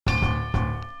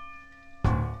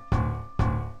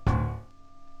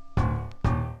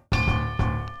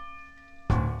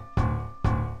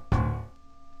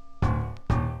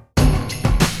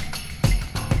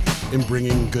in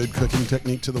bringing good cooking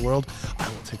technique to the world, I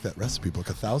will take that recipe book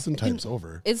 1,000 times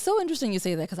over. It's so interesting you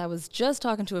say that because I was just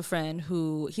talking to a friend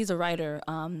he's a writer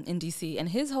in DC, and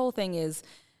his whole thing is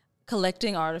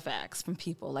collecting artifacts from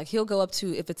people. Like he'll go up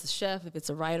to, if it's a chef, if it's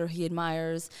a writer he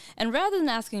admires, and rather than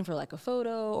asking for like a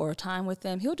photo or a time with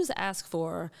them, he'll just ask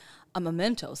for a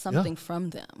memento, something from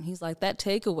them. He's like, that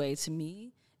takeaway to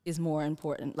me is more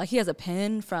important. Like he has a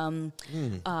pen from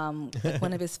like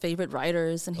one of his favorite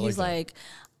writers, and he's like,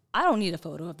 I don't need a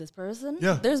photo of this person.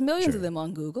 Yeah, there's millions of them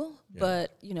on Google,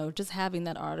 but just having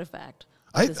that artifact.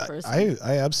 I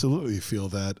absolutely feel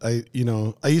that.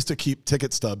 I used to keep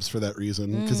ticket stubs for that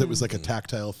reason because it was like a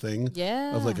tactile thing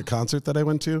of like a concert that I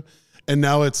went to, and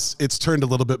now it's turned a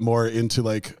little bit more into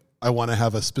like I want to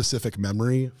have a specific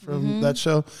memory from that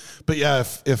show. But yeah,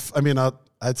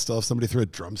 I'd still, if somebody threw a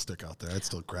drumstick out there, I'd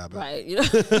still grab it.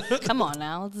 Right. Come on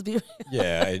now, let's be real.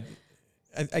 Yeah,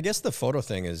 I guess the photo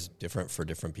thing is different for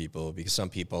different people because some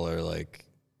people are like,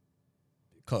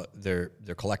 they're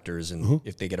collectors, and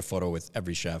if they get a photo with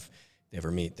every chef they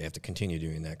ever meet, they have to continue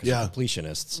doing that because they're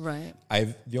completionists. Right.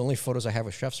 The only photos I have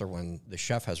with chefs are when the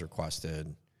chef has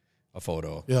requested a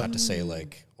photo, not to say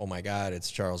like, oh my God,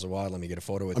 it's Charles Awad, let me get a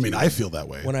photo with you. I feel that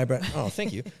way. When I brought,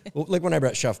 thank you. Well, like when I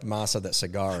brought Chef Masa that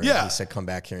cigar, and he said, come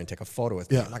back here and take a photo with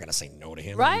me. I'm not going to say no to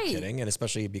him. Right. Are you kidding? And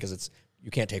especially because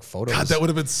you can't take photos. God, that would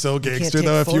have been so gangster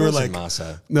though if you were like,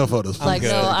 Masa. No photos. Like,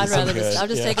 no, I'll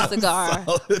just take a cigar.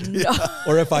 No.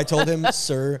 Or if I told him,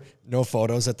 sir, no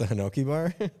photos at the Hinoki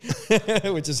bar,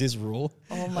 which is his rule.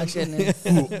 Oh my goodness.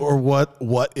 Ooh, or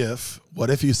what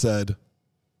if you said,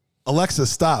 Alexa,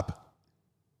 stop.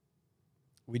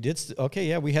 We did.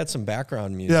 We had some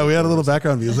background music. Yeah, we had a little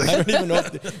background music. I don't even know.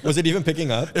 Was it even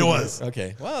picking up? It was.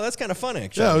 Okay. Wow, that's kind of fun,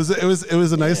 actually. Yeah, it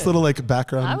was a nice little like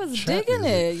background. I was digging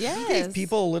it. Yes. It gave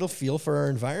people a little feel for our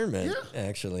environment.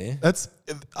 Actually,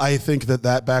 I think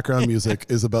that background music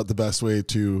is about the best way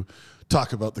to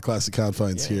talk about the classic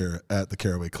confines here at the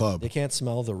Caraway Club. They can't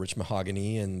smell the rich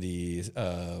mahogany and the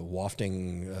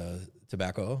wafting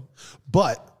tobacco,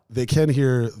 but they can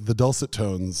hear the dulcet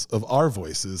tones of our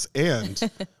voices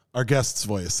and our guest's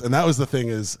voice. And that was the thing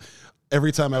is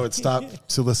every time I would stop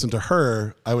to listen to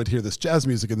her, I would hear this jazz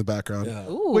music in the background,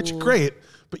 which great,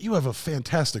 but you have a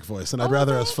fantastic voice. And I'd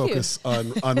rather us focus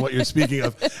on what you're speaking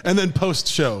of. And then post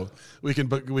show, we can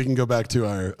go back to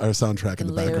our soundtrack in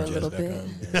the background.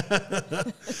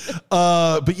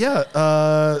 But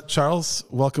yeah, Charles,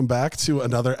 welcome back to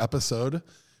another episode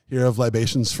here of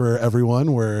Libations for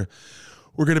Everyone, where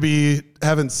we're going to be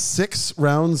having 6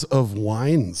 rounds of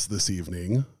wines this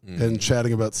evening and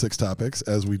chatting about 6 topics,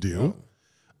 as we do.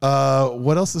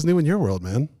 What else is new in your world,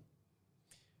 man?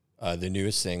 The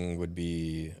newest thing would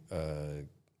be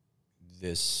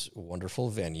this wonderful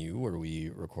venue where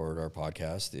we record our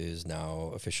podcast is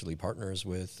now officially partners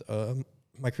with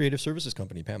my creative services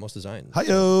company, Patmos Design.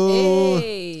 Hi-yo!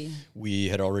 Hey. We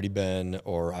had already been,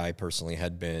 or I personally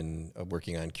had been,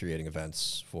 working on creating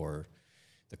events for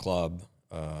the club.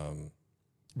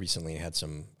 Recently had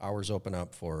some hours open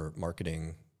up for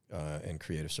marketing and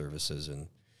creative services, and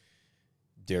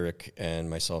Derek and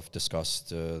myself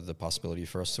discussed the possibility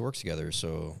for us to work together.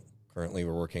 So currently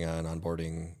we're working on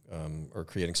onboarding or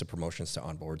creating some promotions to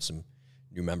onboard some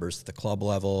new members at the club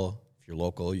level. If you're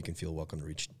local, you can feel welcome to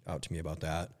reach out to me about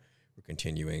that. We're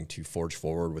continuing to forge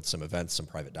forward with some events, some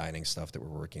private dining stuff that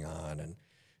we're working on, and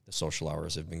the social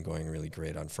hours have been going really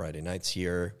great on Friday nights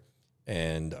here.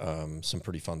 And some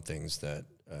pretty fun things that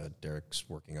Derek's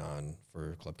working on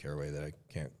for Club Caraway that I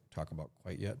can't talk about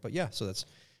quite yet. But yeah, so that's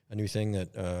a new thing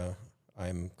that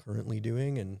I'm currently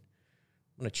doing, and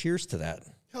I'm going to cheers to that.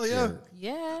 Hell yeah.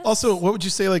 Yeah. Also, what would you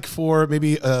say like for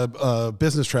maybe a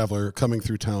business traveler coming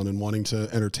through town and wanting to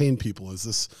entertain people? Is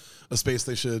this a space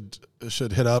they should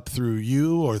hit up through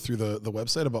you or through the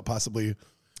website about possibly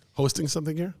hosting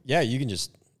something here? Yeah, you can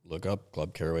just look up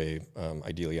Club Caraway,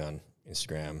 ideally on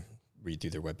Instagram, read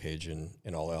through their webpage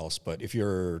and all else. But if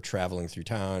you're traveling through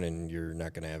town and you're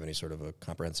not going to have any sort of a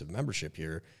comprehensive membership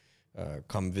here,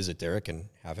 come visit Derek and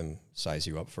have him size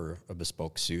you up for a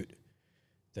bespoke suit.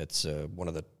 That's one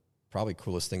of the probably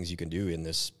coolest things you can do in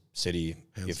this city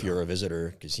if you're a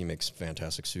visitor, because he makes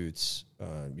fantastic suits.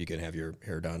 You can have your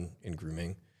hair done in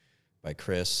grooming by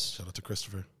Chris. Shout out to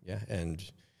Christopher. Yeah, and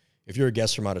if you're a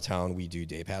guest from out of town, we do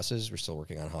day passes. We're still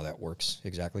working on how that works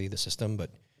exactly, the system,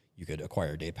 but you could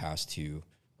acquire a day pass to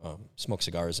smoke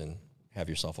cigars and have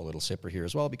yourself a little sipper here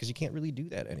as well, because you can't really do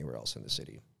that anywhere else in the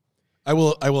city. I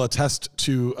will attest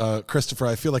to Christopher.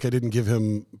 I feel like I didn't give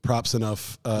him props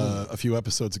enough a few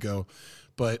episodes ago,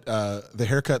 but the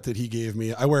haircut that he gave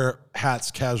me, I wear hats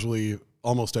casually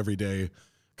almost every day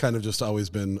kind of just always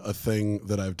been a thing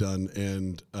that I've done.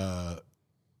 And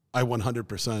I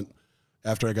 100%,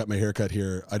 after I got my haircut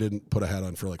here, I didn't put a hat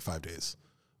on for like 5 days.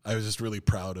 I was just really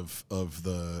proud of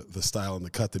the style and the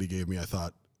cut that he gave me. I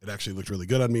thought it actually looked really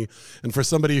good on me. And for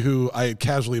somebody who I had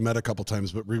casually met a couple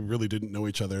times, but we really didn't know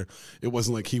each other, it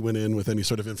wasn't like he went in with any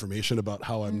sort of information about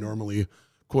how I'm normally,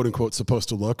 quote unquote, supposed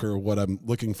to look or what I'm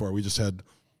looking for. We just had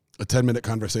a 10-minute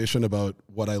conversation about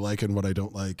what I like and what I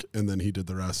don't like, and then he did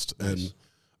the rest. Nice. And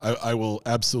I will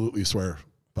absolutely swear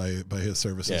by his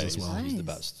services as well. He's the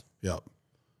best. Yeah.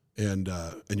 And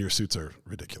your suits are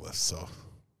ridiculous. So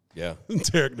yeah,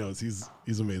 Derek knows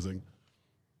he's amazing.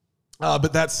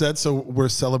 But that said, so we're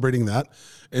celebrating that,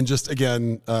 and just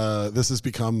again, this has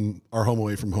become our home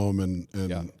away from home,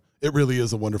 and it really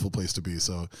is a wonderful place to be.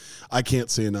 So I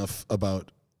can't say enough about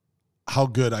how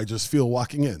good I just feel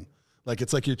walking in. Like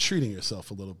it's like you're treating yourself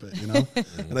a little bit, you know.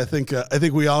 And I think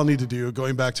we all need to do,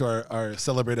 going back to our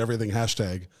celebrate everything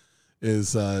hashtag,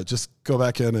 is just go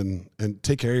back in and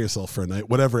take care of yourself for a night,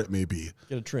 whatever it may be.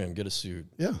 Get a trim, get a suit.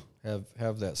 Yeah.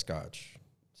 Have that scotch.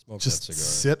 Smoke just that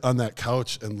cigar. Sit on that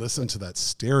couch and listen to that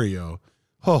stereo.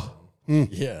 Oh,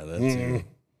 yeah,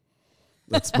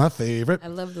 that's my favorite. I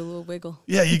love the little wiggle.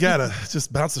 Yeah, you gotta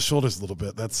just bounce the shoulders a little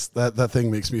bit. That thing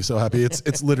makes me so happy.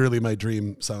 It's literally my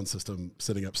dream sound system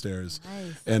sitting upstairs.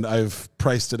 Nice. And I've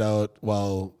priced it out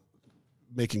while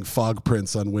making fog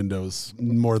prints on windows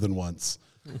more than once.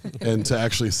 And to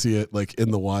actually see it like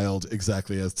in the wild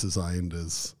exactly as designed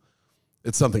it's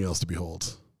something else to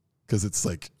behold. Because it's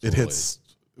like it hits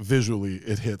visually,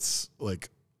 it hits like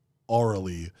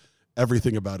aurally.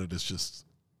 Everything about it is just,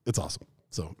 it's awesome.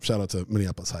 So shout out to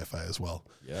Minneapolis Hi-Fi as well.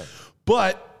 Yeah.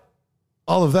 But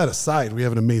all of that aside, we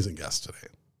have an amazing guest today.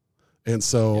 And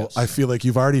so I feel like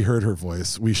you've already heard her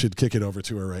voice. We should kick it over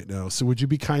to her right now. So would you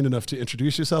be kind enough to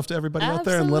introduce yourself to everybody out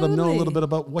there and let them know a little bit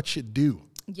about what you do?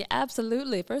 Yeah,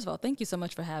 absolutely. First of all, thank you so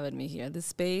much for having me here. This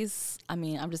space, I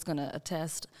mean, I'm just going to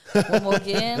attest one more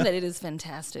again that it is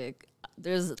fantastic.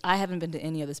 I haven't been to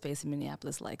any other space in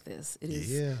Minneapolis like this. It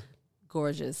is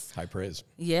gorgeous. High praise.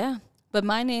 Yeah. But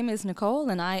my name is Nicole,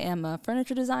 and I am a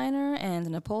furniture designer and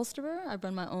an upholsterer. I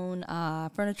run my own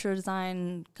furniture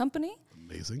design company.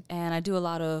 Amazing. And I do a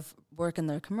lot of work in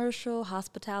the commercial,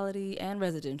 hospitality, and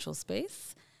residential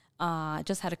space. I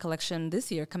just had a collection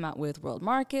this year come out with World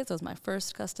Market. So it was my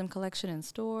first custom collection in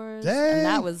stores. Dang. And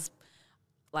that was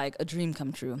like a dream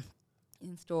come true.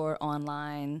 In store,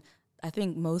 online. I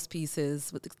think most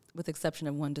pieces, with the exception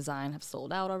of one design, have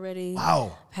sold out already.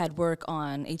 Wow. Had work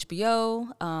on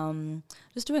HBO.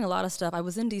 Just doing a lot of stuff. I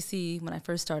was in D.C. when I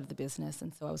first started the business,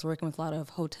 and so I was working with a lot of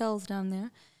hotels down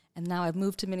there. And now I've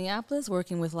moved to Minneapolis,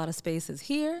 working with a lot of spaces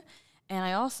here. And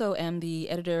I also am the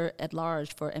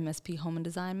editor-at-large for MSP Home and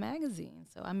Design magazine.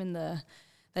 So I'm in that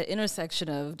intersection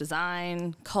of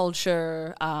design,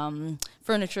 culture,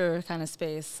 furniture kind of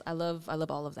space. I love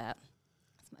all of that.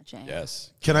 That's my jam.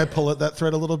 Yes. Can I pull at that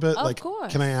thread a little bit? Of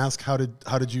course. Can I ask how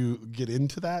did you get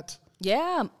into that?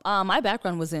 Yeah, my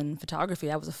background was in photography.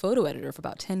 I was a photo editor for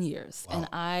about 10 years. Wow. And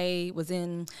I was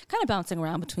kind of bouncing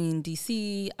around between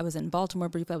D.C., I was in Baltimore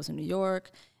briefly, I was in New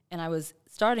York, and I was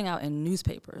starting out in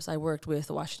newspapers. I worked with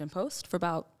the Washington Post for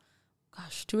about,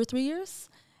 2 or 3 years.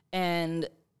 And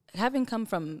having come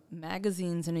from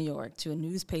magazines in New York to a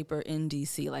newspaper in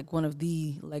D.C., like one of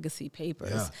the legacy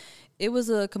papers, it was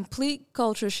a complete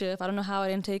culture shift. I don't know how I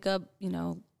didn't take up,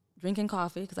 drinking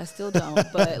coffee, because I still don't,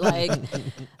 but like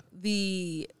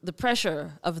the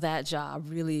pressure of that job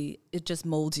really, it just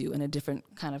molds you in a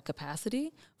different kind of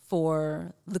capacity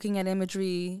for looking at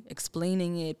imagery,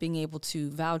 explaining it, being able to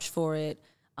vouch for it,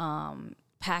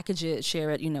 package it, share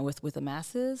it, with the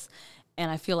masses. And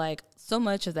I feel like so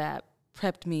much of that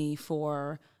prepped me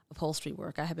for upholstery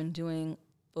work. I have been doing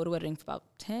photo editing for about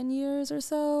 10 years or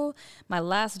so. My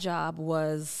last job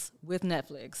was with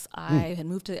Netflix. I had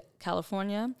moved to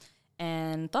California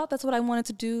and thought that's what I wanted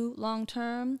to do long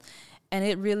term. And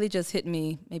it really just hit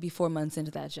me maybe 4 months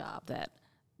into that job that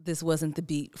this wasn't the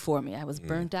beat for me. I was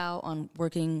burnt out on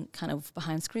working kind of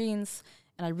behind screens,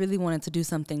 and I really wanted to do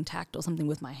something tactile, something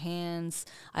with my hands.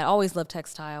 I always loved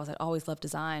textiles. I always loved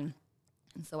design.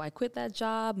 And so I quit that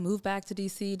job, moved back to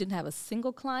DC, didn't have a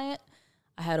single client.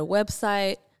 I had a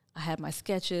website, I had my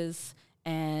sketches,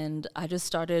 and I just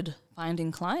started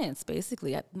finding clients,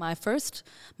 basically. My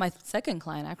second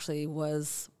client actually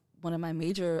was one of my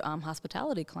major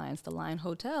hospitality clients, the Line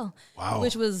Hotel, wow.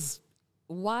 which was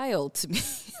wild to me.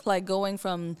 Like going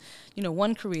from,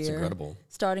 one career, incredible.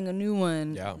 starting a new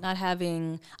one, Yeah. I had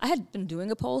been doing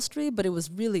upholstery, but it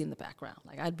was really in the background.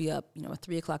 Like I'd be up, at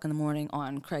 3:00 in the morning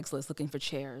on Craigslist looking for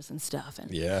chairs and stuff, and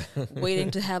Yeah.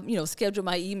 waiting to have, schedule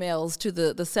my emails to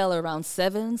the seller around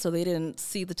 7, so they didn't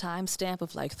see the timestamp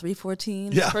of like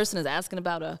 3:14. Yeah. This person is asking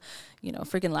about a,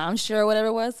 freaking lounge chair or whatever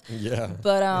it was. Yeah.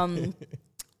 But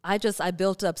I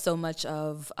built up so much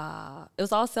of, it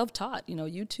was all self-taught,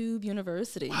 YouTube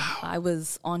University. Wow. I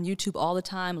was on YouTube all the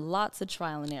time, lots of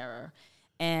trial and error,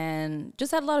 and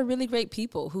just had a lot of really great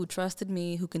people who trusted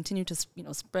me, who continued to,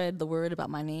 spread the word about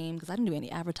my name, because I didn't do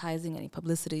any advertising, any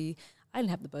publicity. I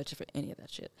didn't have the budget for any of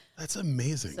that shit. That's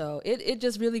amazing. So it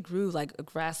just really grew like a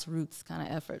grassroots kind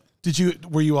of effort.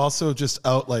 Were you also just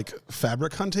out like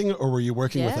fabric hunting, or were you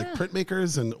working with like Yeah.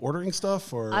 printmakers and ordering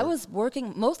stuff? Or I was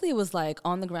working, mostly it was like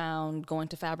on the ground, going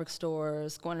to fabric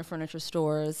stores, going to furniture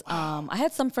stores. I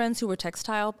had some friends who were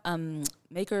textile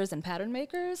makers and pattern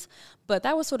makers, but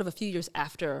that was sort of a few years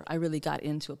after I really got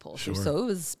into upholstery. Sure. So it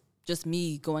was just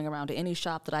me going around to any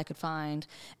shop that I could find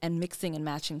and mixing and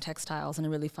matching textiles in a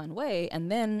really fun way.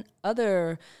 And then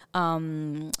other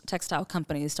textile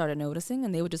companies started noticing,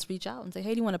 and they would just reach out and say,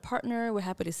 hey, do you want to partner? We're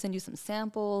happy to send you some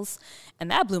samples.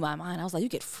 And that blew my mind. I was like, you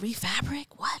get free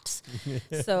fabric? What?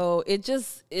 So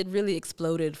it really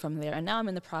exploded from there. And now I'm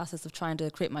in the process of trying to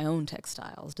create my own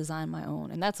textiles, design my own.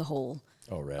 And that's a whole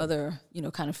other,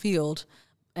 kind of field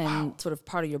and sort of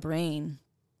part of your brain.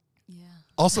 Yeah.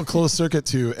 Also, closed circuit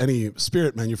to any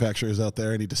spirit manufacturers out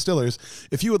there, any distillers.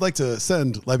 If you would like to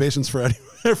send libations for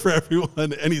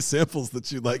everyone, any samples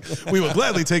that you'd like, we would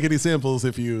gladly take any samples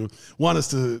if you want us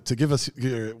to give us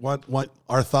want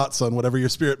our thoughts on whatever your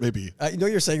spirit may be. I know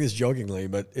you're saying this jokingly,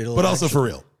 but also for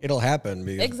real. It'll happen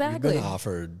because Exactly. we've been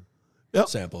offered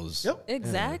samples. Yep.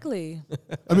 Exactly.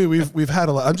 I mean, we've had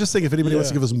a lot. I'm just saying, if anybody wants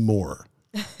to give us more,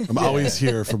 I'm always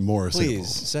here for more Please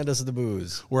samples. send us the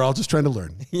booze. We're all just trying to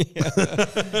learn.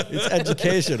 It's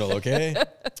educational, okay?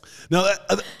 Now,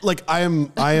 I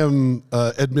am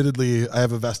admittedly, I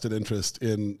have a vested interest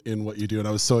in what you do, and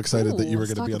I was so excited that you were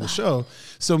going to be on the show.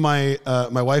 So my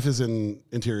wife is in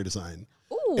interior design,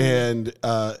 and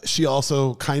she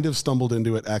also kind of stumbled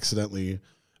into it accidentally.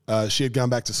 She had gone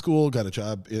back to school, got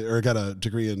a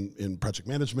degree in project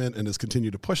management, and has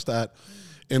continued to push that,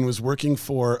 and was working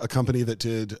for a company that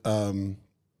did sound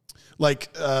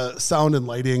and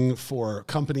lighting for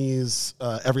companies,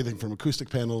 everything from acoustic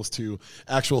panels to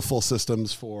actual full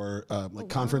systems for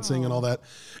conferencing and all that.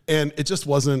 And it just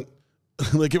wasn't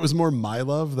like, it was more my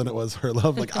love than it was her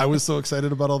love. Like, I was so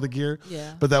excited about all the gear,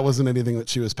 but that wasn't anything that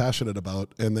she was passionate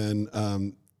about. And then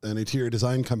an interior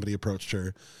design company approached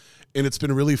her, and it's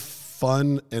been really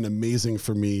fun and amazing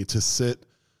for me to sit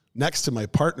next to my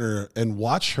partner and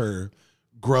watch her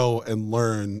grow and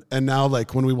learn. And now,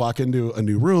 like, when we walk into a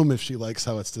new room, if she likes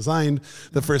how it's designed,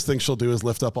 the first thing she'll do is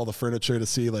lift up all the furniture to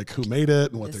see like who made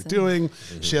it and what they're doing.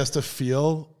 Mm-hmm. She has to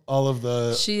feel all of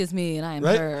the. She is me and I am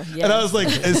right? her. Yes. And I was like,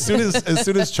 as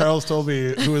soon as Charles told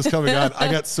me who was coming on,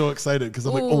 I got so excited because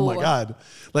I'm like, oh my God,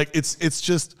 like it's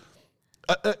just.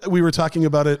 We were talking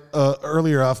about it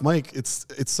earlier off mic. It's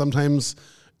sometimes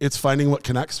it's finding what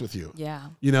connects with you. Yeah.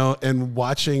 And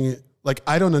watching. Like,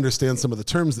 I don't understand some of the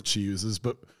terms that she uses,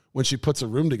 but when she puts a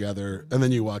room together and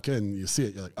then you walk in, you see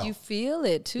it, you're like, oh. You feel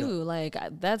it too. Yeah. Like,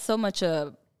 that's so much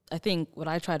I think what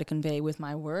I try to convey with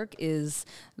my work is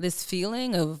this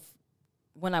feeling of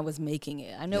when I was making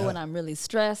it. I know when I'm really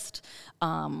stressed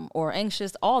or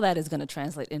anxious, all that is going to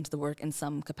translate into the work in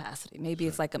some capacity. Maybe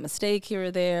it's like a mistake here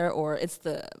or there, or it's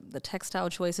the textile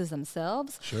choices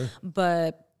themselves. Sure.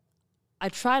 But I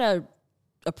try to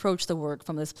approach the work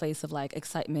from this place of like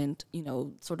excitement,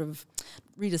 sort of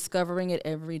rediscovering it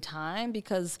every time,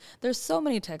 because there's so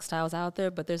many textiles out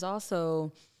there, but there's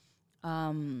also,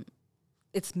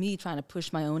 it's me trying to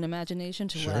push my own imagination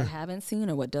to what I haven't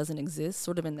seen or what doesn't exist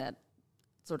sort of in that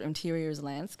sort of interiors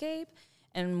landscape,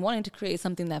 and wanting to create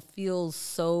something that feels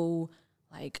so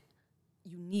like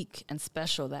unique and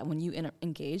special that when you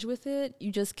engage with it,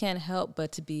 you just can't help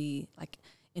but to be like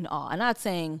in awe. I'm not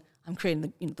saying I'm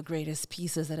creating the greatest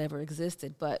pieces that ever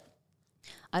existed, but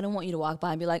I don't want you to walk by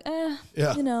and be like,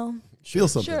 feel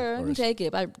something. Sure, I can take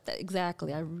it. But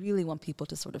exactly. I really want people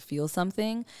to sort of feel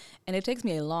something. And it takes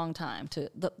me a long time to,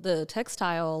 the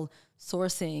textile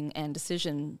sourcing and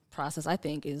decision process, I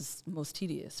think, is most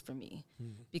tedious for me,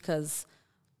 because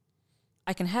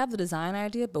I can have the design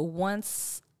idea, but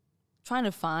once trying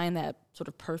to find that sort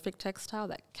of perfect textile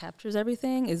that captures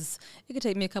everything it could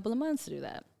take me a couple of months to do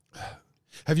that.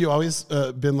 Have you always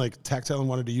been like tactile and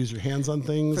wanted to use your hands on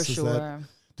things? For sure.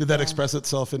 Did that express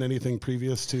itself in anything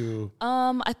previous to?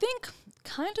 I think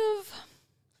kind of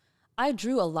I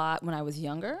drew a lot when I was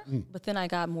younger, but then I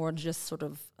got more just sort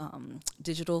of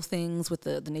digital things with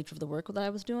the nature of the work that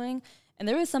I was doing. And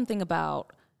there is something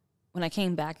about when I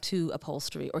came back to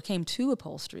upholstery,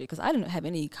 because I didn't have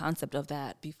any concept of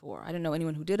that before. I didn't know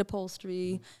anyone who did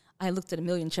upholstery. I looked at a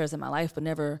million chairs in my life, but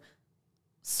never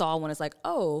saw one as like,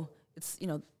 oh, it's,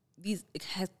 it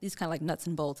has these kind of like nuts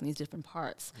and bolts and these different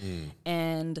parts.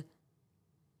 And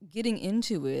getting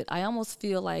into it, I almost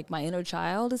feel like my inner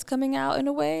child is coming out in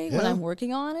a way when I'm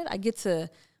working on it. I get to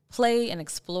play and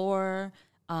explore,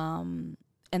 and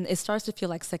it starts to feel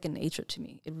like second nature to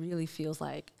me. It really feels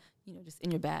like, just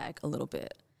in your bag a little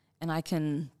bit. And I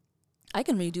can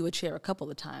redo a chair a couple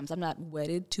of times. I'm not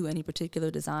wedded to any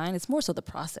particular design. It's more so the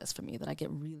process for me that I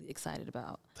get really excited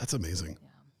about. That's amazing.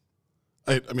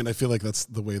 Yeah. I mean, I feel like that's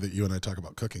the way that you and I talk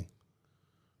about cooking.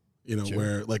 Sure.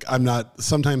 Where like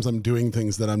sometimes I'm doing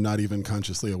things that I'm not even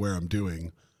consciously aware I'm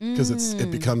doing because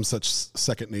it becomes such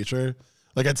second nature.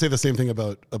 Like I'd say the same thing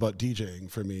about DJing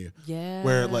for me. Yeah.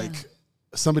 Where like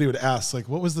somebody would ask like,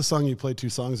 what was the song you played 2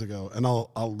 songs ago? And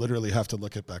I'll literally have to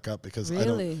look it back up because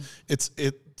really? It's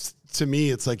to me,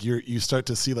 it's like you start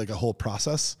to see like a whole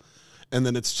process, and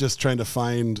then it's just trying to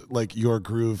find like your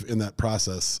groove in that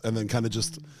process and then kind of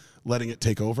just letting it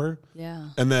take over. Yeah.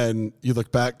 And then you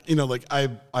look back, like I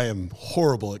am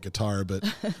horrible at guitar, but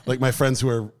like my friends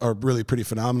who are really pretty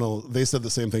phenomenal, they said the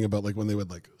same thing about like when they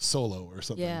would like solo or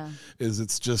something. Yeah.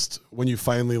 It's just when you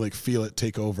finally like feel it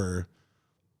take over,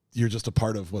 you're just a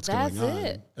part of what's going on.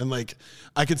 It. And like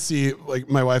I could see like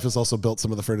my wife has also built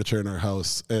some of the furniture in our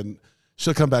house, and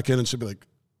she'll come back in and she'll be like,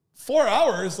 4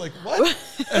 hours? Like what?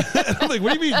 And I'm like,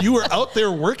 what do you mean? You were out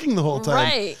there working the whole time.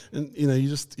 Right. And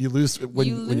you lose when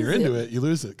you're into it, you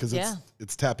lose it because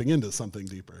it's tapping into something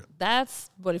deeper. That's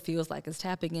what it feels like, is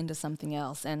tapping into something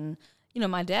else. And,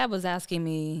 my dad was asking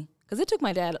me, because it took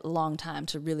my dad a long time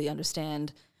to really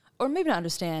understand, or maybe not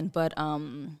understand, but I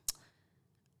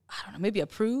don't know, maybe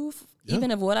approve even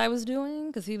of what I was doing,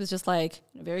 because he was just like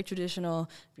very traditional.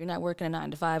 If you're not working a 9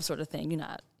 to 5 sort of thing, you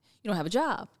don't have a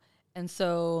job. And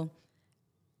so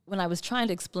when I was trying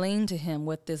to explain to him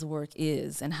what this work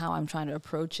is and how I'm trying to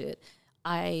approach it,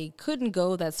 I couldn't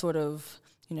go that sort of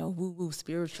woo-woo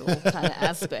spiritual kind of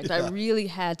aspect. I really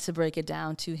had to break it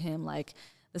down to him like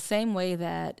the same way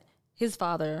that his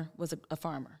father was a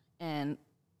farmer, and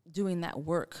doing that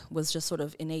work was just sort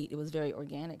of innate. It was very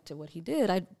organic to what he did.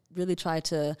 I really tried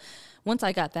to, once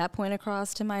I got that point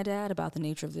across to my dad about the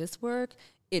nature of this work,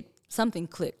 something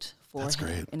clicked for That's him.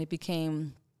 great. And it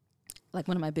became like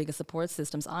one of my biggest support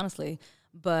systems, honestly.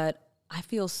 But I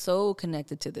feel so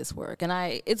connected to this work.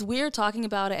 And it's weird talking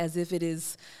about it as if it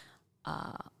is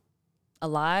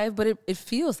alive, but it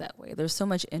feels that way. There's so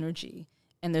much energy,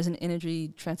 and there's an energy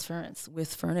transference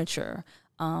with furniture.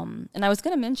 And I was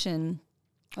going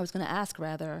to ask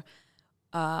rather,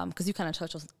 because you kind of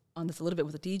touched on this a little bit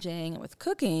with the DJing and with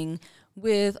cooking,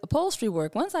 with upholstery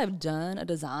work. Once I've done a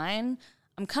design,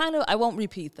 I won't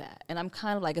repeat that. And I'm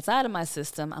kind of like, it's out of my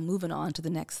system. I'm moving on to the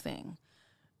next thing.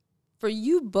 For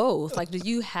you both, like, do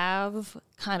you have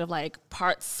kind of like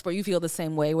parts where you feel the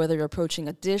same way, whether you're approaching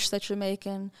a dish that you're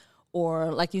making,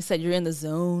 or like you said, you're in the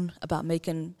zone about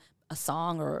making a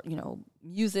song or,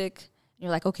 music?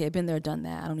 You're like, okay, I've been there, done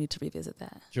that. I don't need to revisit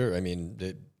that. Sure. I mean,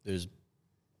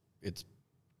 it's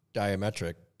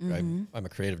diametric. I'm a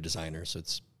creative designer, so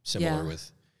it's similar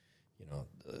with,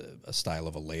 a style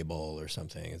of a label or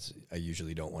something. I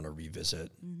usually don't want to revisit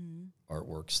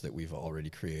artworks that we've already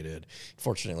created.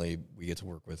 Fortunately, we get to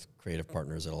work with creative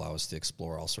partners that allow us to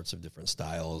explore all sorts of different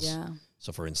styles. Yeah.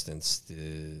 So, for instance,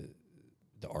 the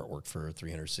artwork for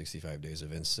 365 Days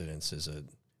of Incidents is a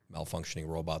malfunctioning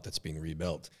robot that's being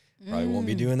rebuilt. Probably won't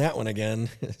be doing that one again.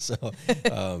 So,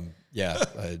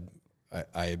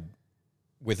 I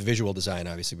with visual design,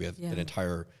 obviously, we have an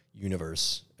entire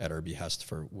universe at our behest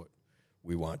for what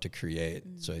we want to create.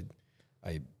 So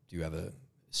I do have a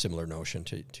similar notion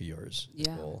to yours.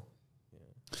 Yeah. Goal.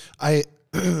 I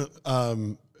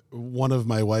one of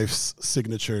my wife's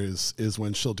signatures is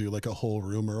when she'll do like a whole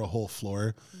room or a whole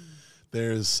floor.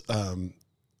 There's a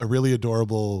really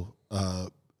adorable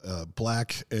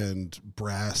black and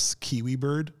brass kiwi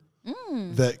bird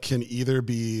that can either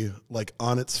be like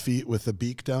on its feet with the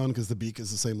beak down, because the beak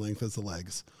is the same length as the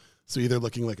legs. So either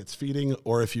looking like it's feeding,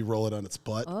 or if you roll it on its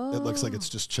butt, it looks like it's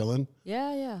just chilling.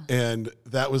 Yeah, yeah. And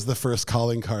that was the first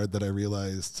calling card that I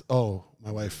realized, oh,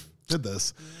 my wife did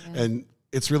this. Yeah. And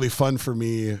it's really fun for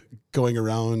me going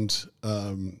around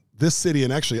this city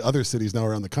and actually other cities now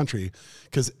around the country,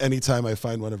 because anytime I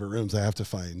find one of her rooms, I have to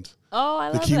find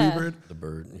the kiwi bird. The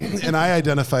bird. And I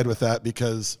identified with that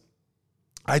because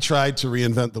I tried to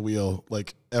reinvent the wheel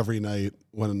like every night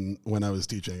when I was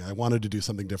DJing. I wanted to do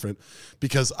something different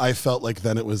because I felt like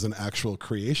then it was an actual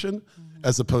creation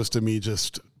as opposed to me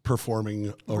just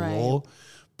performing a role.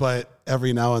 But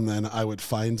every now and then I would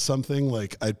find something,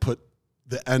 like I'd put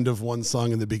the end of one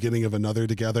song and the beginning of another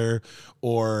together,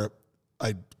 or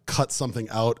I'd cut something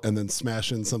out and then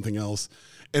smash in something else.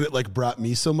 And it like brought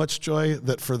me so much joy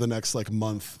that for the next like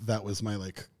month, that was my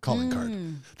like calling card.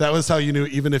 That was how you knew,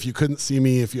 even if you couldn't see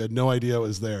me, if you had no idea it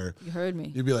was there, You heard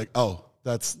me. you'd be like, oh,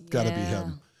 that's gotta be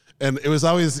him. And it was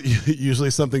always usually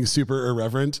something super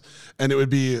irreverent. And it would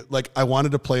be like, I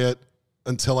wanted to play it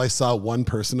until I saw one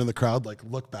person in the crowd, like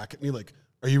look back at me like,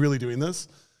 are you really doing this?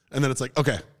 And then it's like,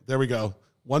 okay, there we go.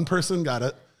 One person got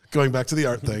it. Going back to the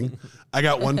art thing. I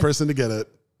got one person to get it.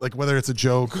 Like whether it's a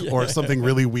joke or something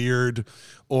really weird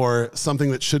or something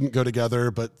that shouldn't go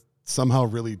together, but somehow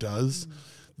really does.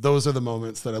 Those are the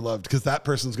moments that I loved, because that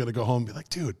person's going to go home and be like,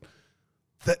 dude,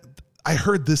 I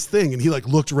heard this thing, and he like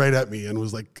looked right at me and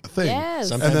was like a thing. Yes.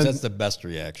 Sometimes then- that's the best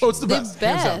reaction. Oh, it's the best.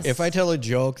 Hands down. best. If I tell a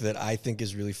joke that I think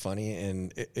is really funny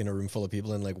and in a room full of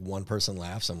people and like one person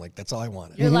laughs, I'm like, that's all I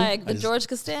wanted. You're like the George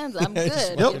Costanza. I'm I just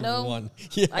good. wanted You know, one.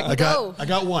 Yeah. I can I go.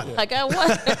 got one. I got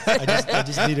one. I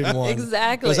just needed one.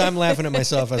 Exactly. Because I'm laughing at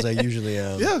myself as I usually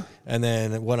am. Yeah. And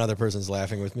then one other person's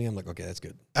laughing with me. I'm like, okay, that's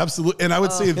good. Absolutely. And I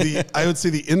would say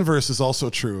the inverse is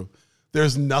also true.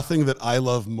 There's nothing that I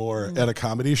love more at a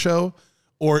comedy show,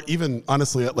 or even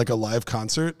honestly at like a live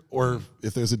concert, or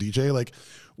if there's a DJ, like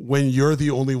when you're the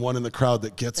only one in the crowd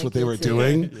that gets what they were gets it.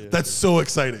 doing. That's so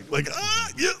exciting. Like,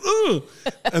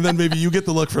 and then maybe you get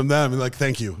the look from them and like,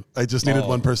 thank you. I just needed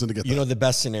one person to get You that. know the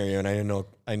best scenario, and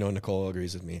I know Nicole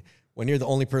agrees with me. When you're the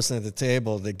only person at the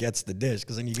table that gets the dish,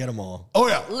 because then you get them all. Oh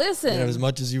yeah. Listen, You know, as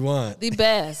much as you want. the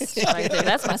best right there.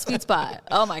 That's my sweet spot.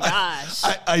 Oh my gosh.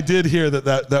 I did hear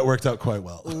that worked out quite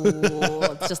well. Ooh,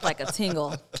 it's just like a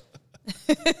tingle.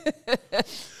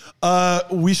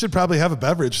 We should probably have a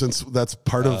beverage since that's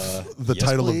part of the yes,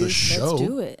 title of the please. show. Let's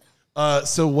do it.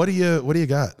 So what do you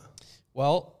got?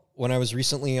 Well, when I was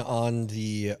recently on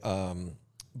the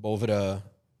Boveda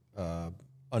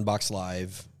Unbox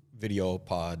Live video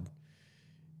pod,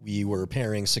 we were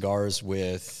pairing cigars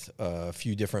with a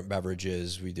few different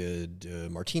beverages. We did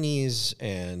martinis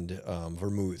and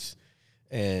vermouth.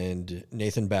 And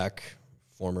Nathan Beck,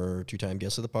 former 2-time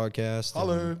guest of the podcast,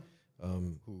 Holler.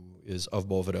 who is of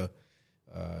Boveda,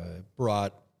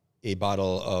 brought a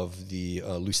bottle of the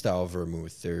Lustau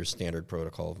vermouth, their standard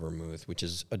protocol vermouth, which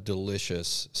is a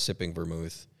delicious sipping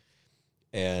vermouth.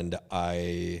 And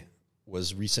I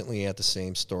was recently at the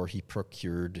same store he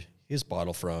procured his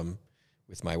bottle from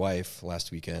with my wife last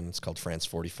weekend. It's called France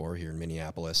 44 here in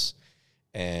Minneapolis.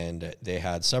 And they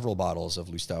had several bottles of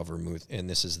Lustau vermouth, and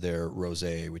this is their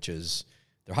rosé, which is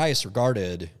their highest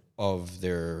regarded of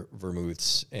their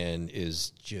vermouths and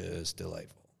is just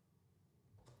delightful.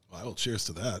 Well, cheers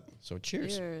to that. So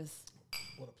cheers. Cheers.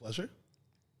 What a pleasure.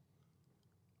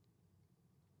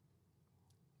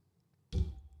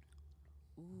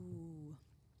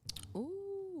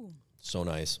 Ooh, So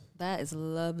nice. that is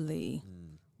lovely.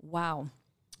 Wow.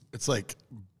 It's like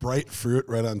bright fruit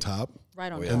right on top,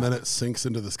 Right on Oh, yeah. top. and then it sinks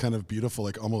into this kind of beautiful,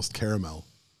 like almost caramel.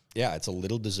 Yeah, it's a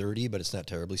little desserty, but it's not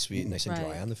terribly sweet. Nice and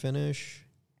dry Right. on the finish.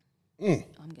 I'm getting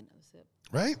another sip.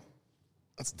 Right?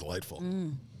 That's delightful.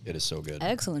 It is so good.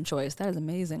 Excellent choice. That is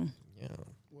amazing. Yeah.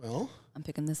 Well, I'm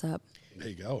picking this up. there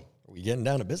you go. Are we getting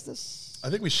down to business? I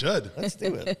think we should. Let's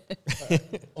do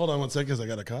it. Hold on one second, because I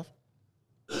got a cough.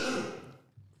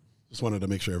 Just wanted to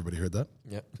make sure everybody heard that.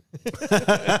 Yep.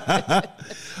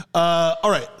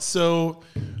 All right. So,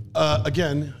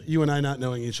 again, you and I not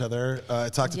knowing each other, I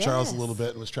talked to Charles a Yes. little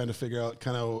bit and was trying to figure out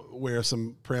kind of where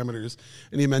some parameters.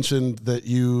 And he mentioned that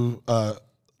you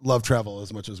love travel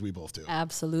as much as we both do.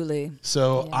 Absolutely.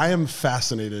 So I am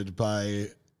fascinated by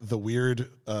the weird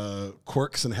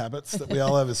quirks and habits that we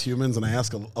all have as humans, and I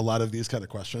ask a lot of these kind of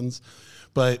questions.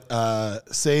 But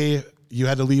say you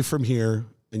had to leave from here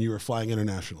and you were flying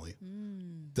internationally.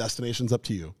 Destination's up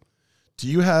to you. Do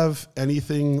you have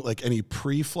anything, like any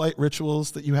pre-flight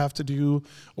rituals that you have to do,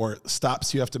 or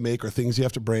stops you have to make, or things you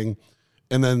have to bring?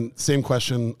 And then same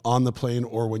question on the plane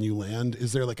or when you land.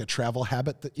 Is there like a travel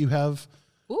habit that you have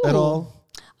at all?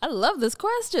 I love this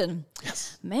question.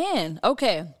 Yes. Man,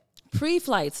 okay.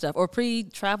 Pre-flight stuff or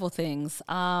pre-travel things.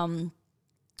 One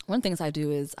of the things I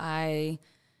do is I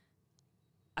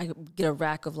get a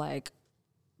rack of like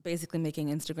basically making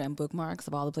Instagram bookmarks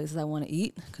of all the places I want to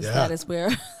eat, because Yeah. that is where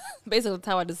basically that's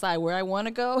how I decide where I want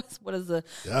to go. What is the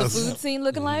Yes. food scene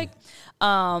looking like?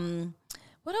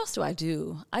 What else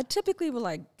do? I typically will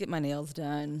like get my nails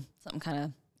done, something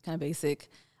kind of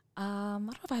basic. I don't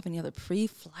know if I have any other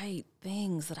pre-flight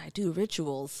things that I do,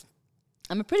 rituals.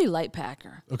 I'm a pretty light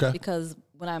packer. Okay. Because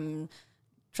when I'm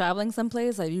traveling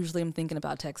someplace, I usually am thinking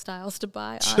about textiles to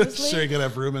buy, honestly. Sure, you gotta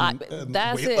have room and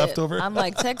that's weight it. left over. I'm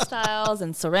like textiles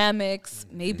and ceramics.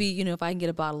 Maybe, if I can get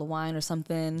a bottle of wine or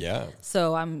something. Yeah.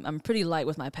 So I'm pretty light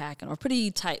with my packing, or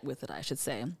pretty tight with it, I should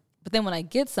say. But then when I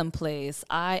get someplace,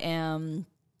 I am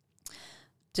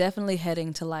definitely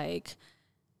heading to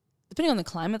depending on the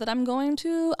climate that I'm going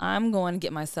to, I'm going to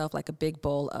get myself like a big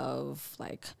bowl of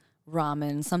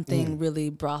ramen, something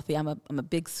really brothy. I'm a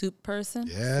big soup person.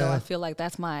 Yeah. So I feel like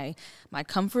that's my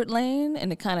comfort lane,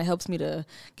 and it kind of helps me to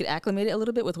get acclimated a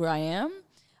little bit with where I am.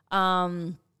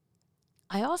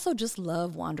 I also just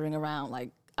love wandering around. Like,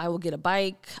 I will get a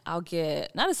bike. I'll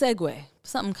get, not a Segway,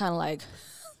 something kind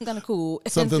of cool.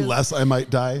 Something less, I might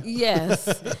die.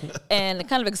 Yes. And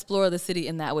kind of explore the city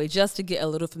in that way, just to get a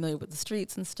little familiar with the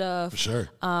streets and stuff. For sure.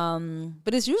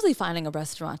 But it's usually finding a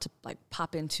restaurant to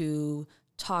pop into,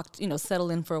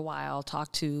 settle in for a while,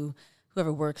 talk to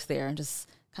whoever works there, and just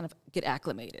kind of get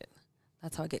acclimated.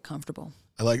 That's how I get comfortable.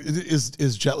 I like.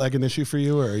 Is jet lag an issue for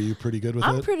you, or are you pretty good with it?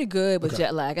 I'm pretty good with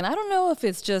jet lag, and I don't know if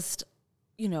it's just,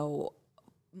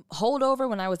 holdover.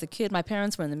 When I was a kid, my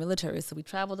parents were in the military, so we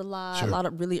traveled a lot, Sure. a lot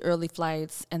of really early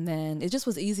flights, and then it just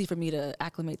was easy for me to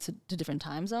acclimate to different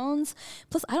time zones.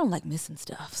 Plus, I don't like missing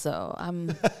stuff, so I'm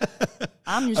just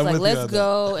I'm like, with you let's on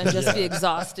go and just be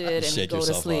exhausted and Shake go to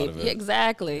yourself sleep. out of it. Yeah,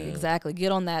 exactly.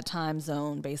 Get on that time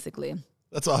zone, basically.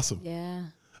 That's awesome.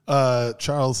 Yeah.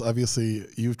 Charles, obviously,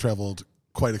 you've traveled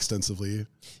quite extensively.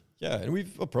 Yeah, and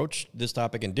we've approached this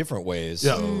topic in different ways.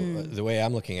 Yeah. So the way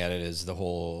I'm looking at it is the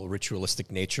whole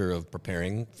ritualistic nature of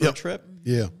preparing for a trip.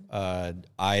 Yeah.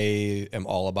 I am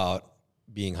all about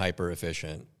being hyper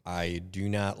efficient. I do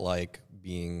not like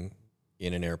being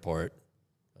in an airport,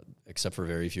 except for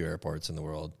very few airports in the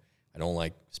world. I don't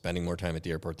like spending more time at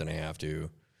the airport than I have to.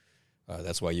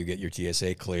 That's why you get your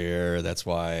TSA clear. That's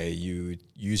why you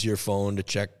use your phone to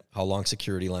check how long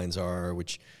security lines are,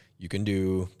 which you can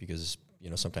do because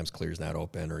sometimes clear is not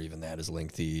open, or even that is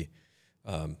lengthy.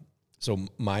 So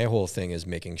my whole thing is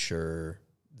making sure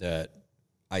that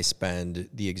I spend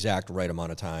the exact right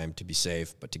amount of time to be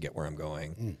safe, but to get where I'm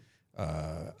going.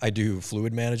 I do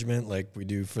fluid management like we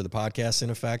do for the podcast, in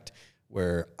effect,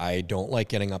 where I don't like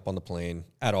getting up on the plane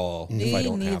at all if I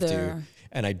don't have to.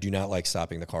 And I do not like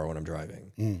stopping the car when I'm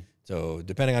driving. So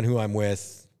depending on who I'm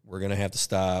with, we're going to have to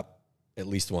stop at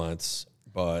least once.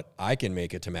 But I can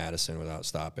make it to Madison without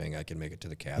stopping. I can make it to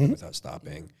the cabin without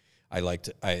stopping. I'd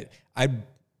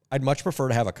much prefer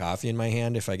to have a coffee in my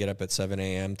hand if I get up at 7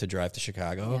 a.m. to drive to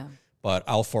Chicago. Yeah. But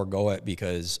I'll forego it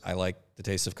because I like the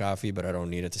taste of coffee, but I don't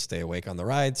need it to stay awake on the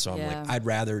ride. So I'm like, I'd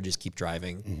rather just keep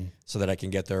driving so that I can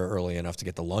get there early enough to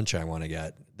get the lunch I want to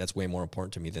get. That's way more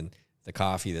important to me than the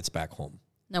coffee that's back home.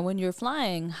 Now, when you're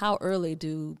flying, how early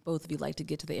do both of you like to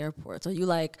get to the airport? Are you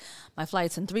like, my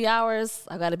flight's in 3 hours,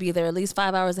 I got to be there at least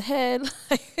 5 hours ahead?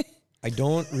 I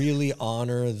don't really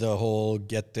honor the whole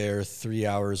get there 3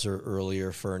 hours or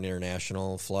earlier for an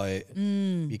international flight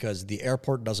because the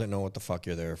airport doesn't know what the fuck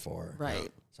you're there for. Right.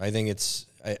 So I think it's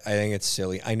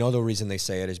silly. I know the reason they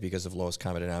say it is because of lowest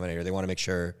common denominator. They want to make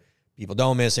sure people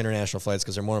don't miss international flights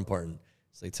because they're more important.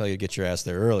 So they tell you to get your ass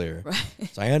there earlier. Right.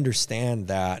 So I understand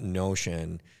that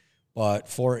notion. But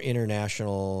for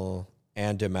international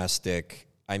and domestic,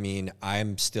 I mean,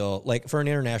 I'm still, like, for an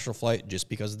international flight, just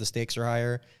because the stakes are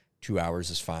higher, 2 hours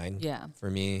is fine. Yeah.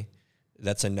 For me,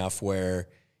 that's enough where,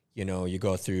 you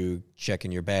go through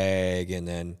checking your bag and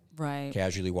then Right.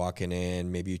 casually walking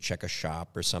in. Maybe you check a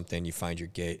shop or something. You find your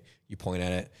gate. You point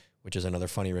at it, which is another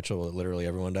funny ritual that literally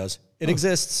everyone does. It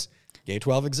exists. Gate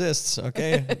 12 exists.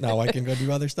 Okay. Now I can go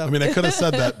do other stuff. I mean, I could have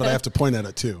said that, but I have to point at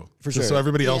it too. For just sure. so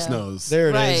everybody else Yeah. knows. There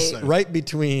it is. Right. Right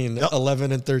between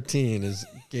 11 and 13 is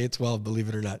gate 12, believe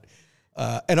it or not.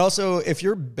 And also, if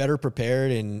you're better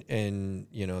prepared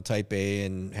and type A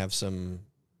and have some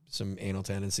anal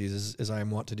tendencies, as I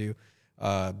want to do,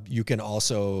 you can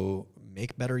also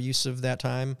make better use of that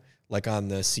time. Like on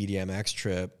the CDMX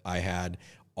trip, I had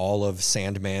all of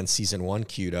Sandman Season 1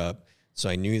 queued up. So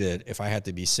I knew that if I had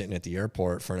to be sitting at the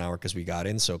airport for an hour because we got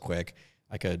in so quick,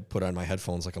 I could put on my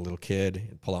headphones like a little kid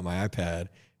and pull out my iPad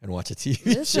and watch a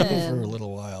TV show for a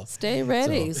little while. Stay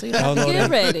ready. So you have to downloading- get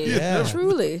ready. Yeah.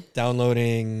 Truly.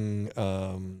 Downloading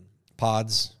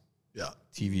pods, Yeah.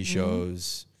 TV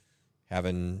shows,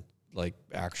 having like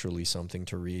actually something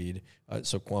to read.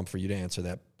 So Kwam, for you to answer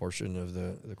that portion of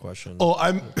the question. Oh,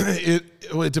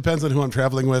 it depends on who I'm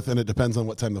traveling with, and it depends on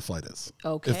what time the flight is.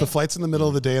 Okay. If the flight's in the middle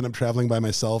of the day and I'm traveling by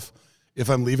myself, if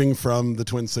I'm leaving from the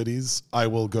Twin Cities, I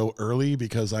will go early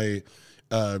because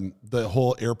the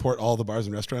whole airport, all the bars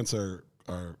and restaurants are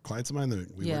clients of mine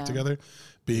that we work together.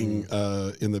 Being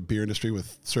in the beer industry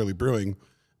with Surly Brewing,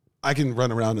 I can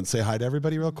run around and say hi to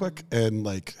everybody real quick and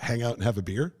like hang out and have a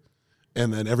beer.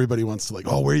 And then everybody wants to like,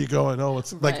 oh, where are you going? Oh,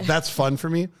 it's like, that's fun for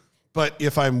me. But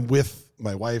if I'm with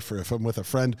my wife or if I'm with a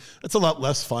friend, it's a lot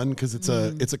less fun because it's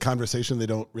a conversation they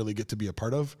don't really get to be a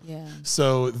part of. Yeah.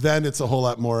 So then it's a whole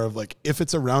lot more of like, if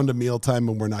it's around a meal time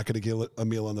and we're not going to get a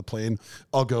meal on the plane,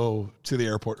 I'll go to the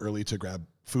airport early to grab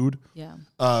food. Yeah.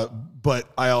 But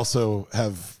I also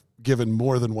have given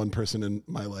more than one person in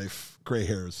my life gray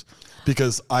hairs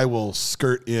because I will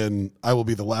skirt in. I will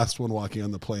be the last one walking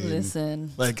on the plane.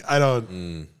 Listen. Like I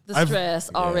don't. The stress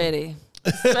already.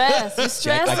 Stress. You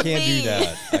stress I can't me. do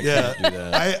that. I can't do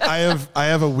that. I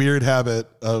have a weird habit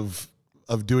of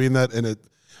doing that, and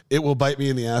it will bite me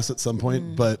in the ass at some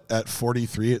point. But at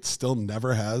 43, it still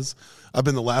never has. I've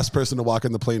been the last person to walk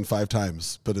on the plane 5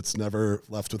 times, but it's never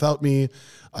left without me.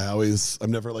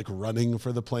 I'm never like running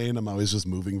for the plane. I'm always just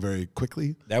moving very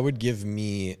quickly. That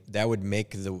would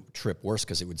make the trip worse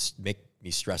because it would make me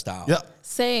stressed out. Yeah.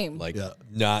 Same. Like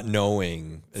not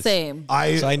knowing. Same. So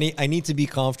I need to be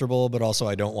comfortable, but also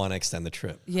I don't want to extend the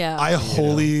trip. Yeah. I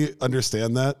wholly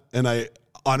understand that. And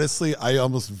honestly, I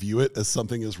almost view it as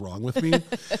something is wrong with me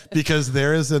because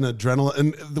there is an adrenaline.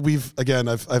 And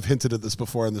I've hinted at this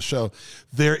before on the show.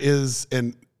 There is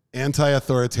an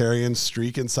anti-authoritarian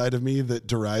streak inside of me that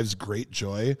derives great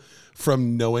joy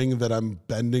from knowing that I'm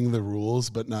bending the rules,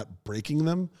 but not breaking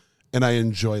them. And I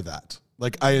enjoy that.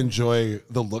 Like I enjoy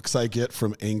the looks I get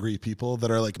from angry people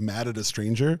that are like mad at a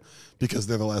stranger because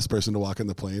they're the last person to walk in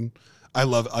the plane. I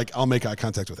love, like, I'll make eye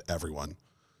contact with everyone.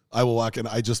 I will walk in.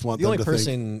 I just want The them only to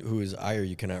person who is ire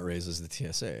you cannot raise is the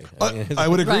TSA. I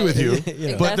would agree with you,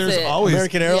 You know. but there's That's it. always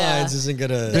American Airlines isn't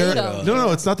gonna. They don't.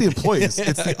 no. It's not the employees.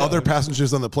 It's the other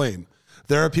passengers on the plane.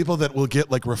 There are people that will get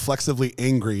like reflexively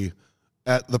angry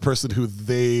at the person who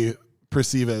they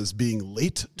perceive as being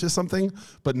late to something,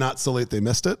 but not so late they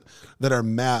missed it, that are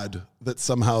mad that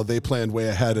somehow they planned way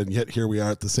ahead and yet here we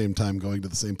are at the same time going to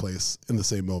the same place in the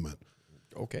same moment.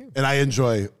 Okay. And I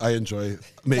enjoy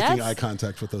making eye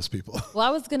contact with those people. Well,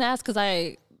 I was going to ask because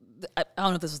I don't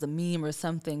know if this was a meme or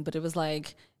something, but it was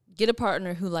like, get a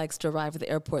partner who likes to arrive at the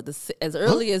airport as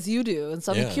early as you do. And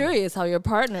so I'm curious how your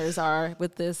partners are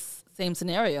with this same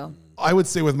scenario. I would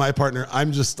say with my partner,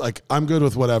 I'm just like, I'm good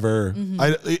with whatever.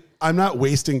 I'm not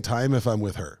wasting time if I'm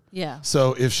with her. Yeah.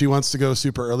 So if she wants to go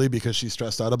super early because she's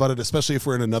stressed out about it, especially if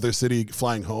we're in another city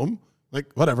flying home,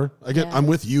 like whatever, I'm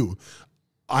with you.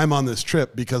 I'm on this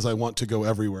trip because I want to go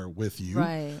everywhere with you.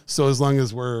 Right. So as long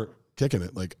as we're kicking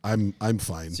it, like I'm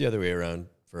fine. It's the other way around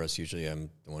for us. Usually I'm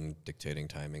the one dictating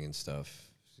timing and stuff.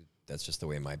 That's just the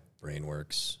way my brain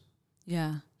works.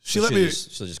 Yeah. She'll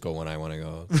just go when I want to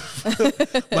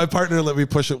go. My partner let me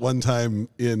push it one time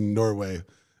in Norway,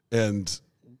 and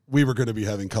we were going to be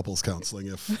having couples counseling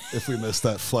if we missed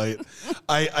that flight.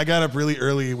 I got up really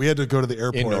early. We had to go to the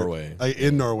airport.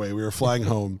 In Norway. We were flying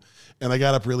home, and I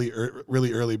got up really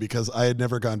early because I had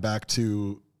never gone back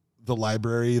to the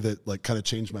library that like kind of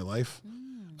changed my life.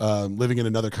 Living in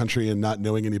another country and not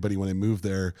knowing anybody when I moved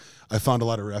there, I found a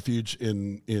lot of refuge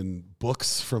in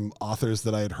books from authors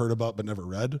that I had heard about but never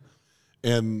read.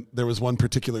 And there was one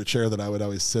particular chair that I would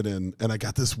always sit in, and I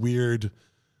got this weird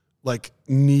like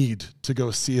need to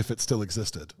go see if it still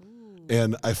existed.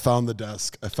 And I found the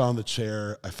desk, I found the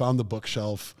chair, I found the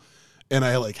bookshelf, and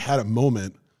I like had a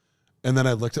moment. And then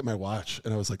I looked at my watch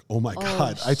and I was like, oh my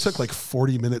God, I took like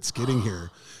 40 minutes getting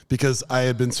here because I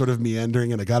had been sort of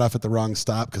meandering and I got off at the wrong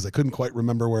stop because I couldn't quite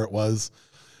remember where it was.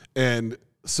 And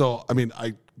so, I mean,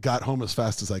 I got home as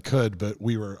fast as I could, but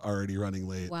we were already running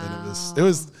late. Wow. And it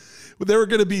was, they were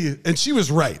going to be, and she was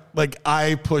right. Like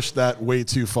I pushed that way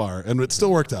too far and it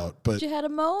still worked out. But you had a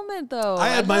moment though. I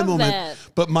had my moment, that.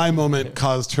 but my moment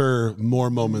caused her more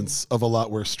moments of a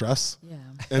lot worse stress. Yeah.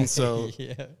 And so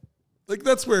like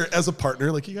that's where, as a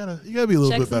partner, like you gotta be a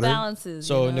little Checks bit better. and balances.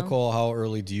 So you know? Nicole, how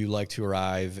early do you like to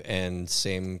arrive? And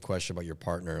same question about your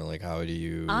partner. Like, how do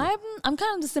you? I'm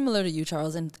kind of similar to you,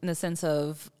 Charles, in the sense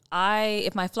of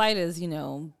if my flight is,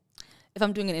 if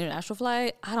I'm doing an international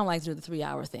flight, I don't like to do the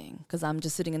 3-hour thing because I'm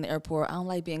just sitting in the airport. I don't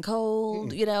like being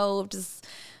cold, just.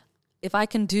 If I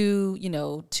can do,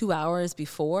 2 hours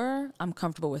before, I'm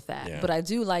comfortable with that. Yeah. But I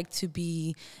do like to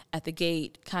be at the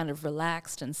gate kind of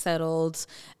relaxed and settled.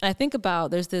 And I think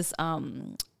there's this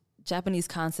Japanese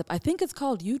concept. I think it's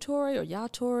called Yutori or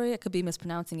Yatori. I could be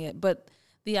mispronouncing it. But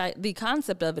the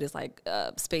concept of it is like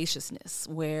spaciousness,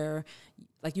 where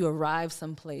like you arrive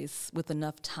someplace with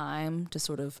enough time to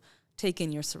sort of take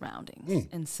in your surroundings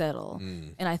and settle.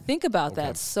 And I think about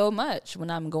that so much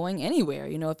when I'm going anywhere,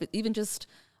 you know, if it even just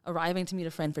arriving to meet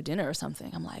a friend for dinner or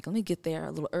something, I'm like, let me get there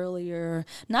a little earlier.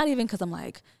 Not even because I'm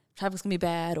like, traffic's gonna be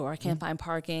bad or I can't find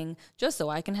parking, just so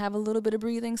I can have a little bit of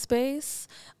breathing space.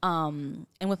 And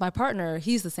with my partner,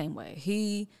 he's the same way.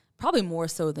 He probably more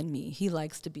so than me. He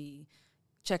likes to be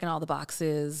checking all the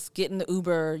boxes, getting the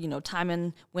Uber, you know,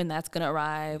 timing when that's going to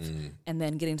arrive, and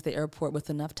then getting to the airport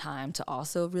with enough time to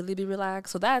also really be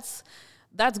relaxed. So that's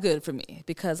good for me,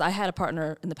 because I had a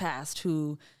partner in the past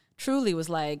who truly was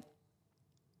like,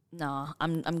 no,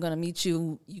 I'm going to meet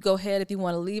you. You go ahead if you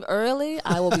want to leave early.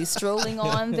 I will be strolling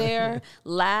on there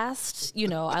last. You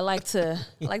know, I like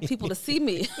people to see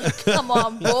me come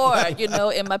on board, you know,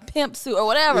 in my pimp suit or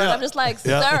whatever. Yeah. And I'm just like,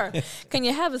 sir, can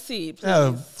you have a seat,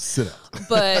 please? Sit down.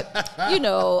 But, you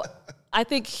know, I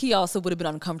think he also would have been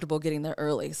uncomfortable getting there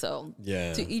early. So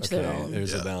to each their own.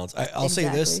 There's a balance. I'll say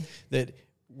this, that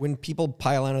when people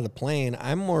pile onto the plane,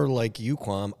 I'm more like you,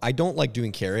 Kwam. I don't like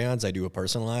doing carry-ons. I do a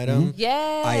personal item.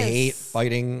 Yes. I hate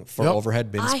fighting for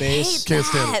overhead bin space. Can't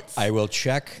stand it. I will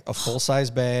check a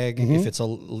full-size bag if it's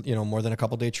more than a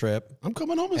couple-day trip. I'm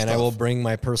coming home and I will bring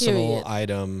my personal Period.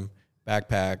 item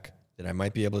backpack that I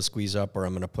might be able to squeeze up or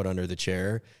I'm going to put under the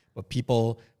chair. But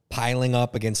people piling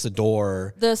up against the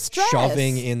door, The stress.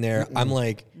 shoving in there. I'm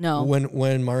like, No. When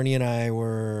Marnie and I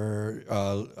were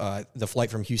the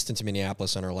flight from Houston to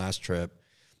Minneapolis on our last trip,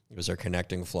 it was our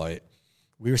connecting flight.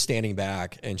 We were standing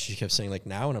back, and she kept saying like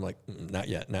now, and I'm like, not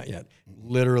yet, not yet.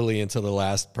 Literally until the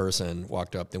last person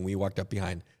walked up, then we walked up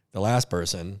behind the last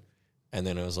person, and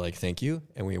then it was like thank you,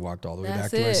 and we walked all the way back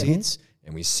That's to our it. seats.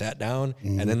 And we sat down,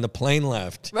 and then the plane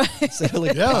left. So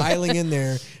like piling in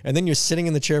there, and then you're sitting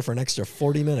in the chair for an extra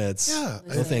 40 minutes. Yeah.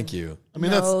 No, thank you. I mean,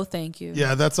 No, thank you.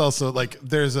 Yeah, that's also like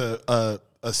there's a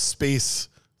space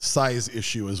size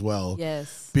issue as well.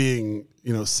 Yes. Being,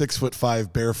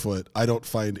 6'5" barefoot, I don't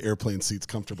find airplane seats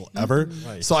comfortable ever.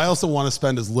 Right. So I also want to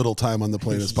spend as little time on the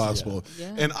plane as possible.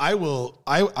 Yeah. And I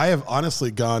have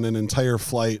honestly gone an entire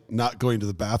flight not going to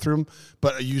the bathroom,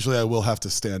 but usually I will have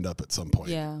to stand up at some point.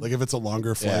 Yeah. Like if it's a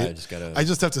longer flight, I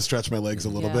just have to stretch my legs a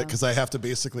little bit, because I have to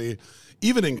basically,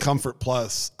 even in Comfort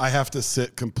Plus, I have to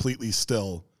sit completely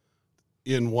still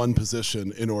in one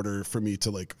position in order for me to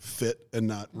like fit and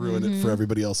not ruin it for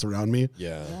everybody else around me.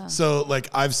 Yeah. So like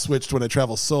I've switched when I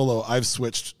travel solo, I've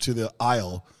switched to the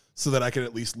aisle so that I can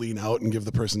at least lean out and give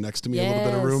the person next to me a little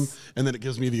bit of room. And then it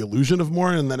gives me the illusion of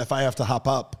more. And then if I have to hop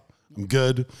up, I'm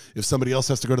good. If somebody else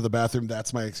has to go to the bathroom,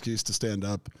 that's my excuse to stand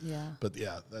up. Yeah. But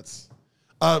yeah, that's,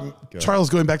 Charles,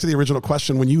 going back to the original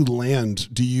question, when you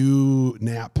land, do you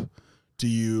nap?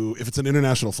 If it's an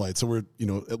international flight, so we're,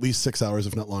 at least 6 hours,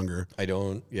 if not longer. I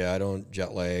don't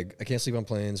jet lag. I can't sleep on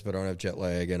planes, but I don't have jet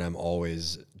lag, and I'm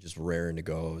always just raring to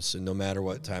go. So no matter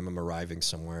what time I'm arriving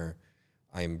somewhere,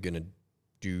 I'm going to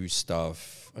do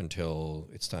stuff until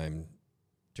it's time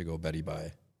to go Betty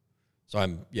bye.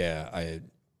 So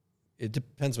it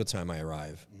depends what time I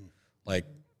arrive. Like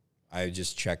I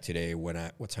just checked today what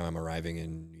time I'm arriving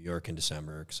in New York in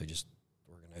December, because I just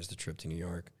organized the trip to New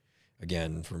York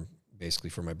again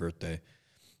basically for my birthday.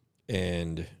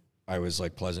 And I was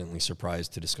like pleasantly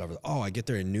surprised to discover, I get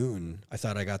there at noon. I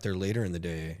thought I got there later in the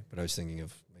day, but I was thinking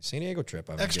of my San Diego trip.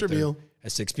 I would Extra get there meal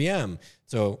at 6 p.m.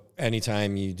 So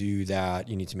anytime you do that,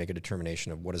 you need to make a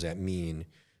determination of what does that mean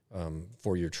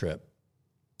for your trip.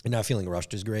 And not feeling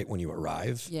rushed is great when you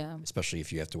arrive, especially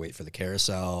if you have to wait for the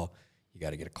carousel. You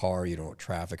got to get a car. You don't know what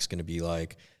traffic's going to be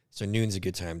like. So noon's a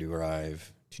good time to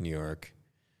arrive to New York.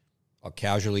 I'll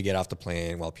casually get off the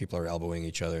plane while people are elbowing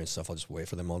each other and stuff. I'll just wait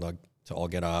for them all to all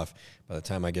get off. By the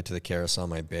time I get to the carousel,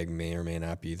 my bag may or may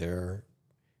not be there.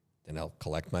 Then I'll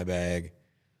collect my bag,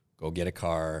 go get a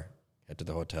car, head to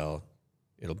the hotel.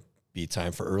 It'll be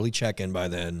time for early check-in by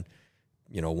then,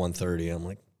 1:30. I'm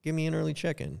like, give me an early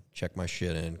check-in, check my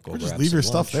shit in, go or grab just leave your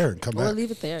some stuff lunch. there and come Or back. leave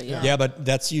it there, Yeah, but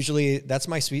that's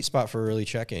my sweet spot for early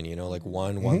check-in, like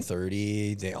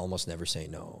 1:30, they almost never say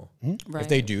no. Right. If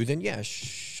they do, then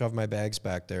shove my bags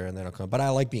back there and then I'll come. But I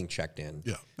like being checked in.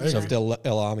 Yeah. So if they'll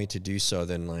allow me to do so,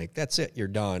 then like, that's it, you're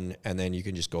done. And then you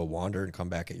can just go wander and come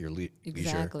back at your leisure.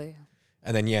 Exactly.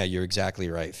 And then, you're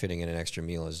exactly right. Fitting in an extra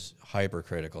meal is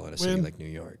hypercritical in a city like New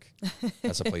York.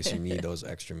 That's a place you need those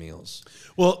extra meals.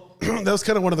 Well, that was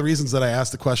kind of one of the reasons that I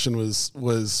asked the question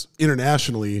was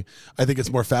internationally. I think it's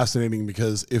more fascinating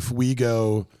because if we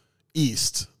go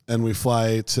east and we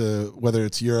fly to whether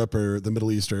it's Europe or the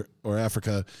Middle East or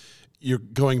Africa, you're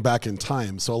going back in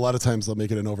time. So a lot of times they'll make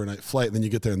it an overnight flight and then you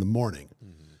get there in the morning.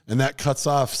 And that cuts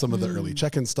off some of the early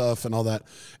check-in stuff and all that.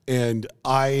 And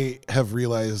I have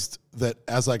realized that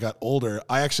as I got older,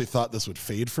 I actually thought this would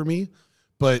fade for me.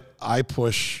 but I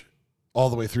push all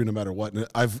the way through no matter what. And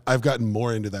I've gotten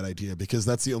more into that idea because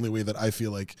that's the only way that I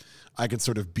feel like I can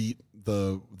sort of beat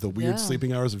the weird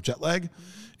sleeping hours of jet lag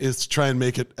is to try and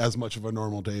make it as much of a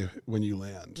normal day when you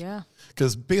land. Yeah.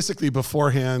 Because basically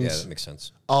beforehand, Yeah, that makes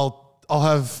sense. I'll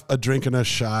have a drink and a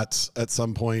shot at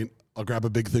some point. I'll grab a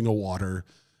big thing of water,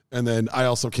 and then I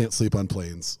also can't sleep on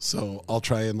planes. So I'll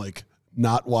try and like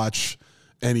not watch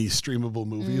any streamable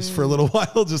movies for a little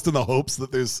while, just in the hopes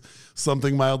that there's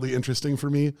something mildly interesting for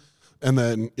me. And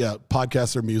then,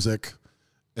 podcasts or music.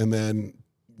 And then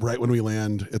right when we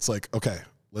land, it's like, okay,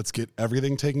 let's get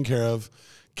everything taken care of,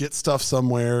 get stuff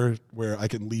somewhere where I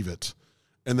can leave it.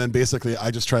 And then basically I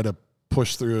just try to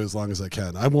push through as long as I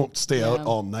can. I won't stay out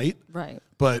all night, Right.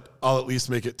 but I'll at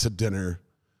least make it to dinner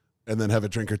and then have a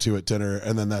drink or two at dinner.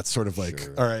 And then that's sort of like,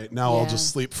 all right, now I'll just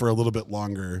sleep for a little bit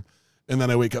longer. And then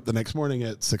I wake up the next morning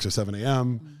at 6 or 7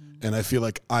 a.m. And I feel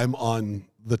like I'm on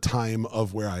the time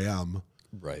of where I am.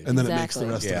 Right. And then it makes the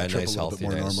rest of the a trip nice a little bit healthy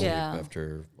more night's normal. sleep Yeah.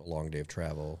 after a long day of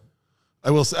travel. I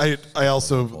will say, I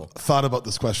also thought about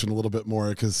this question a little bit more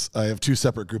because I have two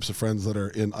separate groups of friends that are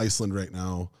in Iceland right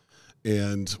now.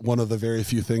 And one of the very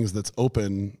few things that's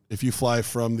open, if you fly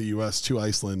from the U.S. to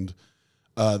Iceland,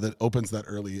 that opens that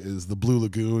early is the Blue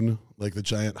Lagoon, like the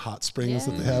giant hot springs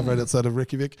that they have right outside of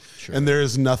Reykjavik. Sure. And there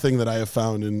is nothing that I have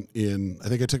found in, I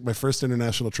think I took my first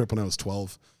international trip when I was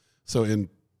 12. So in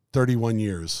 31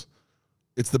 years,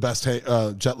 it's the best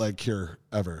jet lag cure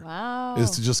ever. Wow.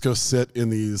 Is to just go sit in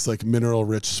these like mineral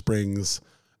rich springs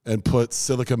and put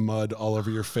silica mud all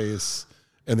over your face.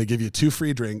 And they give you 2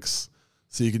 free drinks.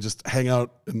 So you can just hang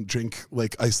out and drink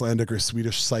like Icelandic or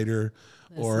Swedish cider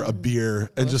or a beer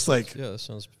and just like Yeah, that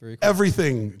sounds very cool.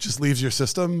 everything just leaves your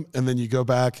system. And then you go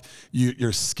back,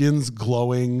 your skin's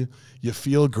glowing. You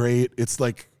feel great. It's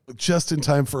like just in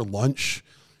time for lunch.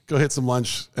 Go hit some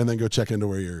lunch and then go check into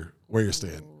where you're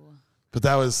staying. But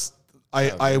that was,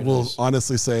 I will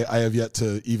honestly say I have yet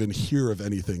to even hear of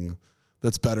anything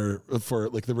that's better for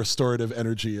like the restorative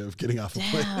energy of getting off a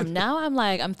plane. Damn, now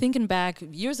I'm thinking back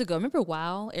years ago. Remember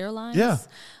WOW Airlines? Yeah.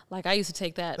 Like I used to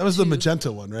take that. That was the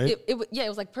magenta one, right? It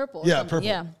was like purple. or Yeah, something. purple.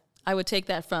 Yeah. I would take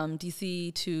that from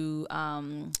DC to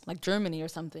like Germany or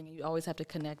something. You always have to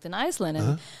connect in Iceland.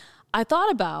 And I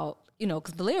thought about,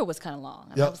 because the layer was kind of long.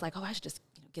 And I was like, I should just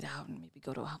get out and maybe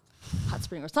go to a hot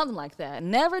spring or something like that.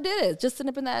 Never did it. Just sitting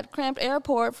up in that cramped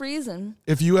airport freezing.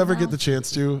 If you ever get the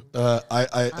chance to,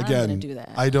 I again, do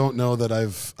that. I don't know that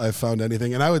I've found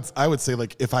anything. And I would say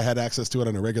like if I had access to it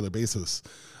on a regular basis,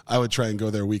 I would try and go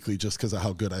there weekly just because of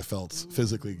how good I felt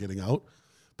physically getting out.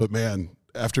 But man,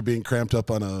 after being cramped up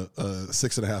on a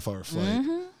 6.5 hour flight,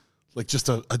 like just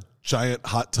a giant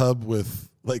hot tub with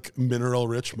like mineral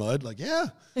rich mud, like,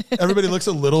 everybody looks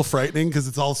a little frightening because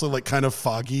it's also like kind of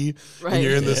foggy and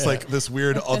you're in this like this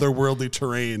weird otherworldly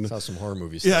terrain. Saw some horror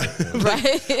movies. Yeah.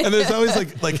 Right. And there's always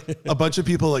like a bunch of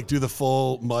people like do the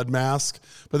full mud mask,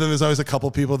 but then there's always a couple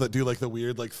people that do like the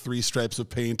weird like 3 stripes of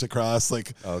paint across,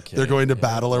 like they're going to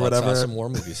battle or whatever. That's how some horror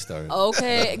movies start.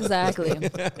 Okay, exactly.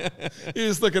 You're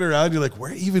just looking around, you're like,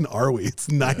 where even are we? It's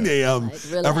 9 a.m.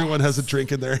 relax. Everyone has a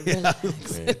drink in their hand.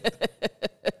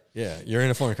 Yeah, you're in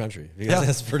a foreign country. Because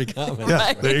that's pretty common.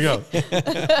 Yeah, there you go.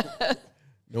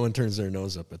 No one turns their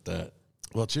nose up at that.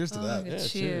 Well, cheers to that.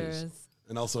 Cheers. cheers.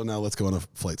 And also now let's go on a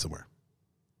flight somewhere.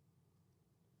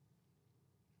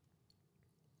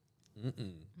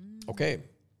 Okay,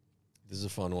 this is a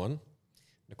fun one.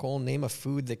 Nicole, name a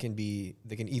food that can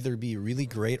either be really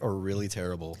great or really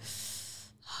terrible. This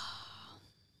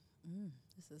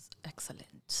is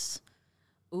excellent.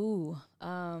 Ooh,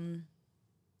 that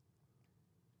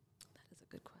is a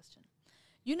good question.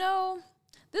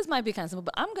 This might be kind of simple,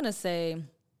 but I'm gonna say,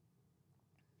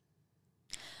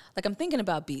 like, I'm thinking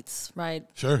about beets, right?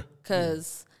 Sure.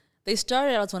 Because they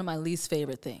started out as one of my least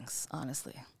favorite things,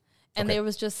 honestly. And there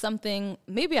was just something,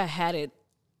 maybe I had it,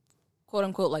 quote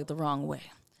unquote, like the wrong way.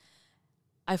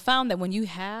 I found that when you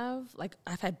have, like,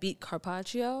 I've had beet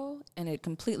carpaccio, and it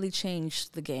completely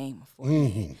changed the game for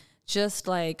me. Just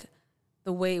like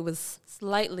the way it was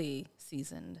slightly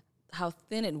seasoned, how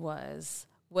thin it was,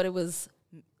 what it was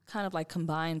kind of like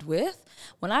combined with.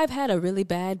 When I've had a really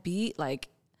bad beet, like,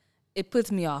 it puts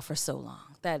me off for so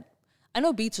long. That I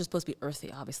know beets are supposed to be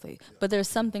earthy, obviously, but there's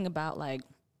something about, like,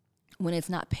 when it's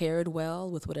not paired well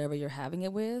with whatever you're having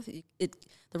it with,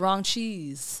 the wrong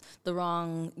cheese, the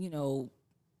wrong,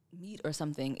 meat or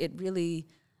something, it really,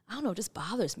 I don't know, just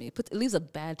bothers me. It leaves a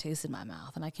bad taste in my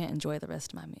mouth, and I can't enjoy the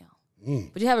rest of my meal.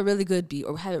 But you have a really good beet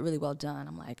or have it really well done,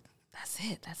 I'm like, that's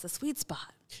it. That's the sweet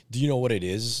spot. Do you know what it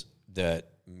is that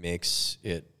makes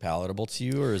it palatable to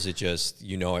you, or is it just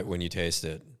it when you taste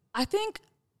it? I think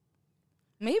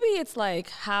maybe it's like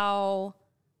how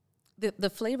the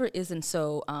flavor isn't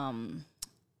so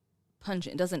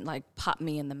pungent. It doesn't like pop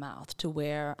me in the mouth to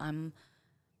where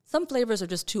some flavors are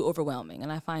just too overwhelming,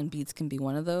 and I find beets can be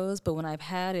one of those. But when I've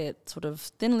had it sort of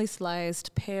thinly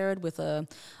sliced, paired with what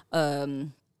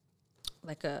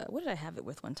did I have it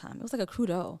with one time? It was like a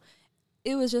crudo.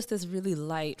 It was just this really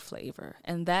light flavor,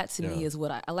 and that to me is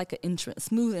what I like,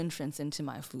 smooth entrance into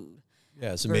my food.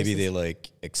 Yeah, so maybe they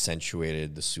like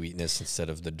accentuated the sweetness instead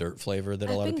of the dirt flavor that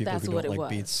a lot of people who don't like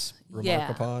beets remark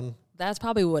upon. That's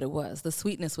probably what it was. The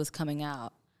sweetness was coming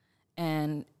out,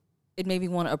 and it made me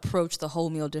want to approach the whole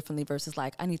meal differently versus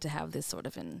like, I need to have this sort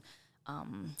of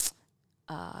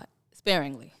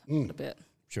sparingly a little bit.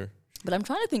 Sure. But I'm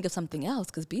trying to think of something else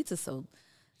because beets is so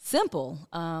simple.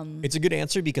 It's a good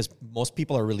answer because most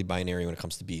people are really binary when it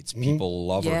comes to beets. People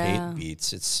love or hate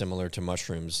beets. It's similar to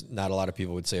mushrooms. Not a lot of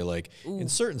people would say like, in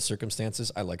certain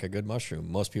circumstances, I like a good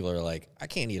mushroom. Most people are like, I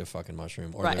can't eat a fucking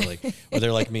mushroom. Or they're like, or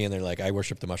they're like me and they're like, I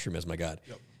worship the mushroom as my God.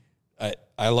 Yep.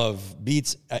 I love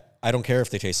beets. I don't care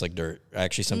if they taste like dirt. I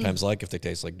actually sometimes like if they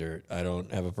taste like dirt. I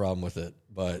don't have a problem with it.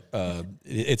 But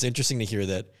it's interesting to hear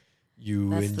that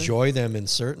you enjoy them in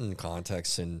certain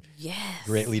contexts and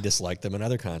greatly dislike them in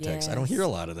other contexts. I don't hear a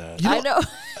lot of that. I know.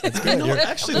 That's good.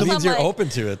 Actually, that means you're open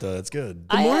to it, though. That's good.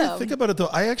 The more I think about it, though,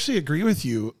 I actually agree with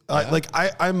you.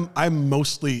 I'm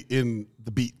mostly in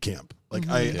the beet camp. Like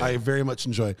I very much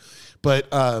enjoy. But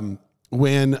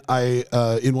when I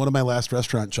in one of my last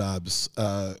restaurant jobs,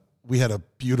 we had a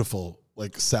beautiful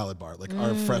like salad bar. Like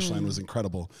our fresh line was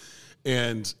incredible.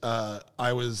 And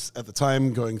I was at the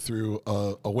time going through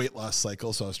a weight loss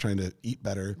cycle, so I was trying to eat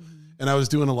better. And I was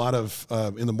doing a lot of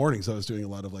in the mornings. I was doing a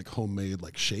lot of like homemade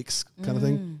like shakes kind of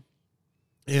thing.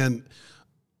 And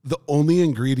the only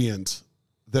ingredient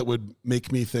that would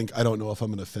make me think I don't know if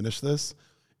I'm going to finish this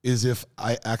is if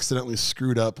I accidentally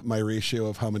screwed up my ratio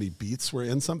of how many beets were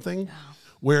in something,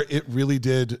 where it really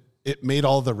did. It made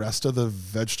all the rest of the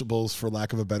vegetables, for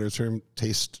lack of a better term,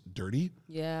 taste dirty.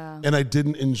 Yeah. And I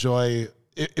didn't enjoy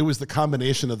it. It was the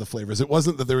combination of the flavors. It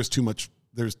wasn't that there was too much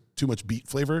beet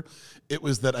flavor. It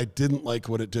was that I didn't like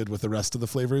what it did with the rest of the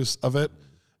flavors of it.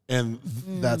 And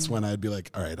that's when I'd be like,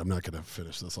 all right, I'm not going to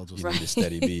finish this. I'll just need a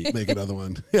steady beat. Make another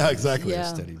one. Yeah, exactly. A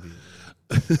steady beat.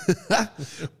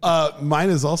 Mine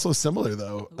is also similar,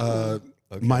 though.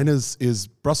 Mine is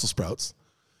Brussels sprouts.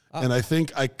 And I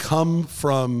think I come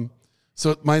from,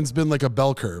 so mine's been like a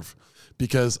bell curve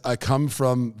because I come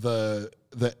from the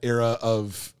era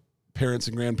of parents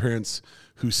and grandparents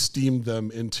who steamed them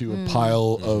into a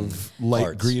pile of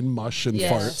light green mush and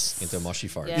farts. Into mushy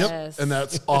farts. Yes. Yep. And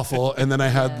that's awful. And then I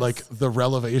had like the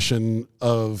revelation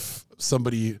of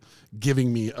somebody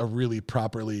giving me a really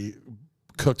properly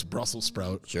cooked Brussels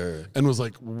sprout. Sure. And was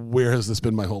like, where has this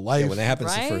been my whole life? Yeah, when that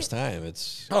happens the first time,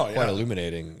 it's quite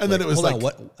illuminating. And then it was like,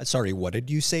 what did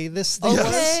you say this Okay.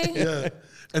 was? Yeah.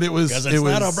 And it was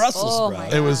not a Brussels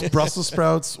sprout. It was Brussels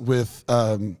sprouts with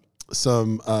some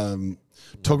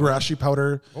togarashi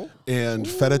powder and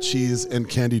feta cheese and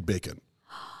candied bacon.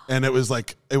 And it was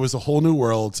a whole new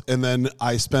world. And then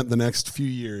I spent the next few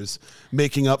years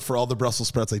making up for all the Brussels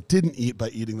sprouts I didn't eat by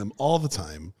eating them all the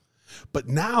time. But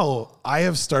now I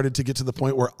have started to get to the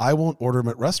point where I won't order them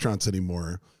at restaurants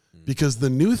anymore because the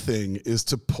new thing is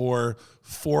to pour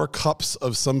 4 cups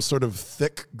of some sort of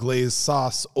thick glazed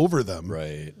sauce over them.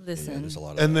 Right. Listen. Yeah, there's a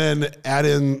lot of and then add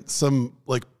in some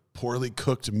like poorly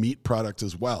cooked meat product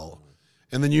as well.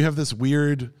 And then you have this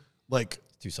weird like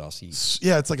too saucy.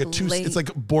 Yeah, it's like it's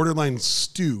like borderline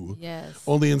stew. Yes.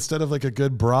 Only instead of like a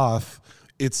good broth,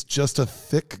 it's just a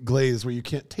thick glaze where you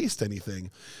can't taste anything.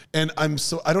 And I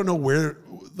don't know where,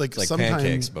 like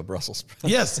pancakes, but Brussels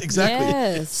sprouts. Yes, exactly.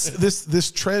 Yes.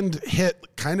 This trend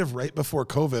hit kind of right before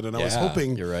COVID, and I was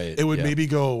hoping it would maybe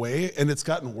go away, and it's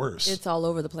gotten worse. It's all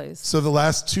over the place. So the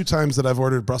last 2 times that I've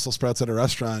ordered Brussels sprouts at a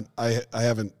restaurant, I've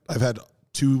had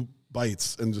 2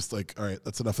 bites and just like, all right,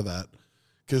 that's enough of that.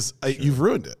 Because you've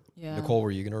ruined it. Yeah. Nicole, were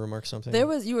you going to remark something?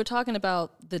 You were talking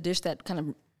about the dish that kind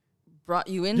of brought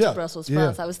you into Brussels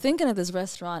sprouts. I was thinking of this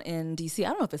restaurant in DC. I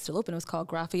don't know if it's still open. It was called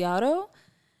Graffiato.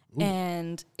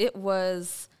 And it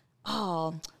was,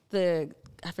 I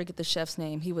forget the chef's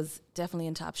name. He was definitely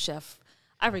in Top Chef.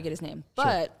 I forget his name.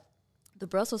 But the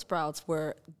Brussels sprouts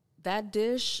that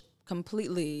dish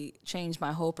completely changed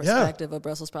my whole perspective of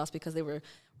Brussels sprouts because they were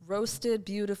roasted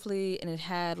beautifully, and it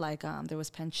had like there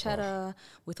was pancetta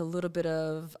with a little bit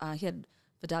of he had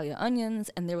Vidalia onions,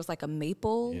 and there was like a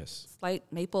slight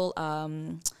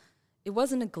maple. It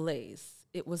wasn't a glaze.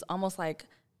 It was almost like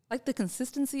the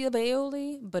consistency of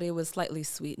aioli, but it was slightly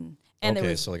sweetened. And okay,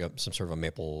 there was, so like some sort of a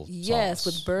maple yes,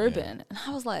 sauce. with bourbon. And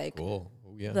I was like, cool.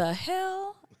 Yeah. the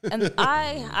hell? And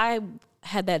I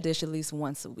had that dish at least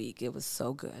once a week. It was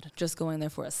so good. Just going there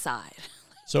for a side.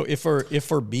 So if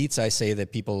for beets, I say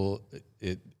that people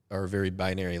are very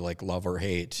binary, like love or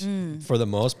hate. For the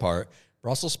most part,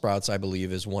 Brussels sprouts, I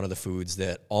believe, is one of the foods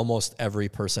that almost every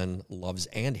person loves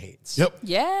and hates. Yep.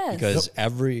 Yes. Because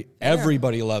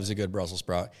everybody loves a good Brussels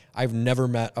sprout. I've never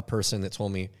met a person that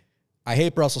told me, I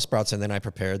hate Brussels sprouts, and then I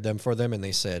prepared them for them, and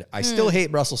they said, I still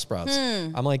hate Brussels sprouts.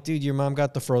 I'm like, dude, your mom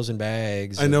got the frozen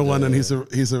bags. I know one, and he's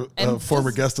a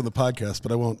former guest on the podcast,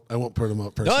 but I won't put him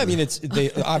up personally. No, I mean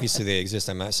obviously they exist.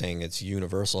 I'm not saying it's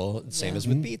universal. Same as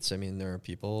with beets. I mean, there are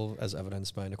people, as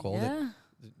evidenced by Nicole, that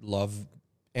love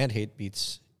and hate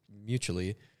beets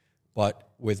mutually. But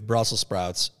with Brussels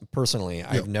sprouts, personally,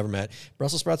 I've never met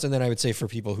Brussels sprouts. And then I would say for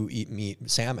people who eat meat,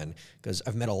 salmon, because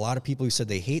I've met a lot of people who said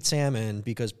they hate salmon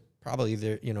because probably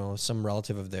they're, some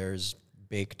relative of theirs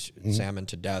baked salmon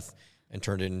to death and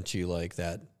turned it into like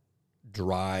that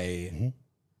dry.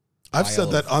 I've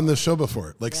said that on the show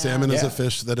before. Like salmon is a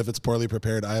fish that if it's poorly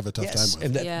prepared, I have a tough time with.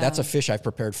 And that's a fish I've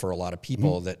prepared for a lot of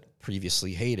people that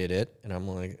previously hated it. And I'm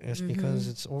like, it's because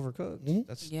it's overcooked.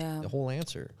 That's the whole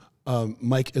answer.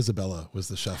 Mike Isabella was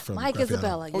the chef from Mike Graffiano.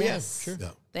 Isabella, Oh, yes. yeah, sure.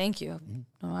 Yeah. Thank you.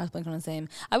 No, I was blanking on his name.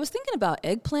 I was thinking about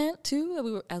eggplant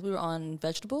too. As we were on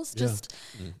vegetables, just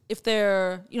if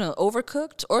they're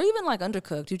overcooked or even like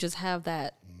undercooked, you just have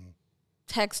that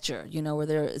texture,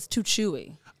 where it's too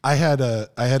chewy. I had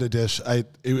a dish.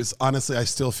 It was honestly, I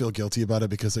still feel guilty about it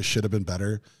because I should have been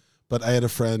better. But I had a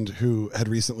friend who had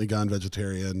recently gone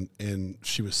vegetarian, and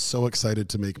she was so excited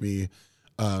to make me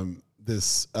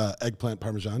this eggplant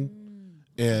parmesan.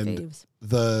 And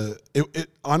Faves.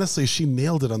 honestly, she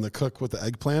nailed it on the cook with the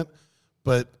eggplant,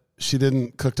 but she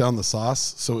didn't cook down the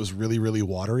sauce, so it was really, really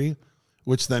watery,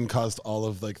 which then caused all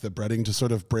of like the breading to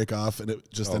sort of break off, and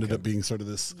it just ended up being sort of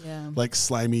this like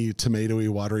slimy, tomatoey,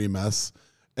 watery mess.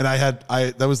 And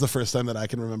that was the first time that I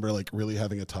can remember like really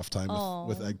having a tough time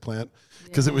with eggplant,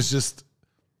 because it was just,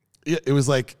 it was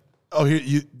like, oh, here,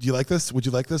 do you like this? Would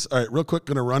you like this? All right, real quick,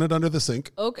 gonna run it under the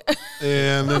sink. Okay.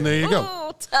 And then there you go.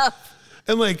 Oh, tough.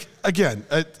 And like, again,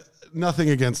 nothing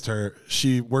against her.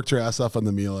 She worked her ass off on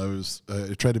the meal.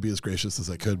 I tried to be as gracious as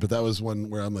I could, but that was one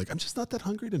where I'm like, I'm just not that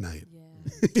hungry tonight.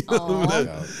 Yeah. I'm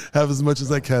gonna have as much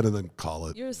as I can and then call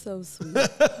it. You're so sweet.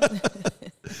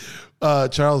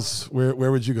 Charles,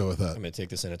 where would you go with that? I'm going to take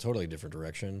this in a totally different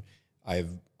direction.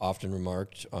 I've often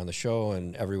remarked on the show,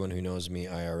 and everyone who knows me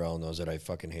IRL knows that I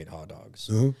fucking hate hot dogs.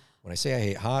 When I say I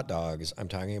hate hot dogs, I'm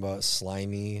talking about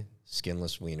slimy,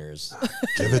 skinless wieners.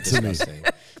 Give it to me.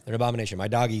 They're an abomination. My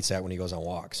dog eats that when he goes on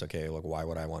walks. Okay, look, why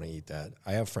would I want to eat that?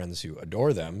 I have friends who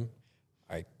adore them.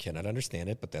 I cannot understand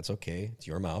it, but that's okay. It's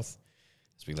your mouth,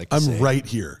 as we like to say. I'm right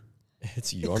here.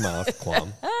 It's your mouth,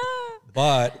 Quam.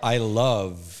 But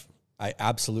I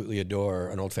absolutely adore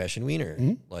an old-fashioned wiener,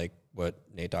 like what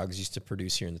Nate Dogs used to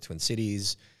produce here in the Twin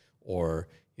Cities, or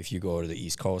if you go to the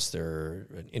East Coast, there are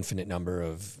an infinite number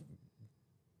of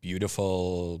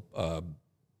beautiful,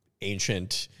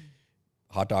 ancient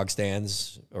hot dog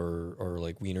stands or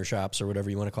like wiener shops or whatever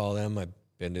you want to call them. I've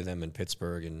been to them in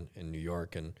Pittsburgh and in New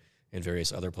York and in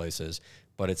various other places.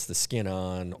 But it's the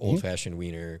skin-on, old-fashioned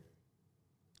wiener.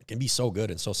 It can be so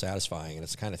good and so satisfying, and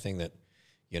it's the kind of thing that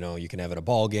you can have at a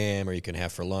ball game, or you can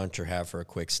have for lunch, or have for a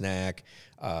quick snack.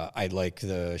 I like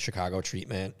the Chicago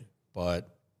treatment,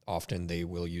 but often they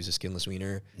will use a skinless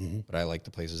wiener. But I like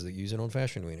the places that use an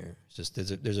old-fashioned wiener. It's just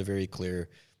there's a very clear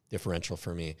differential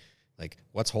for me. Like,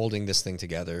 what's holding this thing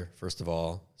together, first of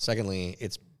all? Secondly,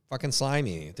 it's fucking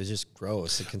slimy. They're just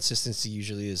gross. The consistency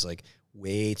usually is like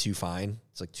way too fine.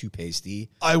 It's like too pasty.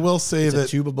 I will say It's that a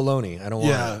tube of bologna. I don't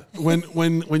want it.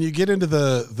 when you get into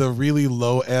the really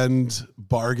low end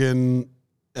bargain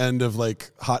end of like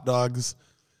hot dogs,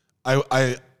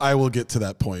 I will get to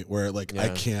that point where like I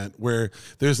can't, where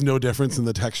there's no difference in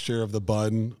the texture of the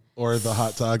bun or the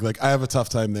hot dog. Like, I have a tough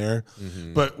time there.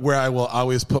 But where I will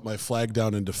always put my flag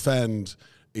down and defend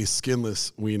a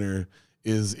skinless wiener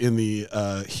is in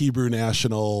the Hebrew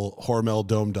National Hormel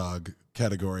Dome Dog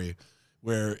category,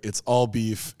 where it's all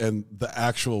beef and the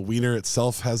actual wiener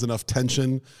itself has enough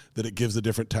tension that it gives a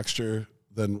different texture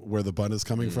than where the bun is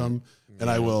coming from. And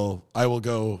I will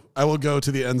go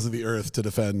to the ends of the earth to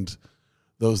defend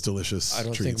those delicious I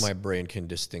don't treats. think my brain can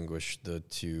distinguish the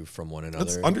two from one another.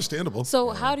 That's understandable. So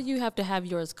how do you have to have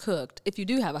yours cooked if you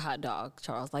do have a hot do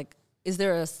Charles? Like, do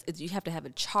you have to have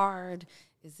it charred?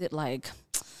 Is it like...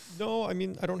 No, I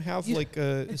mean, I don't have like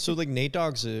so like Nate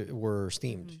Dogs were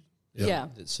steamed. Yeah.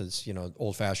 It says,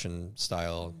 old fashioned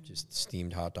style, just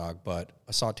steamed hot dog, but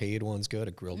a sauteed one's good,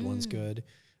 a grilled one's good.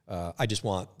 I just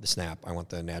want the snap. I want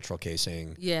the natural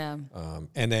casing. Yeah.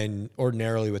 And then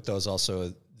ordinarily with those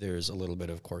also, there's a little bit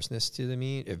of coarseness to the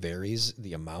meat. It varies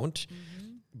the amount,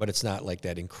 but it's not like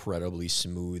that incredibly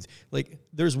smooth. Like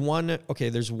there's one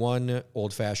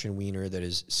old fashioned wiener that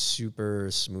is super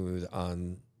smooth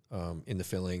on in the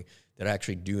filling that I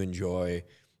actually do enjoy.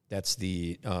 That's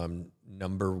the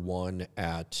number one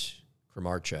at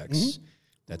Kramarczuk's.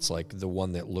 That's like the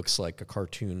one that looks like a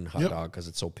cartoon hot dog because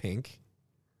it's so pink.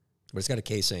 But it's got a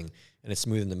casing and it's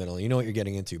smooth in the middle. You know what you're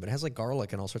getting into, but it has like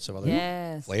garlic and all sorts of other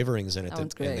flavorings in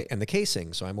it. And the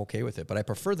casing, so I'm okay with it. But I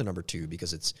prefer the number 2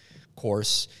 because it's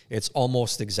coarse. It's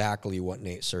almost exactly what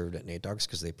Nate served at Nate Dogs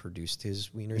because they produced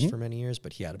his wieners for many years,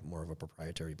 but he had more of a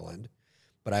proprietary blend.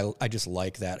 But I just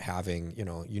like that having, you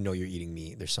know you're eating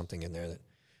meat. There's something in there that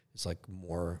is like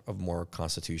more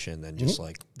constitution than just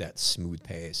like that smooth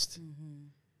paste.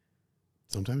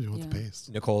 Sometimes you want the paste.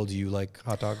 Nicole, do you like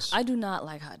hot dogs? I do not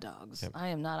like hot dogs. Yep. I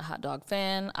am not a hot dog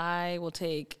fan. I will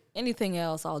take anything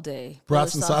else all day.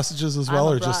 Brats and sausages as well,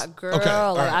 I'm or a just girl. Okay.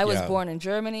 Like, I was born in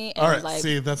Germany. And all right. Like,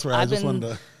 see, that's where I just wanted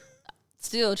to.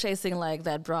 Still chasing like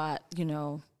that brat,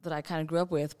 that I kind of grew up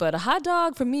with. But a hot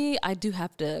dog for me, I do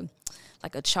have to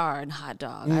like a charred hot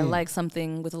dog. I like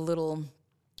something with a little,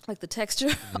 like the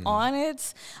texture on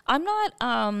it. I'm not.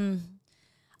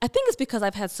 I think it's because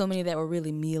I've had so many that were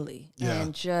really mealy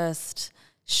and just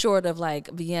short of like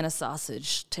Vienna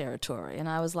sausage territory. And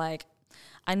I was like,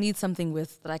 I need something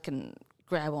that I can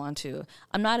grab onto.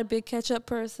 I'm not a big ketchup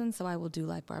person, so I will do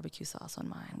like barbecue sauce on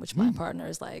mine, which my partner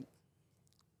is like,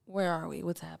 where are we?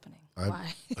 What's happening?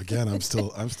 Why? Again, I'm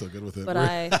still good with it. But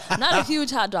I'm not a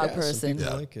huge hot dog person. Some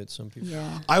people like it. Some people.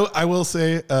 Yeah. I will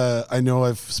say, I know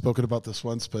I've spoken about this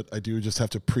once, but I do just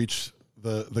have to preach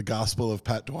the gospel of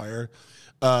Pat Dwyer.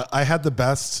 I had the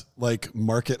best like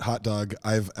market hot dog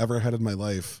I've ever had in my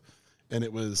life, and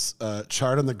it was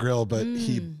charred on the grill, but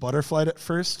he butterflied it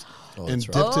first and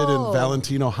dipped it in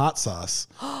Valentino hot sauce,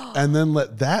 and then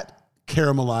let that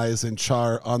caramelize and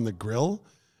char on the grill,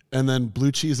 and then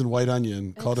blue cheese and white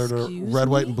onion. Called it a red,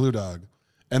 white, and blue dog,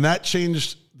 and that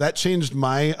changed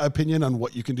my opinion on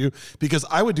what you can do, because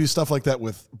I would do stuff like that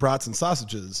with brats and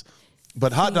sausages,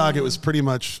 but hot dog it was pretty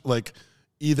much like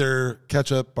either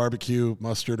ketchup, barbecue,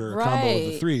 mustard, or a combo of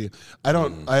the 3.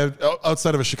 I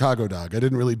outside of a Chicago dog, I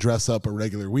didn't really dress up a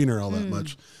regular wiener all that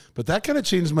much, but that kind of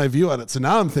changed my view on it. So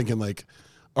now I'm thinking like,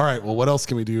 all right, well, what else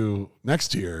can we do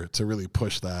next year to really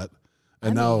push that?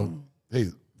 And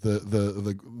hey,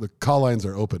 the call lines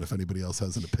are open if anybody else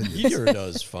has an opinion. Meteor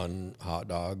does fun hot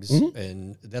dogs,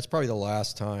 and that's probably the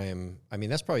last time. I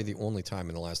mean, that's probably the only time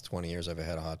in the last 20 years I've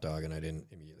had a hot dog, and I didn't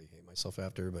immediately hate myself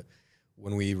after, but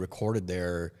when we recorded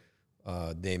there,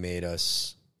 they made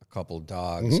us a couple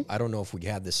dogs. I don't know if we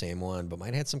had the same one, but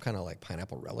mine had some kind of like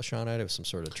pineapple relish on it. It was some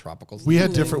sort of tropical thing. We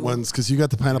had different ones because you got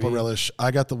the pineapple relish.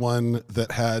 I got the one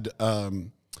that had,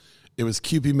 it was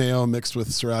Kewpie mayo mixed with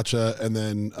sriracha and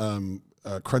then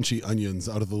crunchy onions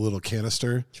out of the little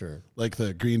canister. Sure. Like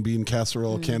the green bean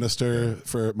casserole canister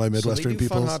for my Midwestern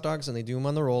people. Fun hot dogs, and they do them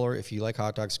on the roller. If you like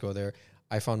hot dogs, go there.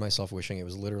 I found myself wishing it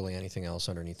was literally anything else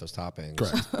underneath those toppings.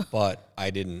 Correct. But I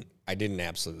didn't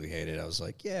absolutely hate it. I was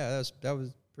like, yeah, that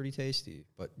was pretty tasty.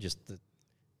 But just the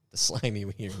slimy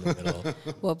wiener in the middle.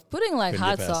 Well, putting like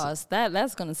hot sauce,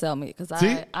 that's going to sell me, because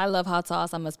I love hot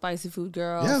sauce. I'm a spicy food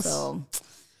girl. Yes. So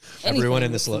everyone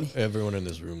in this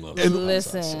room loves hot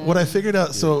sauce. What I figured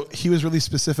out, so he was really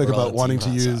specific about wanting to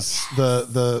use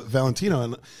the Valentino,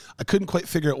 and I couldn't quite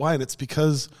figure out why, and it's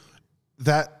because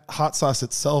that hot sauce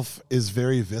itself is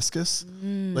very viscous.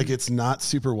 Like it's not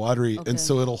super watery. And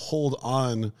so it'll hold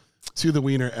on to the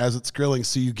wiener as it's grilling.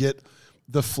 So you get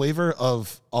the flavor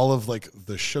of all of like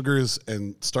the sugars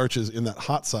and starches in that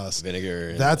hot sauce.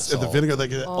 Vinegar. That's the vinegar.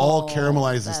 Like it all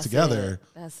caramelizes together.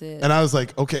 That's it. And I was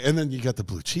like, okay. And then you got the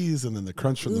blue cheese and then the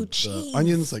crunch from the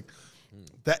onions. Like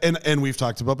that. And we've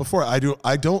talked about before. I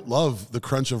don't love the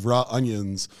crunch of raw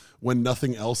onions when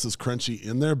nothing else is crunchy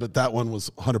in there, but that one was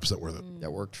 100% worth it.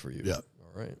 That worked for you. Yeah.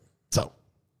 All right. So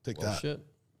take that. Shit.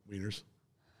 Wieners.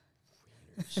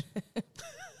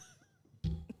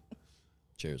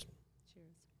 Cheers.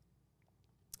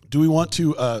 Do we want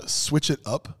to switch it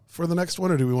up for the next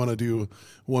one, or do we want to do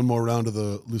one more round of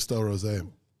the Lustel Rosé?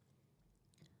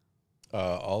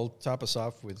 I'll top us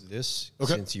off with this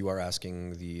since you are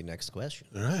asking the next question.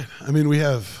 All right. I mean, we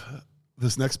have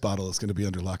this next bottle is going to be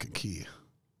under lock and key.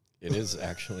 It is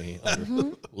actually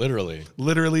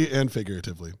literally and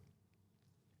figuratively.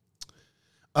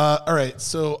 All right.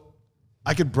 So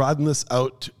I could broaden this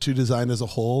out to design as a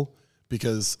whole,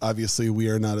 because obviously we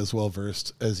are not as well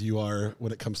versed as you are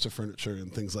when it comes to furniture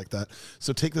and things like that.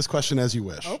 So take this question as you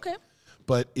wish. Okay.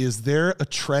 But is there a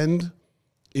trend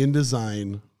in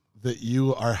design that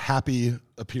you are happy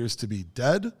appears to be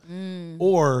dead?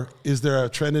 Or is there a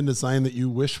trend in design that you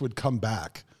wish would come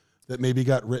back that maybe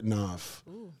got written off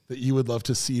that you would love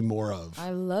to see more of? I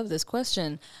love this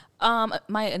question.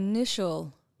 My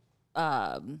initial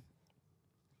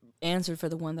answer for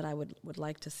the one that I would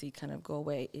like to see kind of go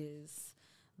away is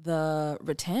the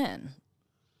rattan.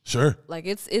 Sure. Like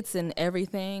it's in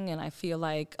everything, and I feel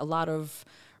like a lot of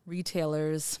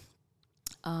retailers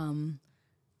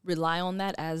rely on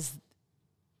that as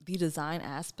the design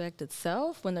aspect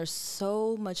itself when there's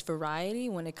so much variety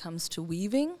when it comes to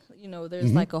weaving. You know,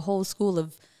 there's like a whole school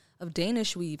of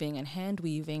Danish weaving and hand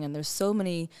weaving, and there's so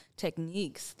many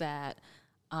techniques that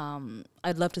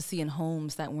I'd love to see in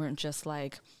homes that weren't just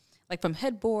like from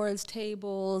headboards,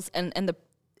 tables, and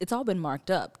it's all been marked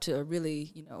up to a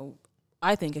really, you know,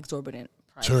 I think exorbitant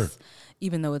price, Sure.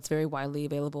 even though it's very widely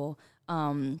available.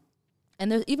 And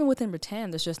there's, even within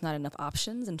rattan, there's just not enough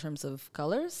options in terms of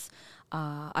colors.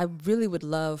 I really would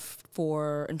love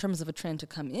for, in terms of a trend to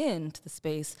come into the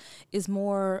space, is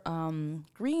more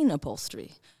green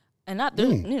upholstery. And not,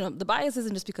 you know, the bias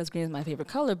isn't just because green is my favorite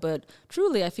color, but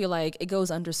truly I feel like it goes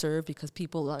underserved because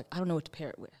people are like, I don't know what to pair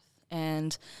it with.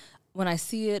 And when I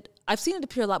see it, I've seen it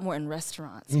appear a lot more in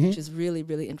restaurants, which is really,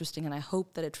 really interesting. And I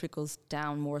hope that it trickles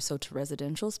down more so to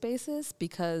residential spaces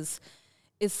because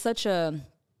it's such a,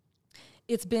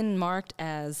 it's been marked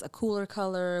as a cooler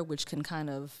color, which can kind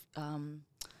of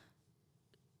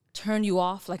turn you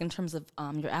off, like in terms of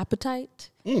your appetite,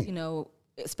 you know,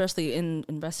 especially in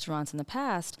restaurants in the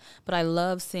past. But I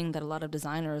love seeing that a lot of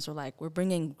designers are like, we're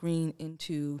bringing green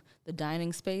into the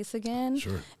dining space again.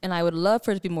 Sure. And I would love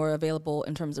for it to be more available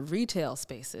in terms of retail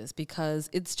spaces because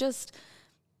it's just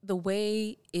the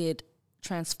way it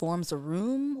transforms a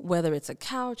room, whether it's a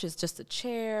couch, it's just a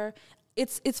chair.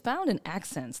 It's found in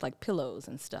accents like pillows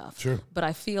and stuff. Sure. But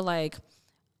I feel like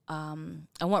I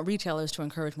want retailers to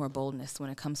encourage more boldness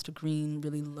when it comes to green,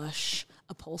 really lush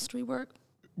upholstery work.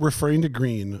 Referring to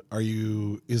green,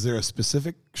 is there a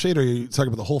specific shade, or are you talking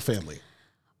about the whole family?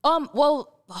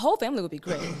 Well, the whole family would be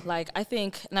great. Like, I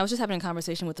think, and I was just having a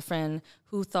conversation with a friend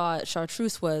who thought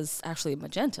chartreuse was actually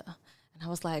magenta. And I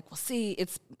was like, well, see,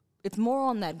 it's more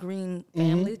on that green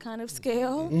family kind of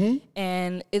scale.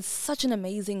 And it's such an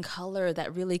amazing color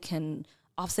that really can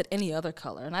offset any other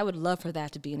color. And I would love for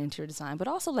that to be an interior design, but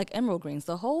also like emerald greens,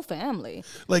 the whole family.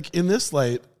 Like in this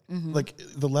light, like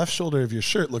the left shoulder of your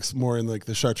shirt looks more in like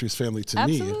the chartreuse family to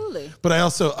me. Absolutely. But I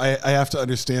also, I have to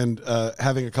understand,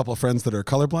 having a couple of friends that are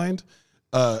colorblind,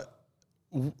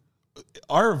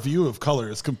 our view of color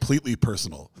is completely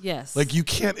personal. Yes. Like you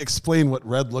can't explain what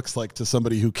red looks like to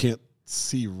somebody who can't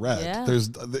see red.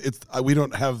 Yeah. We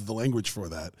don't have the language for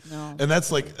that. No. And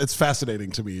that's like, it's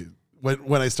fascinating to me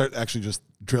when I start actually just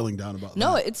drilling down about that.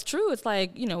 No, it's true. It's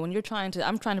like, you know, when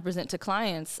I'm trying to present to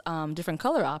clients different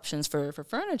color options for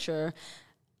furniture,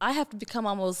 I have to become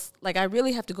almost like I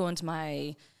really have to go into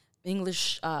my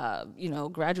English,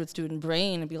 graduate student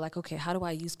brain and be like, okay, how do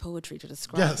I use poetry to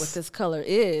describe what this color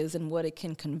is and what it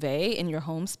can convey in your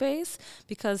home space?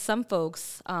 Because some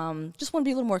folks just want to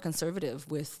be a little more conservative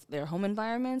with their home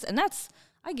environments, and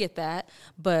I get that.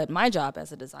 But my job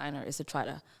as a designer is to try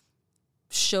to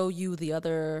show you the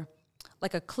other,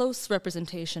 like a close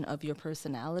representation of your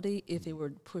personality if it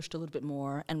were pushed a little bit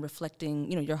more and reflecting,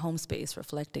 you know, your home space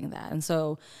reflecting that. And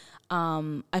so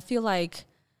I feel like,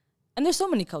 and there's so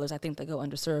many colors I think that go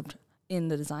underserved in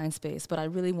the design space, but I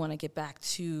really want to get back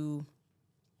to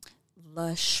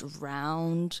lush,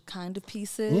 round kind of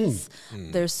pieces.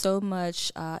 There's so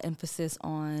much emphasis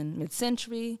on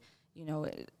mid-century. You know,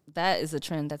 that is a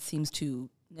trend that seems to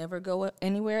never go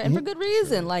anywhere, and for good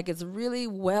reason. Like, it's really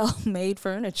well-made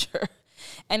furniture.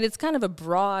 And it's kind of a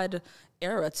broad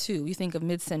era, too. You think of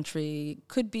mid-century,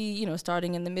 could be, you know,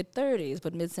 starting in the mid-30s,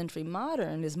 but mid-century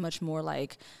modern is much more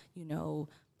like, you know,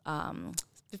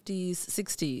 50s,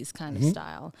 60s kind of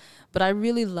style. But I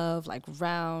really love, like,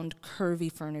 round, curvy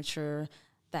furniture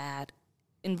that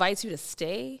invites you to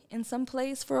stay in some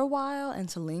place for a while and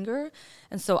to linger.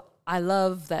 And so I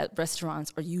love that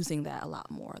restaurants are using that a lot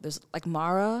more. There's like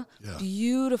Mara,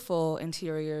 beautiful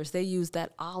interiors. They use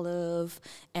that olive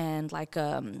and like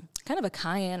kind of a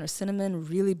cayenne or cinnamon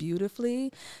really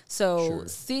beautifully. So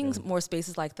seeing more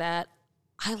spaces like that,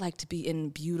 I like to be in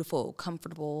beautiful,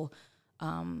 comfortable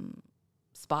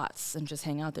spots and just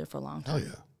hang out there for a long time. Oh,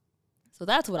 yeah. So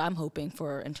that's what I'm hoping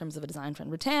for in terms of a design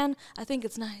trend. Rattan, I think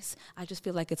it's nice. I just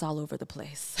feel like it's all over the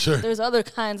place. Sure. There's other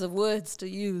kinds of woods to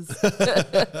use.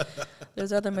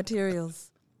 There's other materials.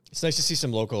 It's nice to see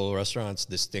some local restaurants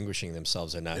distinguishing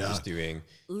themselves and not just doing,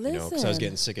 because I was Listen.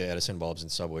 getting sick of Edison bulbs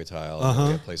and Subway tile. And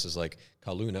we have places like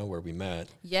Kaluna where we met.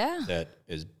 Yeah. That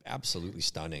is absolutely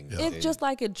stunning. It's just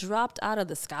like it dropped out of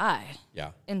the sky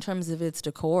Yeah. in terms of its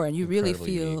decor, and you really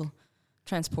Incredibly feel unique.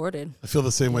 transported. I feel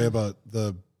the same way about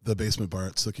the basement bar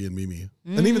at Suki and Mimi.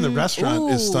 And even the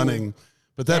restaurant is Ooh. stunning,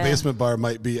 but that Yeah. basement bar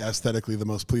might be aesthetically the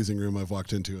most pleasing room I've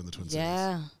walked into in the Twin Cities.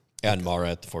 Yeah. And Mara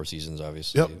at the Four Seasons,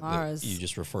 obviously. Yep. that Mara's- you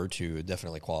just referred to, it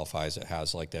definitely qualifies. It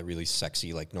has like that really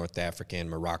sexy, like North African,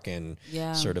 Moroccan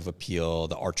Yeah. sort of appeal.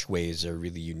 The archways are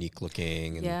really unique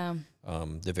looking. And, Yeah.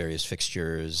 the various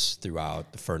fixtures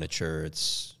throughout the furniture.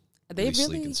 It's They really sleek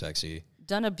really and sexy.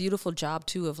 done a beautiful job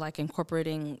too of like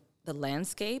incorporating the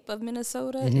landscape of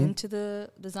Minnesota Mm-hmm. into the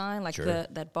design, like Sure.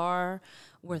 that bar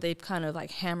where they've kind of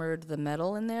like hammered the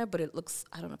metal in there, but it looks,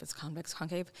 I don't know if it's convex,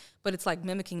 concave, but it's like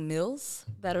mimicking mills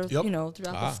that are, Yep. throughout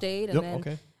the state. And Yep. then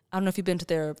Okay. I don't know if you've been to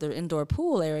their indoor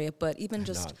pool area, but even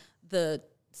just not. the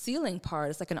ceiling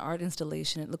part, it's like an art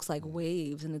installation. It looks like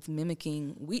waves and it's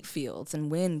mimicking wheat fields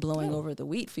and wind blowing over the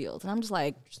wheat fields. And I'm just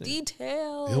like,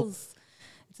 details.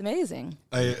 It's amazing.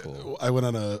 I went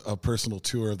on a personal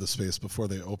tour of the space before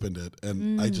they opened it,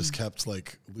 and I just kept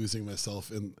like losing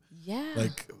myself in Yeah.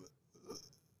 like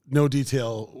no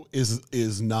detail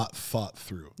is not thought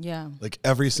through. Yeah. Like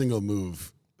every single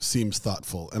move seems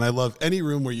thoughtful, and I love any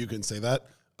room where you can say that.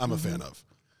 I'm a fan of.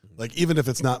 Like even if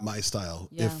it's not my style,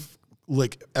 Yeah. if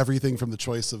like everything from the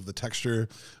choice of the texture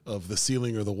of the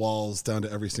ceiling or the walls down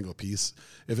to every single piece,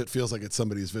 if it feels like it's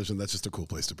somebody's vision, that's just a cool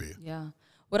place to be. Yeah.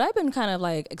 What I've been kind of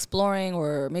like exploring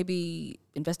or maybe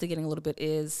investigating a little bit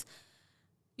is,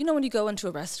 when you go into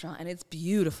a restaurant and it's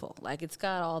beautiful, like it's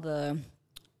got all the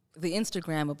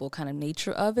Instagrammable kind of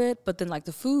nature of it, but then like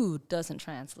the food doesn't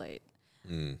translate.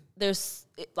 There's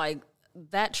like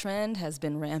that trend has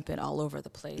been rampant all over the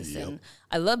place. Yep. And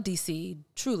I love DC,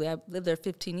 truly. I've lived there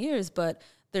 15 years, but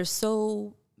there's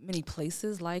so many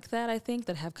places like that, I think,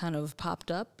 that have kind of popped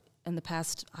up in the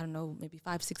past, I don't know, maybe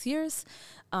 5-6 years.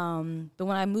 But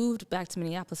when I moved back to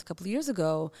Minneapolis a couple of years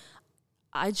ago,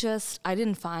 I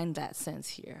didn't find that sense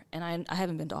here. And I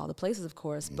haven't been to all the places, of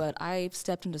course, but I've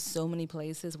stepped into so many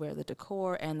places where the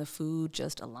decor and the food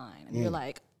just align. And you're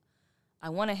like, I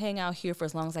want to hang out here for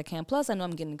as long as I can. Plus, I know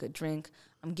I'm getting a good drink.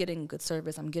 I'm getting good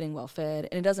service. I'm getting well fed.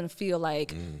 And it doesn't feel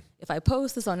like if I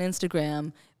post this on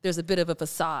Instagram, there's a bit of a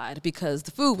facade because the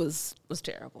food was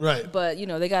terrible. Right. But,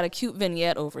 they got a cute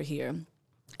vignette over here.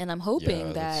 And I'm hoping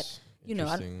Yeah, that, that's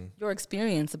interesting. your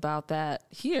experience about that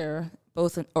here,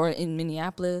 both in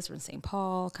Minneapolis or in St.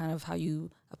 Paul, kind of how you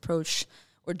approach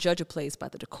or judge a place by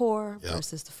the decor Yep.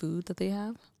 versus the food that they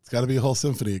have. It's got to be a whole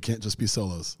symphony. It can't just be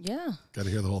solos. Yeah. Got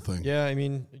to hear the whole thing. Yeah, I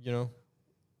mean,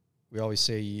 we always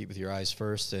say you eat with your eyes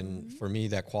first, and for me,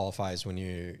 that qualifies when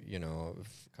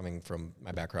coming from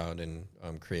my background in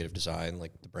creative design,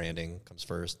 like the branding comes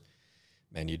first,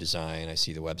 menu design. I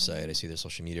see the website, I see their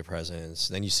social media presence,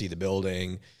 then you see the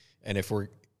building, and if we're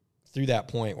through that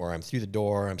point where I'm through the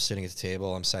door, I'm sitting at the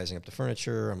table, I'm sizing up the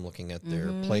furniture, I'm looking at their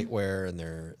plateware and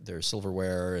their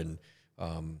silverware and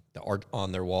the art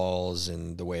on their walls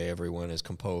and the way everyone is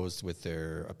composed with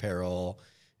their apparel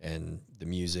and the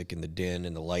music and the din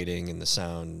and the lighting and the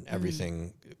sound,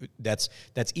 everything. That's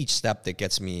each step that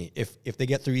gets me. If they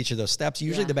get through each of those steps,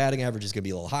 usually Yeah. the batting average is going to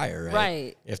be a little higher, right?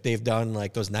 Right. If they've done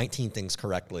like those 19 things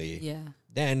correctly, Yeah.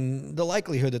 then the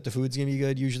likelihood that the food's going to be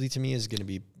good usually to me is going to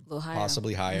be Little higher.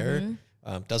 possibly higher.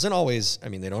 Doesn't always,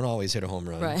 they don't always hit a home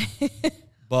run. Right.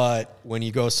 But when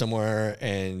you go somewhere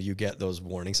and you get those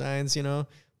warning signs, the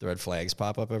red flags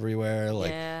pop up everywhere,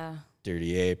 like yeah.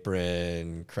 dirty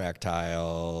apron, cracked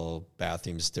tile,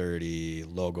 bathroom's dirty,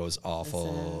 logo's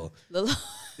awful. Little-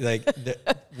 Like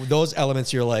those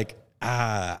elements, you're like,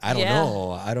 I don't Yeah.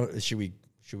 know. Should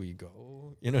we go?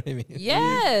 You know what I mean?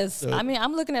 Yes. So-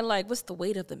 I'm looking at like, what's the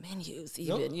weight of the menus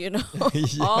even, Yeah,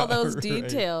 all those right.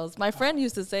 details. My friend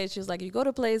used to say, she was like, you go to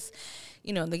a place,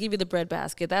 they give you the bread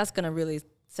basket. That's going to really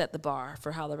set the bar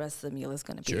for how the rest of the meal is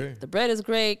going to be. Sure. The bread is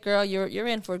great, girl. You're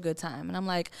in for a good time. And I'm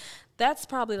like, that's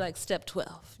probably like step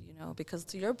 12, because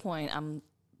to your point, I'm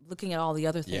looking at all the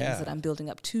other things Yeah. that I'm building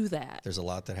up to that. There's a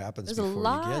lot that happens There's a before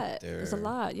lot. you get there. There's a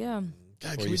lot. Yeah.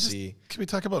 God, Before you see. can we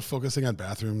talk about focusing on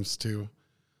bathrooms too?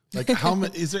 Like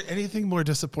is there anything more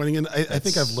disappointing? And I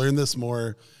think I've learned this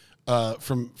more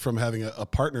from having a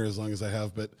partner as long as I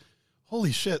have, but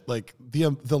holy shit, like the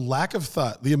lack of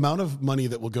thought, the amount of money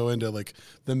that will go into like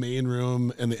the main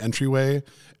room and the entryway,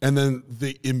 and then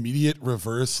the immediate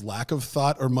reverse lack of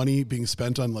thought or money being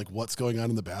spent on like what's going on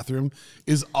in the bathroom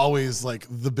is always like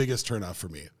the biggest turnoff for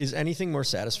me. Is anything more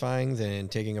satisfying than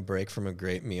taking a break from a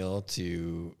great meal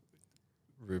to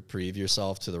reprieve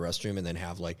yourself to the restroom and then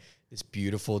have like this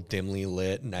beautiful, dimly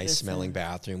lit, nice smelling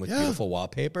bathroom with beautiful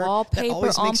wallpaper. That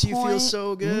always makes you feel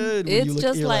so good. When It's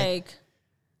just like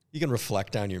you can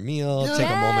reflect on your meal, take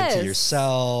a moment to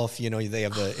yourself. You know,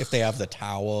 if they have the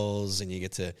towels and you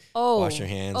get to wash your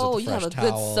hands with the fresh towel. You have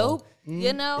a good soap,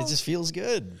 you know? It just feels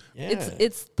good. Yeah.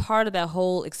 It's part of that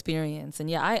whole experience. And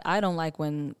yeah, I don't like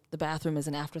when the bathroom is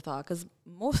an afterthought because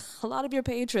a lot of your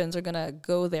patrons are going to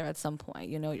go there at some point,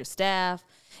 you know, your staff.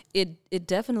 It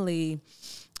definitely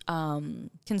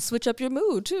can switch up your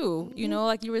mood too. You know,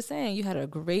 like you were saying, you had a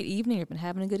great evening, you've been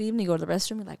having a good evening, you go to the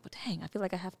restroom, you're like, well, dang, I feel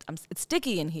like it's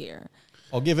sticky in here.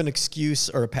 I'll give an excuse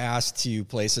or a pass to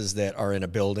places that are in a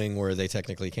building where they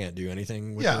technically can't do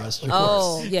anything with the restroom.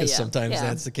 Oh, yeah, Sometimes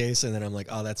that's the case, and then I'm like,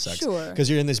 oh, that sucks. Sure. Because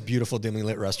you're in this beautiful, dimly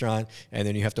lit restaurant, and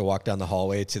then you have to walk down the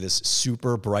hallway to this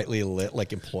super brightly lit,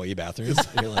 like, employee bathroom.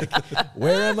 And you're like,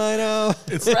 where am I now?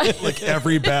 It's like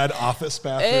every bad office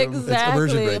bathroom. Exactly.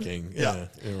 It's immersion breaking. Yeah.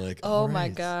 You're like, oh my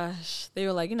gosh. They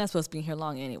were like, you're not supposed to be here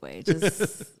long anyway.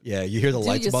 Just yeah, you hear the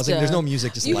lights buzzing. There's no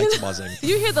music, just lights buzzing.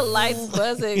 You hear the lights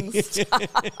buzzing. Stop.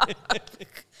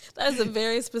 That is a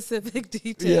very specific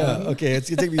detail. Yeah, okay. It's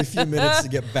going to take me a few minutes to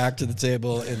get back to the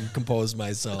table and compose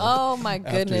myself. Oh my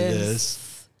goodness. After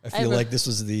this. I feel like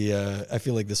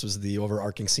this was the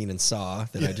overarching scene in Saw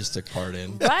that I just took part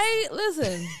in. Right?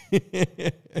 Listen.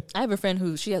 I have a friend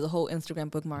who she has a whole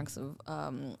Instagram bookmarks of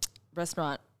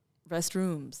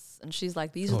restrooms, and she's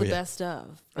like, these are the best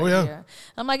of here.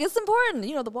 I'm like, it's important,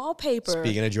 you know, the wallpaper.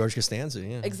 Speaking of George Costanza,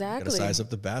 yeah. Exactly. Gotta size up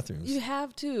the bathrooms. You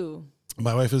have to.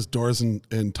 My wife has doors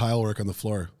and tile work on the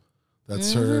floor.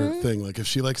 That's her thing. Like if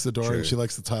she likes the door and she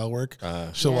likes the tile work,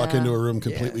 she'll walk into a room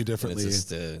completely differently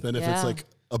than if it's like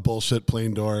a bullshit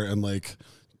plain door and like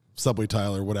subway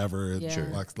tile or whatever.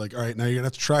 Walks like, all right, now you're gonna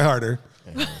have to try harder.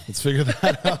 Let's figure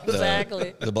that out.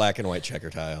 Exactly. The black and white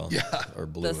checker tile. Or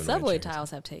blue. The subway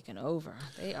tiles have taken over.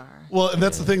 They are. Well, and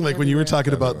that's the thing. Like when you were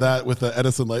talking about that with the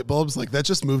Edison light bulbs, like that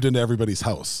just moved into everybody's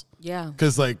house. Yeah.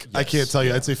 Because like I can't tell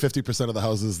you, I'd say 50% of the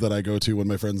houses that I go to when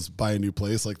my friends buy a new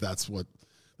place, like that's what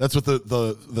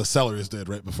the sellers did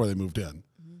right before they moved in.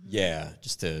 Yeah.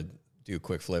 Just to do a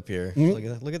quick flip here.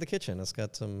 Look at the kitchen. It's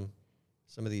got some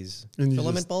of these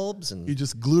filament bulbs, and you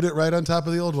just glued it right on top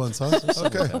of the old ones, huh?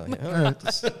 Okay.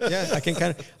 Yeah, I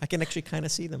can actually kind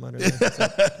of see them under there.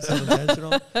 It's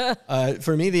intentional.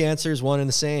 For me, the answer is one and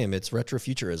the same. It's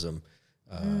retrofuturism.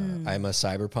 I'm a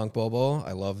cyberpunk bobo.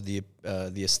 I love the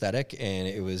aesthetic, and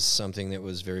it was something that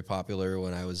was very popular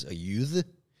when I was a youth.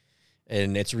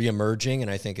 And it's reemerging,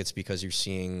 and I think it's because you're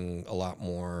seeing a lot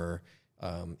more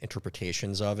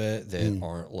interpretations of it that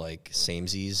aren't like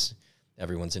samesies.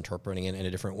 Everyone's interpreting it in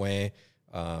a different way,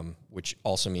 which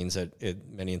also means that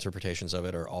many interpretations of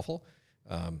it are awful.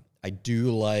 I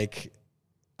like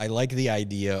the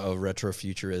idea of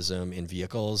retrofuturism in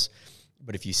vehicles,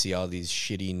 but if you see all these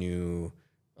shitty new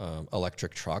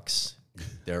electric trucks,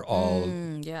 they're all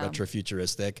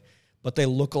retrofuturistic, but they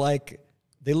look like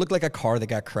a car that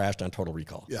got crashed on Total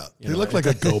Recall. Yeah, they look like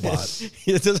a GoBot.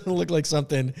 It doesn't look like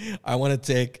something I want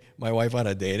to take my wife on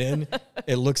a date in.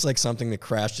 It looks like something that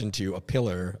crashed into a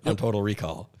pillar on Total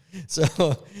Recall. So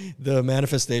the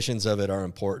manifestations of it are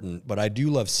important, but I do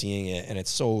love seeing it, and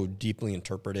it's so deeply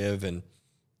interpretive, and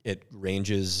it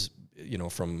ranges, you know,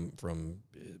 from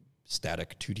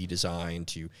static 2D design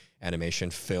to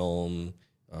animation, film,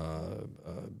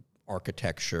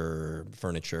 architecture,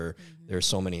 furniture. There's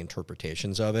so many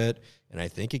interpretations of it, and I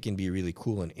think it can be really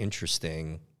cool and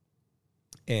interesting.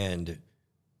 And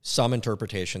some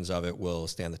interpretations of it will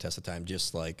stand the test of time,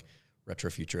 just like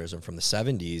retrofuturism from the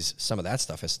 70s. Some of that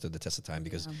stuff has stood the test of time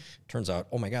because it turns out,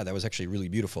 oh my God, that was actually really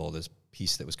beautiful. This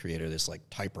piece that was created, this like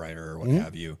typewriter or what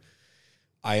have you.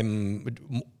 I'm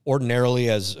ordinarily,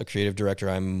 as a creative director,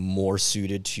 I'm more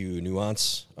suited to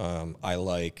nuance. I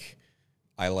like,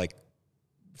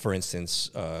 for instance,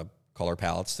 color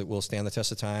palettes that will stand the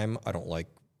test of time. I don't like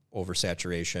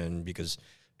oversaturation because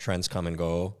trends come and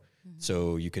go.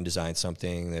 So you can design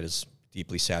something that is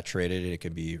deeply saturated. It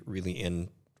could be really in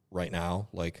right now,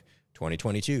 like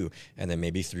 2022, and then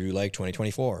maybe through like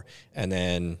 2024. And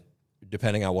then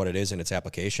depending on what it is in its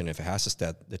application, if it has to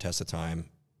stand the test of time,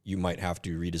 you might have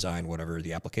to redesign whatever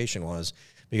the application was,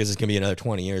 because it's going to be another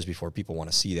 20 years before people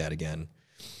want to see that again.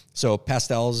 So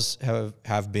pastels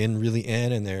have been really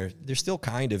in, and they're still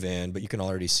kind of in, but you can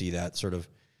already see that sort of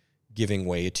giving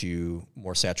way to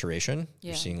more saturation. Yeah.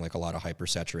 You're seeing like a lot of hyper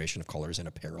saturation of colors in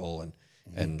apparel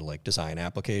and like design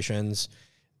applications.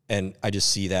 And I just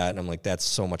see that, and I'm like, that's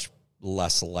so much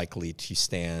less likely to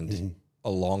stand a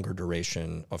longer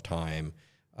duration of time.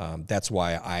 That's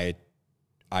why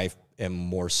I am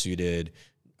more suited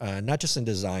not just in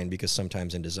design, because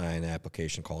sometimes in design, the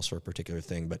application calls for a particular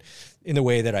thing, but in the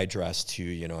way that I dress too,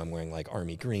 you know, I'm wearing like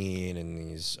army green and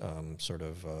these sort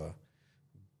of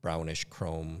brownish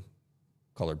chrome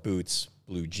colored boots,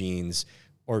 blue jeans.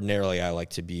 Ordinarily, I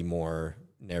like to be more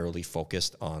narrowly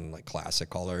focused on like classic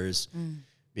colors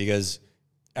because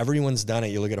everyone's done it.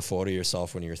 You look at a photo of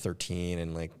yourself when you're 13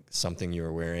 and like something you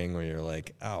were wearing where you're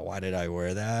like, oh, why did I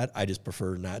wear that? I just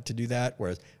prefer not to do that.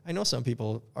 Whereas I know some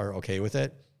people are okay with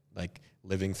it, like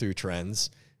living through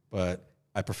trends, but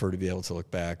I prefer to be able to look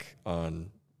back on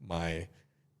my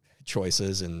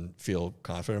choices and feel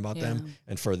confident about them.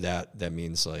 And for that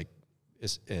means like,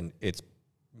 it's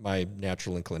my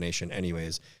natural inclination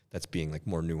anyways, that's being like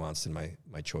more nuanced in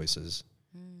my choices.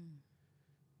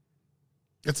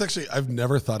 It's actually, I've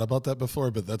never thought about that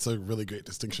before, but that's a really great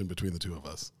distinction between the two of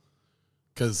us.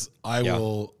 Because I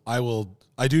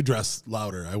do dress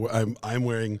louder. I'm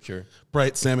wearing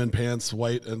bright salmon pants,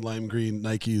 white and lime green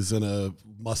Nikes, and a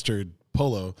mustard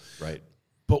polo. Right.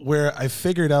 But where I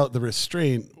figured out the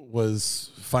restraint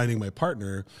was finding my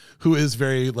partner, who is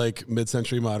very like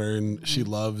mid-century modern. She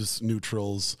loves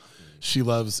neutrals. She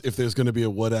loves, if there's going to be a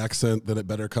wood accent, then it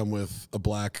better come with a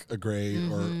black, a gray,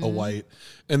 or a white.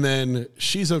 And then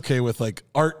she's okay with like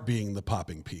art being the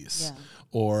popping piece,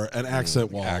 or an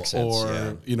accent wall,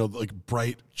 or you know, like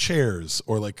bright chairs,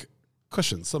 or like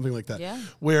cushions, something like that. Yeah.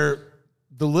 Where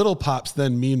the little pops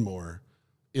then mean more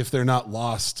if they're not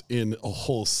lost in a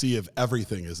whole sea of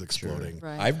everything is exploding.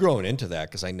 Right. I've grown into that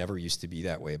because I never used to be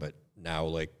that way, but now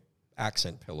like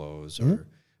accent pillows or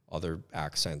other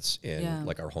accents in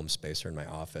like our home space or in my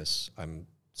office, I'm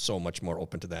so much more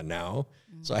open to that now.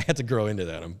 So I had to grow into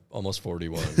that. I'm almost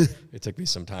 41. It took me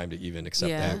some time to even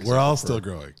accept that. We're all still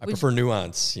growing. I prefer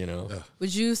nuance, you know.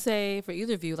 Would you say for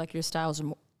either of you, like your styles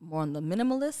are more on the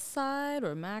minimalist side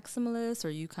or maximalist, or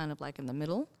are you kind of like in the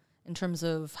middle in terms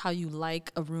of how you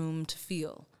like a room to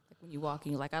feel? Like when you walk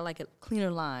in, you're like, I like a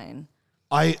cleaner line.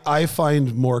 I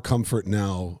find more comfort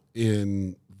now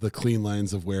in the clean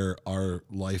lines of where our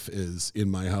life is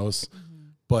in my house.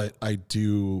 But I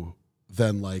do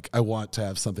then like, I want to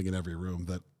have something in every room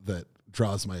that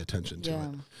draws my attention to it.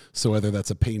 So whether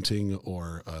that's a painting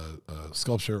or a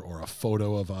sculpture or a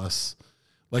photo of us,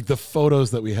 like the photos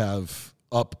that we have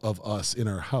up of us in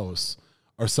our house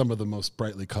are some of the most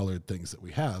brightly colored things that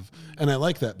we have. And I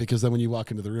like that because then when you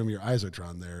walk into the room, your eyes are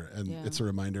drawn there, and it's a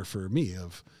reminder for me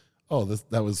of, oh,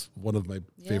 that was one of my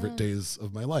favorite days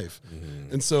of my life.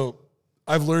 And so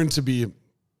I've learned to be,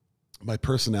 my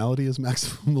personality is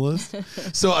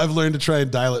maximalist. So I've learned to try and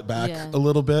dial it back a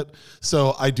little bit.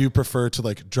 So I do prefer to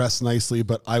like dress nicely,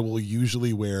 but I will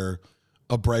usually wear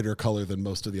a brighter color than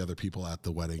most of the other people at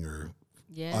the wedding or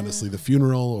honestly the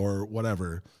funeral or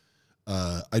whatever.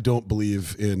 I don't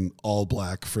believe in all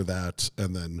black for that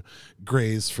and then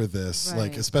grays for this.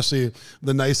 Like, especially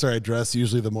the nicer I dress,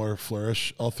 usually the more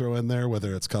flourish I'll throw in there,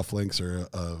 whether it's cufflinks or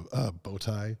a bow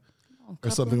tie or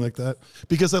something like that,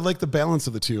 because I like the balance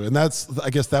of the two. And that's, I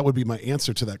guess that would be my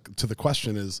answer to that, to the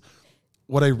question is,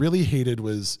 what I really hated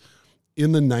was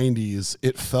in the 90s,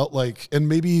 it felt like, and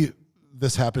maybe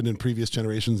this happened in previous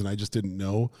generations and I just didn't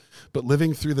know, but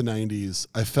living through the 90s,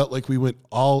 I felt like we went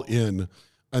all in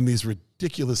on these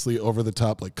ridiculously over the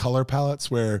top like color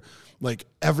palettes where like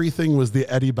everything was the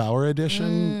Eddie Bauer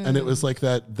edition and it was like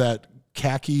that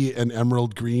khaki and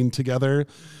emerald green together,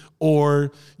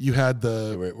 or you had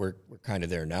the we're kind of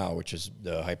there now, which is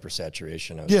the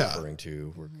hypersaturation I was referring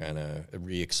to. We're kind of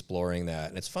re-exploring that,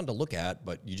 and it's fun to look at,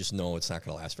 but you just know it's not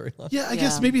going to last very long. I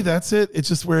guess maybe that's it. It's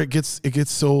just where it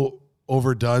gets so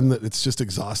overdone that it's just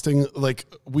exhausting. Like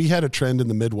we had a trend in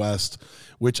the Midwest,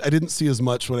 which I didn't see as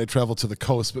much when I traveled to the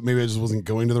coast, but maybe I just wasn't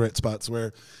going to the right spots,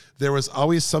 where there was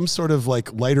always some sort of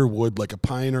like lighter wood, like a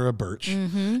pine or a birch.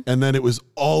 And then it was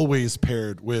always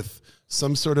paired with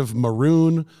some sort of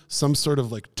maroon, some sort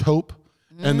of like taupe,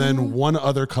 and then one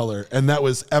other color. And that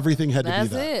was, everything had to be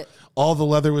that. It. All the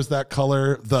leather was that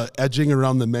color. The edging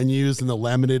around the menus and the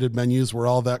laminated menus were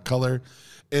all that color.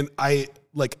 And I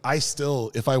still,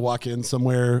 if I walk in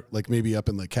somewhere, like maybe up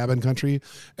in the cabin country,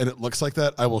 and it looks like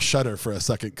that, I will shudder for a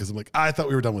second because I'm like, I thought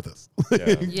we were done with this.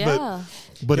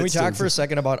 But can we talk for a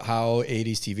second about how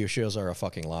 80s TV shows are a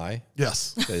fucking lie?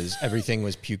 Yes. Because everything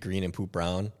was puke green and poop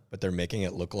brown, but they're making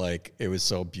it look like it was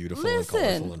so beautiful and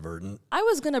colorful and verdant. I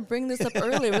was going to bring this up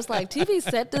earlier. It was like TV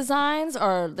set designs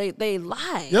are, they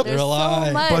lie. Yep. They're a lie.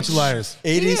 So bunch of liars.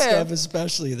 80s stuff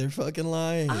especially, they're fucking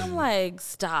lying. I'm like,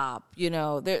 stop,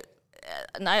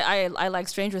 and I like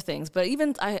Stranger Things, but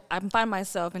even I find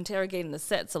myself interrogating the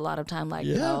sets a lot of time, like,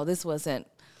 no, this wasn't.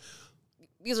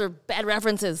 these are bad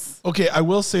references. Okay, I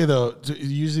will say though,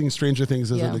 using Stranger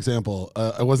Things as an example,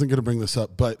 I wasn't going to bring this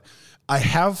up, but I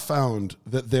have found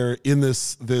that they're in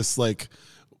this like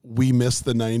we miss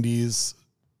the 90s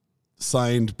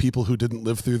signed people who didn't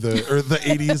live through the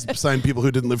 80s signed people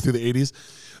who didn't live through the 80s.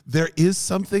 There is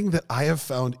something that I have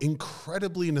found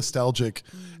incredibly nostalgic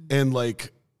and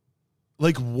like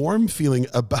warm feeling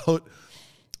about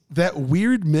that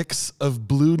weird mix of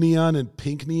blue neon and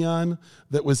pink neon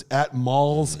that was at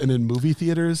malls and in movie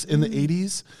theaters in the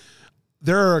 80s.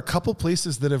 There are a couple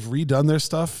places that have redone their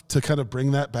stuff to kind of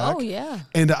bring that back. Oh, yeah.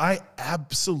 And I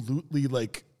absolutely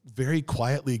like very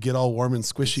quietly get all warm and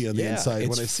squishy on the inside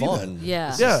when I see fun. that.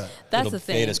 Yeah. Yeah. That's It'll the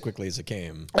thing. fade as quickly as it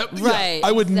came. Right.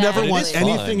 I would never exactly. want It is fun.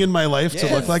 anything in my life to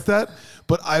Yes. look like that,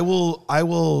 but I will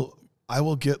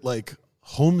get like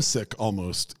homesick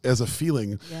almost as a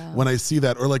feeling when I see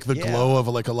that, or like the glow of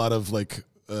like a lot of like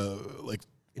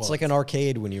It's like an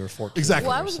arcade when you were 14. Exactly.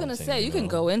 Well, I or was going to something, say, you can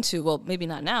go into, well, maybe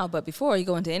not now, but before, you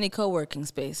go into any co-working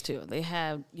space too. They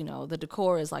have, the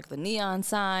decor is like the neon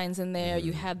signs in there.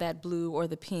 You have that blue or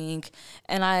the pink.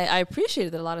 And I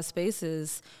appreciated that a lot of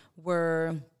spaces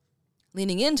were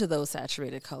leaning into those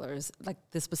saturated colors, like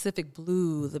the specific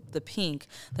blue, the pink.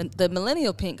 The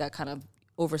millennial pink got kind of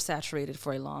oversaturated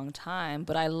for a long time,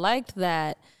 but I liked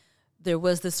that there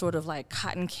was this sort of like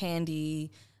cotton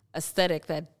candy aesthetic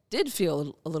that did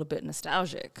feel a little bit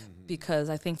nostalgic because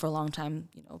I think for a long time,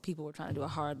 people were trying to do a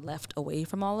hard left away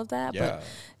from all of that. Yeah.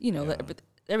 But,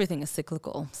 everything is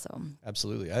cyclical. So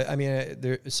Absolutely. I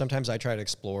mean, sometimes I try to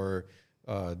explore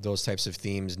those types of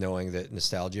themes, knowing that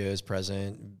nostalgia is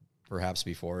present, perhaps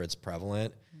before it's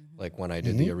prevalent. Like when I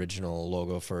did the original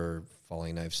logo for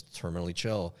Falling Knives Terminally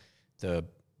Chill, the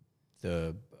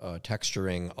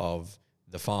texturing of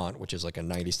the font, which is like a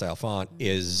 90s style font,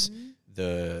 is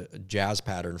the jazz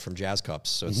pattern from Jazz Cups.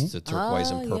 So it's the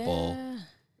turquoise and purple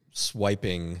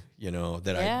swiping,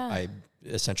 that I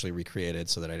essentially recreated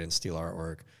so that I didn't steal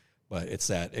artwork. But it's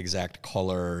that exact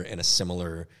color and a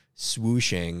similar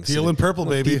swooshing. Teal and purple,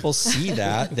 when baby. people see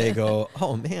that, they go,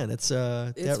 "Oh man,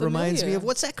 that reminds me familiar. of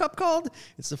what's that cup called?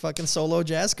 It's the fucking Solo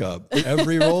Jazz Cup.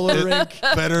 Every roller rink,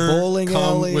 better bowling come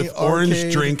alley, with orange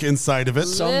arcade. drink inside of it.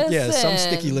 some Listen.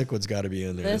 sticky liquid's got to be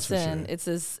in there. That's for listen, sure. it's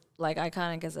as like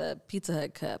iconic as a Pizza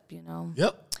Hut cup, Yep.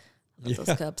 Love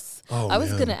those cups. Oh, I was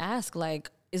man. gonna ask,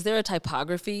 like, is there a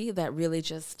typography that really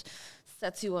just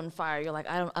sets you on fire? You're like,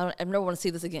 I never want to see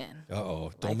this again.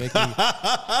 Uh-oh, don't make me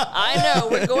I know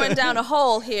we're going down a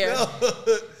hole here.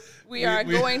 We are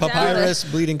going down Papyrus,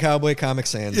 Bleeding Cowboy, Comic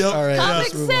Sans. Yep. All right, Comic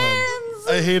let's move on. Sans.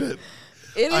 I hate it.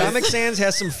 It is. Comic Sans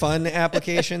has some fun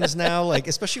applications now, like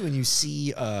especially when you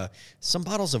see some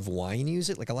bottles of wine use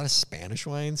it. Like a lot of Spanish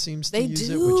wine seems to They use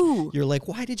it, do. which you're like,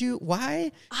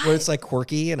 why? Where it's like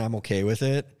quirky and I'm okay with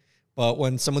it. But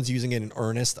when someone's using it in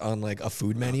earnest on like a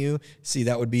food menu, see,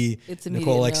 that would be It's Nicole,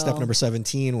 immediate like no. step number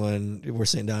 17 when we're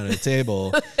sitting down at a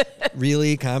table.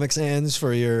 Really, Comic Sans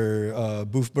for your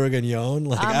Boeuf Bourguignon?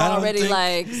 Like, I I'm don't already think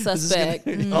like this is gonna- suspect.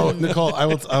 Oh, Nicole, I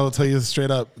will tell you straight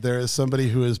up. There is somebody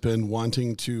who has been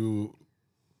wanting to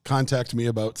contact me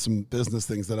about some business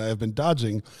things that I have been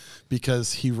dodging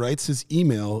because he writes his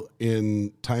email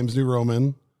in Times New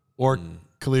Roman or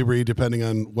Calibri, depending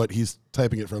on what he's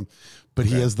typing it from. But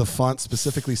he has the font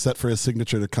specifically set for his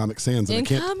signature to Comic Sans, and In I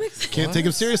can't Comic Sans? can't take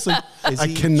him seriously. Is I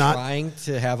he cannot. trying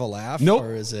to have a laugh? Nope.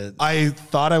 Or is it? I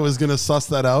thought I was going to suss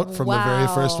that out from the very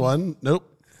first Wow. one. Nope.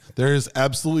 There is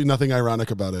absolutely nothing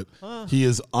ironic about it. He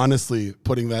is honestly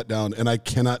putting that down, and I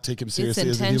cannot take him It's seriously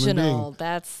as a human intentional. being.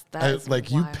 That's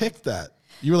Like you wild. picked that.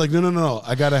 You were like, no.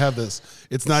 I got to have this.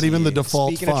 It's not even the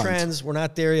default Speaking font. of trends, we're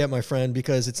not there yet, my friend,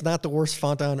 because it's not the worst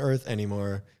font on earth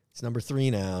anymore. It's number 3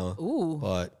 now. Ooh.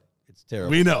 But it's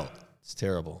terrible. We know It's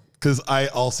terrible. because I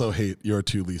also hate your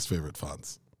 2 least favorite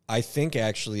fonts. I think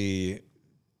actually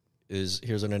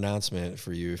here's an announcement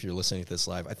for you if you're listening to this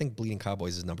live. I think Bleeding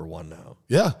Cowboys is number 1 now.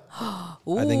 Yeah. I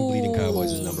think Bleeding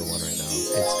Cowboys is number 1 right now.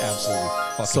 It's absolutely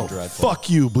fucking So dreadful. fuck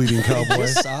you, Bleeding Cowboy. I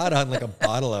saw it on like a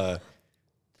bottle of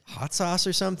hot sauce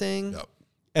or something. Yep.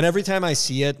 And every time I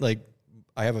see it, like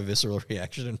I have a visceral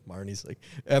reaction, and Marnie's like,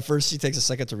 at first she takes a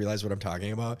second to realize what I'm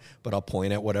talking about, but I'll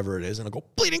point at whatever it is and I'll go,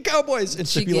 Bleeding Cowboys. And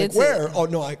she'll She be like, gets where? it. Oh,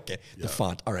 no, okay. The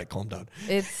font. All right, calm down.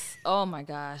 It's oh my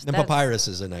gosh. And that's- Papyrus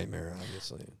is a nightmare,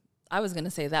 obviously. I was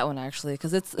gonna say that one actually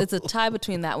because it's a tie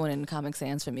between that one and Comic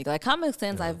Sans for me. Like Comic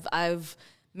Sans, I've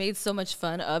made so much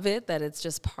fun of it that it's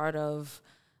just part of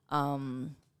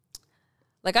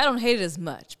Like, I don't hate it as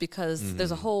much because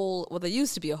there's there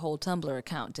used to be a whole Tumblr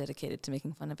account dedicated to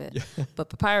making fun of it. But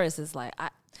Papyrus is like,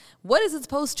 what is it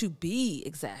supposed to be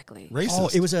exactly? Racist. Oh,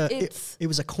 it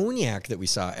was a cognac that we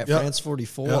saw at France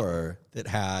 44 that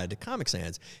had Comic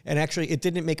Sans, and actually it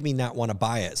didn't make me not want to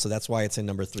buy it, so that's why it's in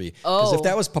number 3. Because if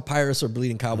that was Papyrus or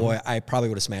Bleeding Cowboy, I probably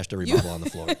would have smashed every bottle on the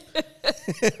floor.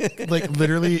 Like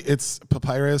literally, it's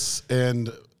Papyrus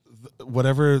and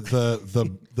whatever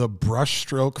the brush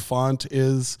stroke font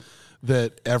is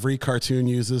that every cartoon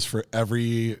uses for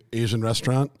every Asian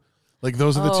restaurant. Like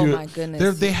those are the two. Oh my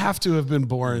goodness. They have to have been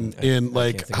born in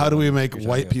like, how do we make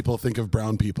white people think of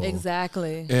brown people?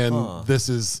 Exactly. And this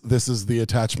is the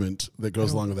attachment that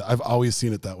goes along with it. I've always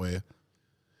seen it that way.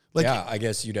 Like, yeah, I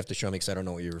guess you'd have to show me because I don't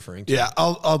know what you're referring to. yeah,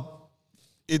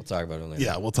 We'll talk about it later.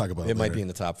 yeah, we'll talk about it. It might later. be in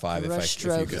the top 5 if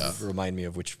you could remind me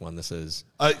of which one this is.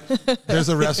 There's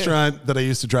a restaurant that I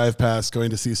used to drive past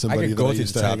going to see somebody could that go I through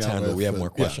used the to top hang out 10, but with. we have more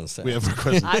questions to We have ask. more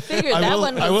questions. I figured that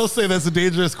one was... I will say that's a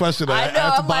dangerous question. I have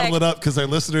to I'm bottle like- it up because our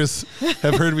listeners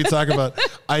have heard me talk about.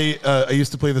 I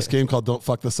used to play this game called Don't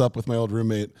Fuck This Up with my old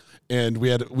roommate. And we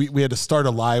had to start a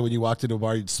lie when you walked into a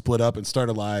bar. You'd split up and start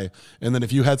a lie, and then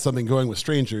if you had something going with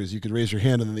strangers, you could raise your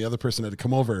hand, and then the other person had to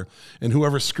come over, and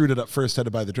whoever screwed it up first had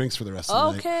to buy the drinks for the rest of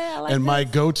the night. Okay, I like And my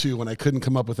this. go-to when I couldn't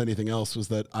come up with anything else was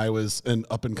that I was an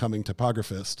up-and-coming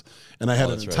typographist, and I had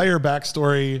an that's right. entire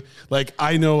backstory. Like,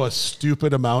 I know a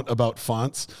stupid amount about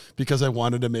fonts because I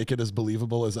wanted to make it as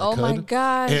believable as I Oh could. my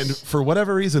gosh. And for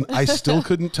whatever reason, I still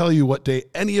couldn't tell you what day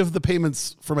any of the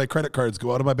payments for my credit cards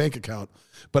go out of my bank account.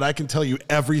 But I can tell you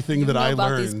everything that know I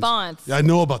about learned. these fonts. I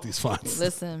know about these fonts.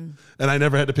 Listen, And I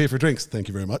never had to pay for drinks. Thank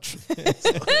you very much.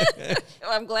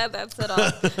 I'm glad that set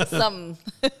off something.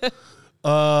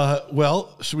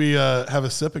 Well, should we have a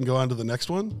sip and go on to the next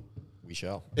one? We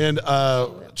shall. And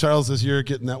Charles, as you're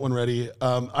getting that one ready,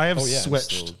 I have I'm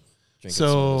switched. still drinking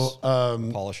So, some of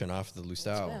this, polishing off the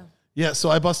Lustau. Yeah. Yeah, so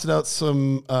I busted out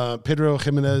some Pedro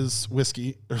Jimenez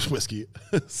whiskey.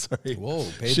 Sorry. Whoa,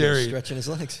 Pedro's Sherry. stretching his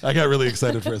legs. I got really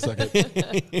excited for a second.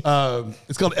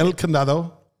 It's called El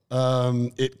Condado.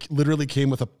 It literally came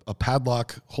with a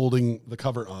padlock holding the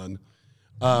cover on.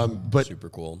 But Super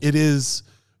cool. it is,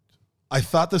 I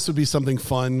thought this would be something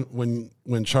fun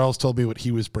when Charles told me what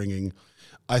he was bringing.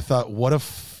 I thought, what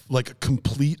if like a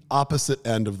complete opposite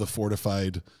end of the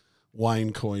fortified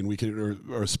wine coin we could,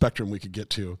 or spectrum we could get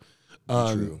to.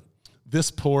 True.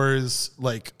 This pours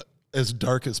like as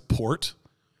dark as port,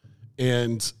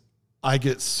 and I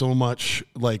get so much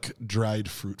like dried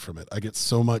fruit from it. I get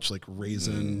so much like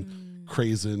raisin,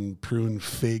 craisin, prune,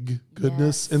 fig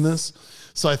goodness in this.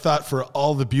 So I thought for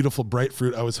all the beautiful bright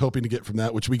fruit I was hoping to get from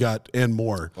that, which we got and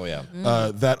more. Oh, yeah.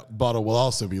 That bottle will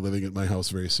also be living at my house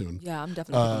very soon. Yeah, I'm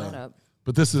definitely picking that up.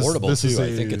 But this is Affordable, this too. is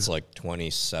I think it's like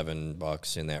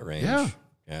 $27 in that range. Yeah.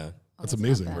 Yeah. that's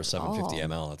amazing. bad. For 750 Oh.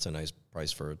 ml, that's a nice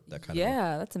price for that kind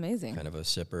Yeah, that's amazing. of a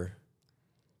sipper.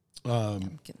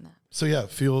 I'm getting that. So yeah,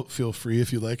 feel free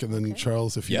if you like, and then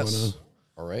Charles, if you want Yes. to.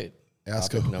 All right.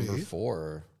 Ask Topic away. number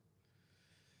 4.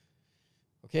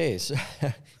 Okay, so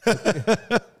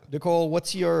Nicole,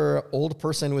 what's your old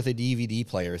person with a DVD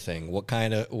player thing? What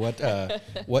kind of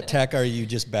what tech are you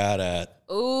just bad at?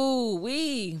 Ooh,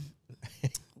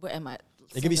 where am I?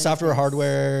 It could be software,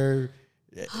 hardware,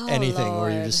 anything where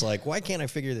you're Lord. just like, why can't I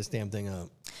figure this damn thing out?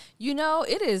 You know,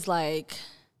 it is like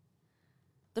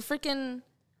the freaking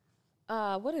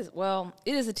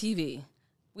it is a TV.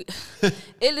 It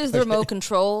is the remote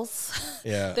controls.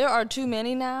 Yeah. There are too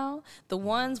many now. The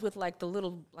ones with like the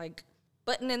little like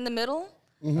button in the middle.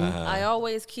 I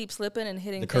always keep slipping and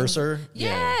hitting The things. cursor?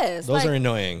 Yes. Those like, are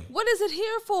annoying. What is it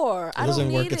here for? It I doesn't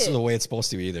don't work need it's it. the way it's supposed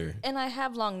to either. And I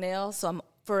have long nails, so I'm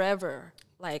forever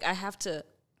like I have to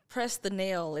press the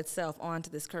nail itself onto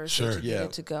this cursor Sure. to get Yeah.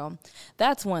 it to go.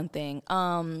 That's one thing.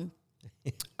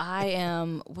 I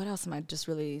am. What else am I just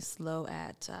really slow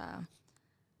at?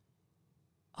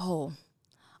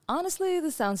 Honestly,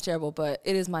 this sounds terrible, but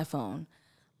it is my phone.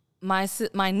 My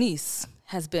niece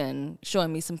has been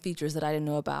showing me some features that I didn't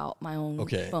know about my own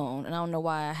phone, and I don't know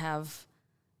why I have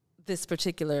this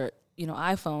particular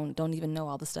iPhone. Don't even know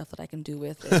all the stuff that I can do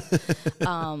with it.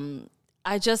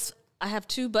 I have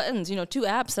 2 buttons, 2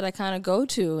 apps that I kind of go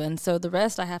to. And so the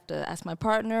rest I have to ask my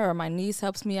partner, or my niece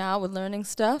helps me out with learning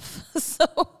stuff. So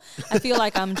I feel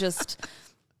like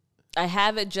I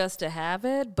have it just to have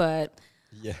it, but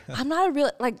Yeah. I'm not a real,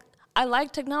 I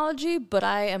like technology, but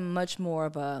I am much more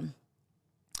of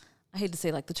I hate to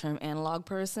say like the term analog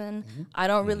person. I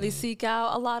don't really seek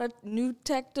out a lot of new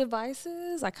tech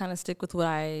devices. I kind of stick with what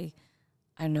I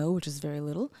know, which is very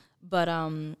little. But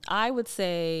I would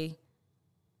say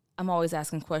I'm always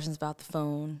asking questions about the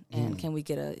phone and can we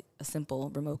get a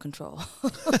simple remote control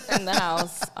in the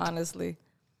house, honestly.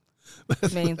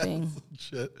 Main thing.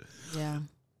 Shit. Yeah.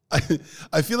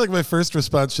 I feel like my first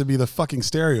response should be the fucking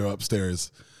stereo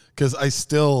upstairs because I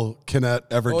still cannot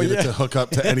ever get it to hook up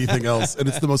to anything else. And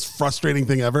it's the most frustrating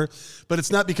thing ever. But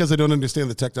it's not because I don't understand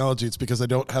the technology. It's because I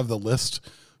don't have the list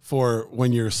for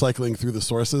when you're cycling through the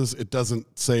sources. It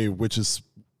doesn't say which is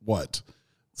what.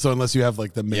 So unless you have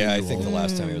like the manual. Yeah, I think the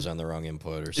last time it was on the wrong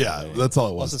input or something. Yeah, that's all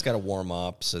it was. Plus it's got to warm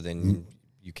up, so then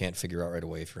you can't figure out right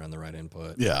away if you're on the right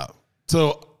input. Yeah.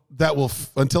 So that will,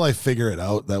 until I figure it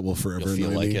out, that will forever You'll feel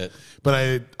annoy like me. it.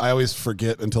 But I always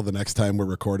forget until the next time we're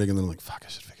recording, and then I'm like, fuck, I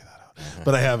should figure that out.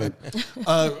 But I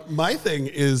haven't. My thing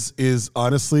is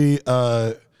honestly,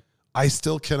 I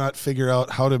still cannot figure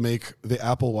out how to make the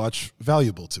Apple Watch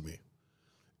valuable to me.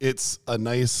 It's a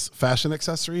nice fashion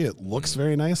accessory. It looks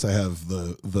very nice. I have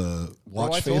the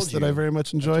watch face that I very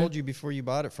much enjoy. I told you before you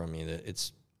bought it from me that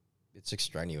it's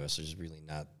extraneous. There's really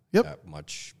not that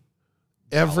much.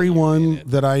 Everyone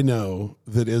that I know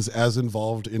that is as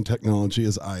involved in technology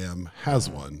as I am has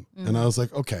one. And I was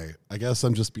like, okay, I guess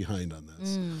I'm just behind on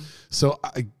this. So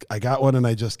I got one and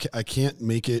I can't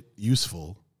make it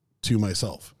useful to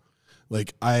myself.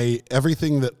 Like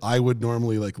everything that I would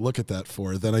normally like look at that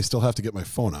for, then I still have to get my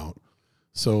phone out.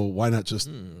 So why not just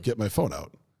get my phone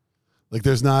out? Like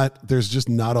there's just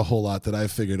not a whole lot that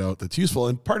I've figured out that's useful.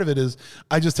 And part of it is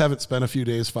I just haven't spent a few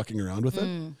days fucking around with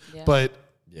it. Yeah. But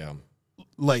Yeah.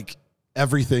 like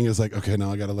everything is like, okay,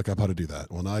 now I got to look up how to do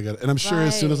that. Well, now I got to, and I'm sure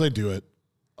as soon as I do it,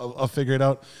 I'll figure it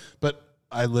out. But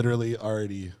I literally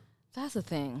already. That's the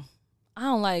thing. I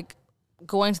don't like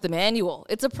going to the manual.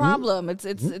 It's a problem.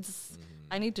 It's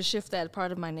I need to shift that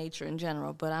part of my nature in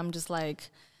general, but I'm just like,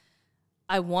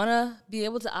 I want to be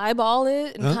able to eyeball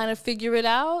it and kind of figure it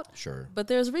out. Sure. But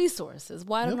there's resources.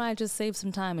 Why don't I just save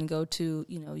some time and go to,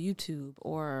 YouTube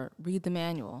or read the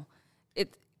manual?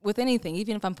 With anything,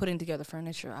 even if I'm putting together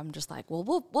furniture, I'm just like,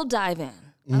 well, we'll dive in.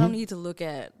 I don't need to look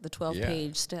at the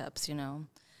 12-page steps,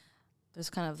 There's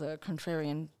kind of the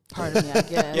contrarian part of me, I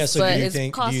guess. Yeah, so but do you it's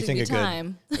think costing me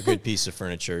time. a good piece of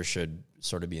furniture should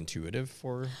sort of be intuitive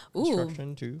for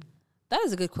construction too? That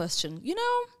is a good question.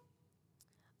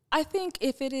 I think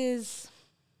if it is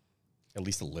At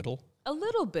least a little? a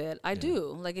little bit, I do.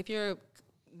 Like if you're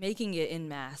making it in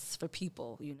mass for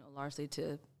people, largely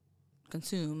to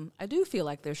consume, I do feel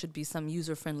like there should be some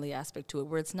user-friendly aspect to it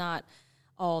where it's not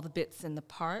all the bits and the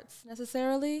parts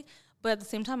necessarily. But at the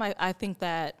same time, I think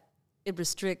that it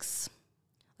restricts,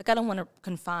 like I don't want to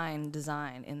confine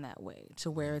design in that way to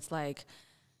where it's like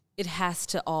it has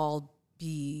to all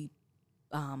be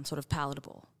sort of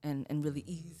palatable and really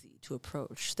easy to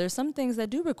approach. There's some things that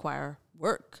do require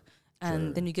work,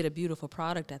 and then you get a beautiful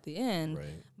product at the end. Right.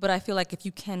 But I feel like if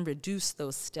you can reduce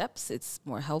those steps, it's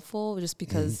more helpful just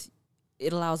because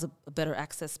it allows a better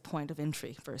access point of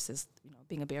entry versus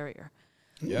being a barrier.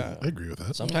 Yeah. I agree with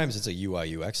that. Sometimes it's a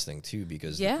UI UX thing too,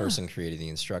 because the person creating the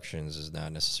instructions is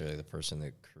not necessarily the person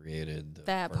that created the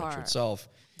That furniture part. itself.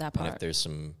 That And part. if there's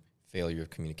some failure of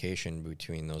communication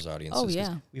between those audiences, Oh, 'cause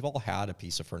yeah. we've all had a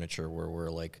piece of furniture where we're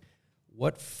like,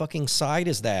 what fucking side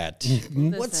is that?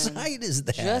 What Listen, side is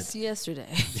that? Just yesterday.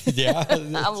 yeah.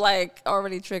 I'm like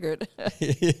already triggered.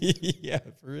 Yeah,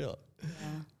 for real.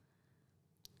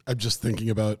 I'm just thinking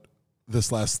about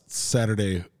this last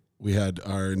Saturday. We had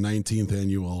our 19th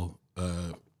annual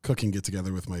cooking get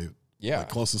together with my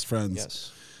closest friends.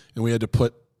 Yes. And we had to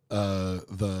put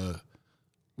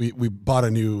we bought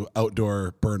a new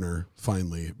outdoor burner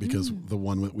finally because the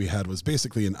one that we had was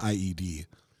basically an IED.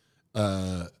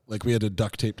 Like we had to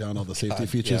duct tape down all the safety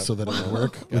features so that it would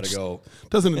work. Gotta go.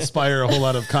 Doesn't inspire a whole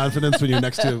lot of confidence when you're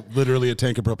next to literally a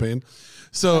tank of propane.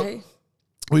 So Right.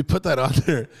 we put that on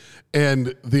there,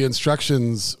 and the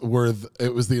instructions were,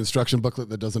 it was the instruction booklet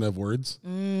that doesn't have words.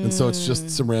 And so it's just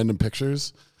some random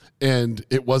pictures. And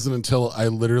it wasn't until I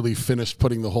literally finished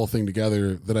putting the whole thing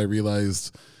together that I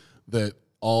realized that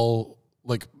all,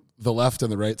 like the left and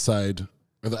the right side,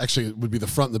 actually it would be the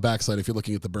front and the back side if you're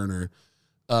looking at the burner,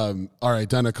 are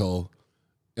identical.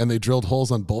 And they drilled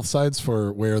holes on both sides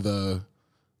for where the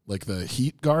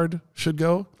heat guard should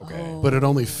go. Okay. But it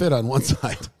only fit on one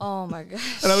side. Oh my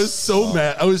gosh. And I was so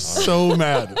mad. I was so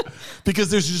mad because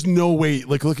there's just no way,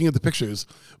 like looking at the pictures,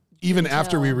 even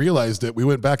after we realized it, we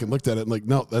went back and looked at it and like,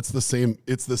 no, that's the same.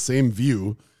 It's the same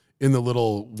view in the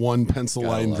little one pencil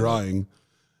line drawing. And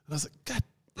I was like, God.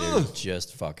 They're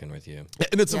just fucking with you.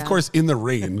 And it's of course in the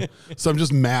rain. So I'm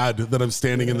just mad that I'm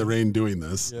standing in the rain doing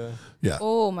this. Yeah.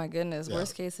 Oh my goodness.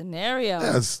 Worst case scenario.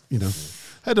 Yeah, it's,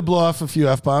 had to blow off a few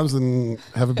F-bombs and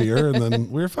have a beer and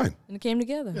then we were fine. And it came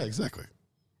together. Yeah, exactly.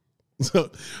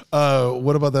 So,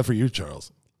 what about that for you,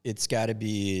 Charles? It's got to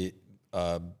be.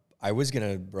 I was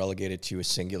gonna relegate it to a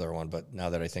singular one, but now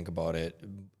that I think about it,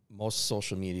 most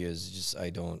social media is just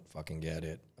I don't fucking get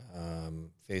it.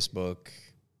 Facebook,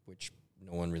 which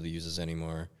no one really uses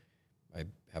anymore. I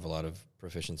have a lot of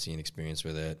proficiency and experience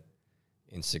with it.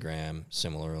 Instagram,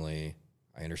 similarly,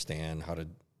 I understand how to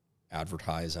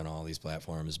advertise on all these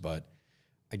platforms, but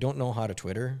I don't know how to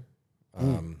Twitter.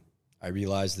 I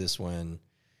realized this when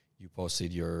you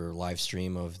posted your live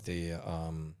stream of the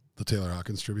Taylor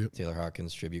Hawkins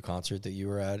tribute concert that you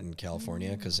were at in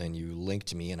California, because then you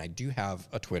linked me, and I do have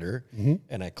a Twitter,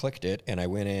 and I clicked it, and I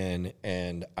went in,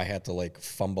 and I had to like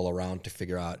fumble around to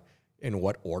figure out in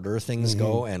what order things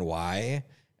go and why,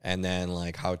 and then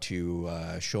like how to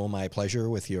show my pleasure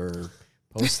with your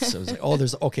posts. So I was like, oh,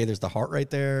 there's the heart right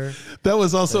there. That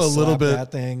was also a little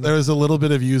bit. Thing. There was a little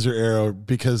bit of user error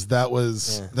because that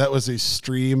was a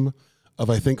stream of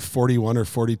I think 41 or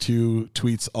 42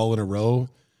 tweets all in a row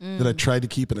that I tried to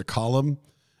keep in a column,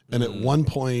 and at one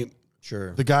point,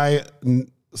 the guy.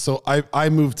 So I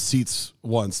moved seats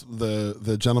once.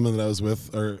 The gentleman that I was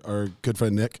with, our good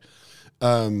friend Nick,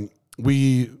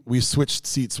 we switched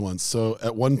seats once. So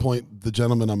at one point, the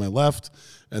gentleman on my left,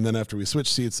 and then after we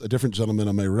switched seats, a different gentleman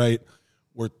on my right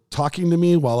were talking to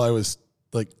me while I was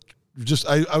like,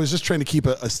 I was just trying to keep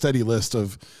a steady list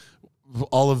of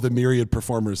all of the myriad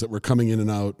performers that were coming in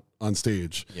and out on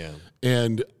stage. Yeah.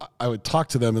 And I would talk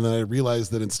to them, and then I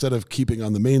realized that instead of keeping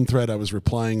on the main thread, I was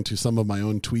replying to some of my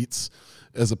own tweets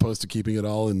as opposed to keeping it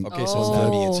all in. Okay, so it's not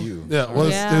me, it's you. Yeah, well,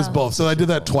 it was both. So I did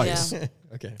that twice. Yeah.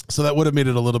 Okay. So that would have made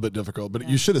it a little bit difficult, but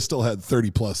you should have still had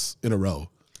 30 plus in a row.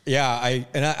 Yeah,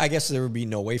 I guess there would be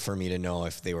no way for me to know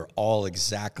if they were all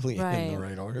exactly in the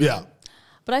right order. Yeah.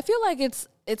 But I feel like it's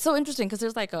so interesting because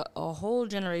there's like a whole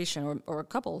generation or a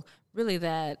couple really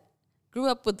that grew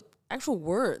up with actual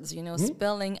words,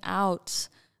 spelling out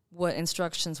what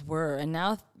instructions were, and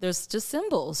now there's just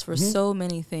symbols for so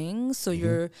many things.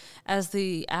 So as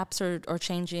the apps are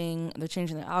changing, they're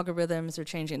changing their algorithms, they're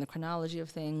changing the chronology of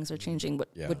things, they're changing what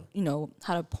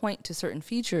how to point to certain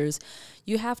features.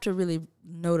 You have to really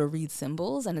know to read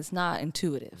symbols, and it's not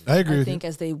intuitive. I agree. I think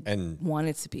as they want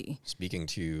it to be. Speaking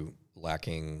to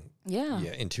lacking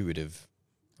intuitive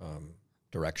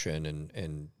direction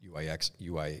and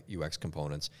UX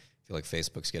components. I feel like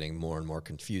Facebook's getting more and more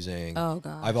confusing. Oh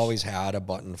gosh. I've always had a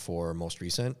button for most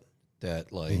recent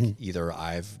that like either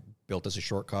I've built as a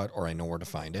shortcut or I know where to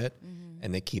find it,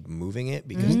 and they keep moving it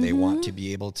because they want to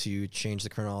be able to change the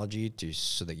chronology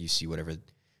so that you see whatever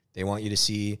they want you to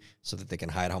see, so that they can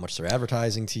hide how much they're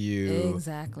advertising to you.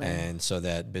 Exactly. And so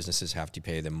that businesses have to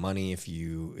pay them money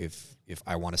if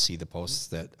I want to see the posts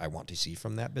that I want to see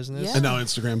from that business. Yeah. And now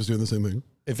Instagram is doing the same thing.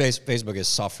 If Facebook is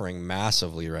suffering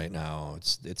massively right now.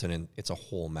 It's a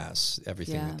whole mess,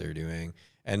 everything that they're doing.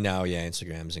 And now,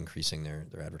 Instagram's increasing their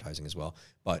advertising as well.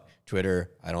 But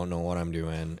Twitter, I don't know what I'm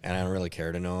doing, and I don't really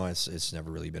care to know. It's never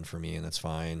really been for me, and that's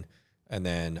fine. And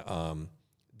then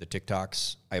the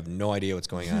TikToks, I have no idea what's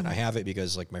going on. I have it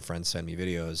because like my friends send me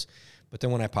videos, but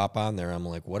then when I pop on there, I'm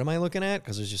like, what am I looking at?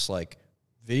 Because there's just like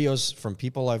videos from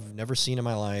people I've never seen in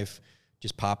my life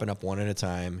just popping up one at a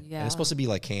time. Yeah. And it's supposed to be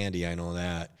like candy, I know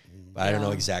that. But I don't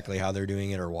know exactly how they're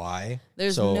doing it or why.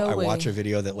 There's so no I way. watch a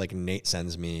video that like Nate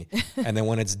sends me, and then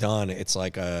when it's done, it's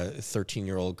like a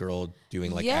 13-year-old girl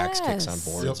doing like axe kicks on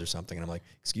boards or something, and I'm like,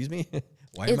 excuse me,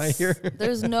 why am I here?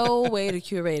 There's no way to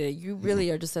curate it. You really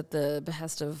are just at the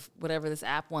behest of whatever this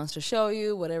app wants to show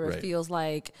you, whatever it feels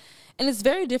like, and it's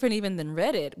very different even than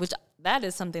Reddit, which that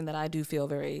is something that I do feel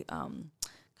very kind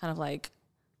of like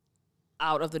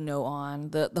out of the know on.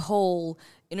 The whole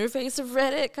interface of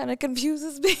Reddit kind of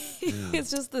confuses me.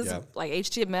 It's just this like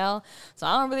HTML, so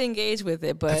I don't really engage with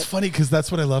it. But It's funny because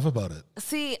that's what I love about it.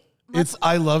 see,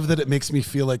 I love that it makes me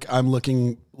feel like I'm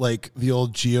looking like the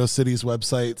old GeoCities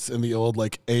websites and the old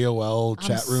like AOL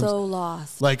chat rooms. I'm so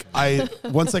lost. Like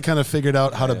once I kind of figured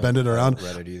out how to bend it around,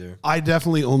 Reddit either. I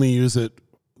definitely only use it.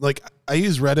 Like I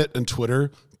use Reddit and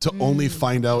Twitter to only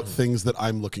find out things that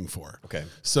I'm looking for. Okay.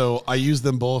 So I use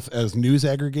them both as news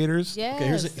aggregators. Yes, Okay,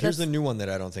 here's the new one that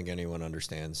I don't think anyone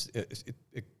understands.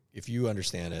 If you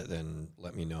understand it, then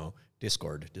let me know.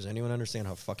 Discord. Does anyone understand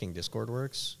how fucking Discord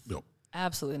works? Nope.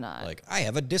 Absolutely not. Like, I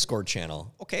have a Discord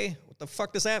channel. Okay, what the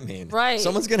fuck does that mean? Right.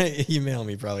 Someone's gonna email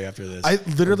me probably after this. I DM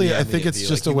think me it's and be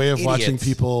just like, a way "You of watching idiots."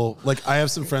 people. Like I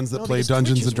have some friends that No, play because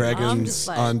Dungeons Twitch and is weird. I'm Dragons just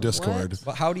like, on what? Discord.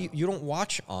 But how do you don't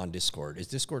watch on Discord? Is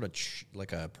Discord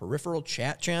like a peripheral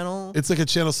chat channel? It's like a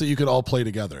channel so you could all play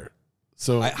together.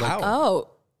 So How? oh,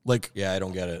 like Yeah, I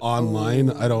don't get it. online,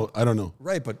 I don't know.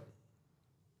 Right, but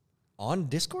on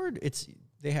Discord,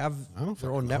 they have I don't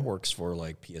their own fucking know. networks for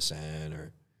like PSN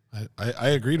or. I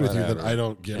agreed with you that Whatever. I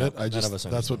don't get Yeah, it. I none of just us that's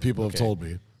what understand. people have Okay. told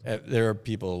me. There are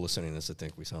people listening to this that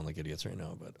think we sound like idiots right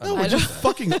now, but No, we're just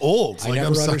fucking old. I Like, never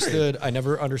I'm sorry. understood. I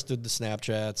never understood the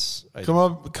Snapchats.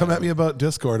 Come at me about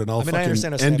Discord, and I'll I fucking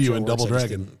understand how end you Snapchat in works, Double I just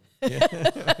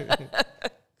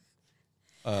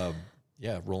Dragon.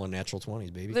 Yeah, rolling natural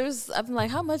 20s, baby. I'm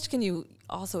like, how much can you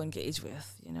also engage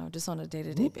with, just on a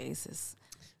day-to-day basis?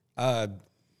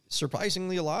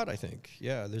 Surprisingly a lot, I think.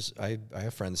 Yeah, I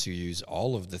have friends who use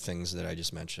all of the things that I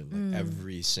just mentioned, like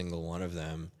every single one of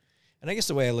them. And I guess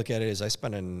the way I look at it is I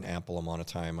spend an ample amount of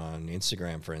time on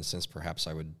Instagram, for instance. Perhaps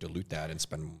I would dilute that and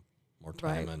spend more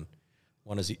time Right. on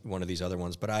one of these other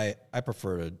ones. But I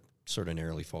prefer to sort of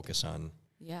narrowly focus on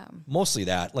Yeah. mostly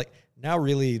that. Like now,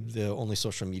 really, the only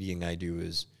social media I do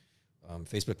is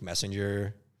Facebook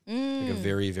Messenger, like a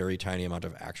very, very tiny amount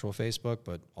of actual Facebook,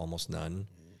 but almost none.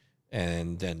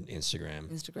 And then Instagram.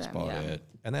 That's about yeah. it.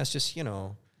 And that's just,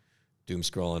 doom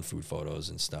scrolling food photos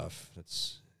and stuff.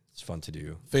 It's fun to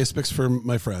do. Facebook's for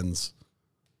my friends.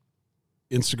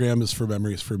 Instagram is for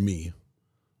memories for me.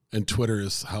 And Twitter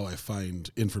is how I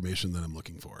find information that I'm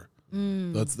looking for.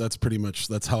 That's pretty much,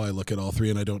 that's how I look at all three,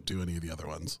 and I don't do any of the other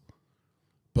ones.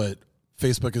 But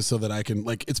Facebook is so that I can,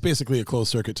 like, it's basically a closed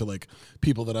circuit to, like,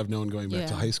 people that I've known going back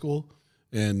to Yeah. high school.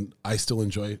 And I still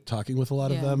enjoy talking with a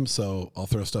lot of Yeah. them, so I'll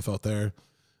throw stuff out there.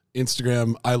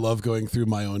 Instagram, I love going through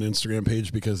my own Instagram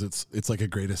page because it's like a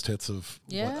greatest hits of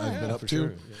what I've been up for to.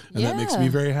 sure. And that makes Yeah. me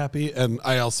very happy. And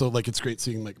I also, like, it's great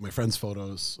seeing, like, my friends'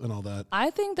 photos and all that.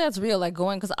 I think that's real, like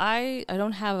going, because I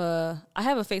don't have I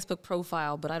have a Facebook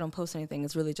profile, but I don't post anything.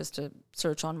 It's really just to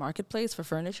search on Marketplace for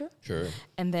furniture. Sure.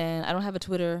 And then I don't have a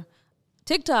Twitter.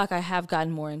 TikTok I have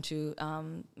gotten more into.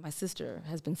 My sister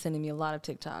has been sending me a lot of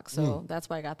TikTok, so that's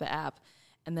why I got the app.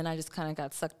 And then I just kind of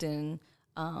got sucked in.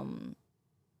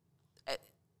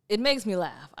 It makes me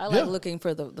laugh. I like looking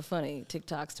for the funny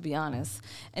TikToks, to be honest.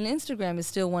 And Instagram is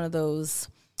still one of those,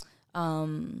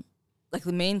 like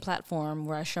the main platform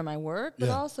where I share my work, but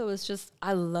also it's just,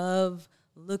 I love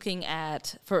looking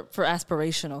at, for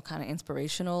aspirational, kind of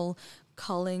inspirational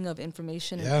culling of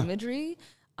information and imagery.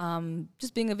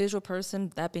 Just being a visual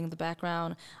person, that being the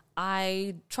background,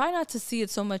 I try not to see it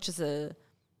so much as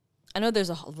I know there's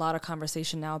a lot of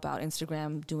conversation now about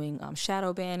Instagram doing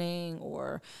shadow banning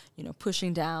or,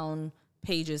 pushing down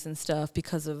pages and stuff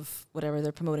because of whatever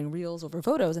they're promoting reels over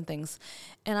photos and things.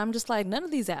 And I'm just like, none of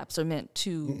these apps are meant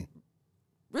to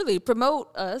really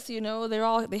promote us.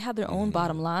 They have their own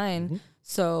bottom line.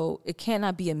 So it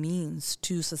cannot be a means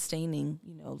to sustaining,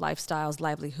 lifestyles,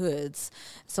 livelihoods.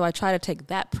 So I try to take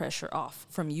that pressure off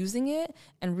from using it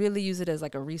and really use it as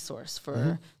like a resource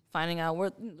for finding out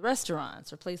where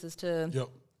restaurants or places to,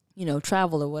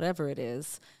 travel or whatever it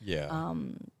is. Yeah.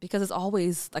 Because it's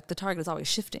always like the target is always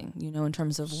shifting, in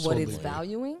terms of what it's Totally.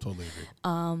 valuing. Totally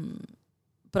agree.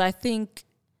 But I think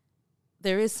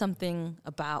there is something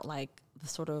about like the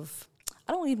sort of,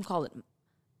 I don't even call it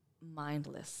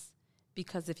mindless.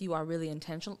 Because if you are really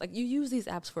intentional, like you use these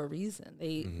apps for a reason.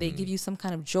 They give you some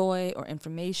kind of joy or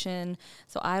information.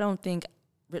 So I don't think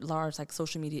writ large like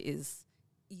social media is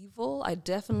evil. I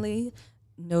definitely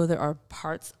know there are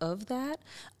parts of that.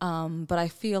 But I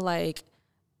feel like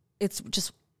it's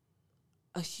just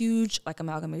a huge like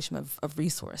amalgamation of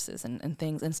resources and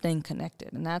things and staying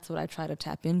connected. And that's what I try to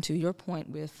tap into. Your point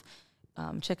with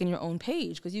checking your own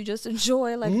page, because you just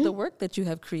enjoy like the work that you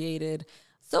have created.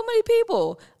 So many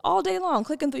people all day long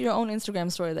clicking through your own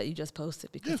Instagram story that you just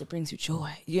posted because it brings you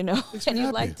joy, and you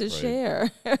like to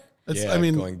share.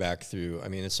 Going back through,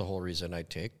 it's the whole reason I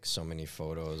take so many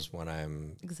photos when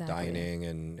I'm dining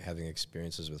and having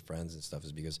experiences with friends and stuff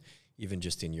is because even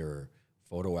just in your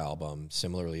photo album,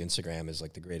 similarly, Instagram is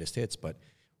like the greatest hits, but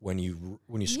when you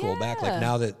scroll back, like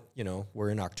now that, we're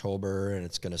in October and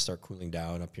it's going to start cooling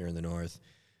down up here in the north,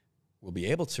 we'll be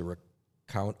able to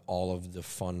count all of the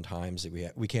fun times that we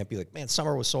had. We can't be like, man,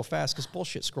 summer was so fast, because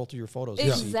bullshit. Scroll through your photos.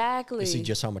 Exactly. You see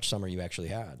just how much summer you actually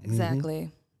had.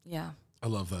 Exactly. Yeah. I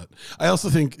love that. I also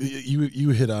think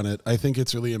you hit on it. I think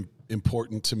it's really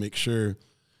important to make sure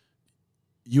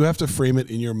you have to frame it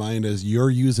in your mind as you're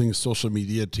using social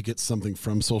media to get something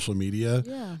from social media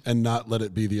and not let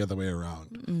it be the other way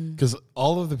around. Because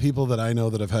all of the people that I know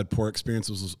that have had poor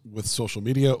experiences with social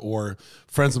media, or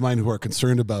friends of mine who are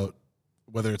concerned about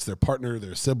whether it's their partner,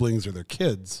 their siblings, or their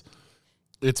kids,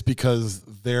 it's because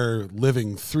they're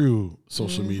living through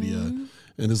social media.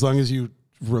 And as long as you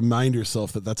remind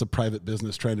yourself that that's a private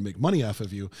business trying to make money off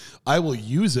of you, I will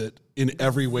use it in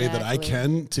every way that I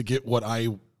can to get what I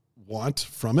want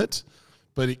from it,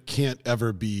 but it can't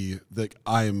ever be that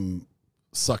I'm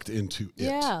sucked into it.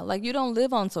 Yeah, like you don't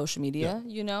live on social media,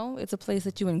 you know? It's a place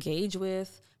that you engage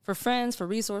with for friends, for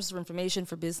resources, for information,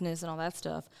 for business and all that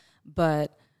stuff.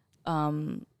 But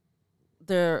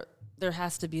there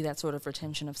has to be that sort of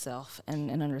retention of self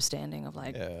and understanding of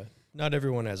like not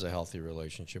everyone has a healthy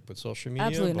relationship with social media.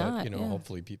 Absolutely but, not, you know, yeah.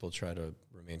 hopefully people try to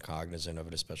remain cognizant of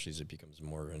it, especially as it becomes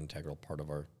more an integral part of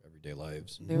our everyday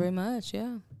lives. very much,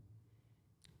 yeah.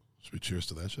 Should we cheers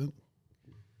to that shit?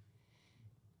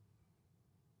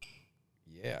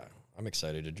 Yeah, I'm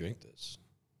excited to drink this.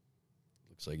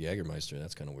 Looks like Jägermeister.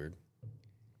 That's kind of weird.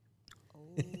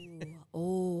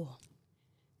 Oh,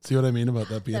 See what I mean about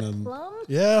that being the on? plum?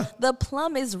 Yeah. The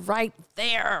plum is right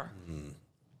there.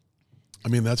 I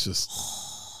mean, that's just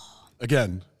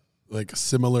again like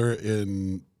similar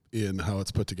in how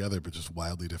it's put together, but just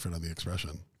wildly different on the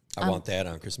expression. I want that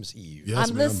on Christmas Eve. Yes,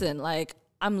 I'm ma'am. listen, like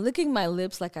I'm licking my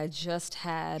lips like I just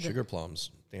had. Sugar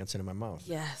plums dancing in my mouth.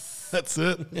 Yes, That's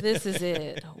it. this is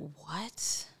it.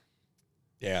 What?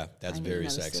 Yeah, that's I need very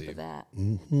another sip sexy. of that.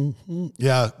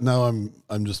 Yeah. Now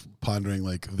I'm just pondering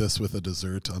like this with a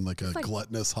dessert on like a like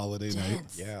gluttonous holiday night.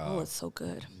 Dense. Yeah. Oh, it's so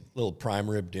good. Little prime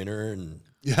rib dinner and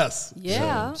Yes.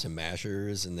 Yeah. some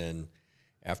mashers, and then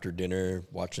after dinner,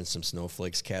 watching some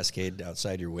snowflakes cascade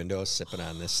outside your window, sipping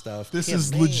on this stuff. This Can't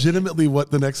is wait. legitimately what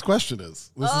the next question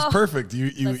is. This is perfect. You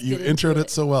let's get introed into it it.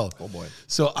 so well. Oh, boy.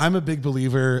 So I'm a big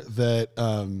believer that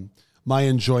my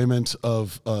enjoyment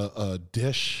of a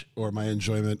dish or my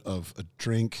enjoyment of a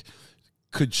drink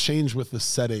could change with the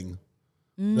setting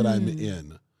that I'm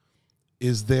in.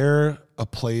 Is there a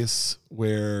place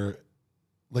where,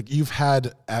 like, you've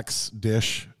had X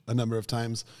dish a number of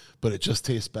times, but it just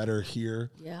tastes better here?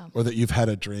 Yeah. Or that you've had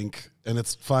a drink and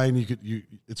it's fine,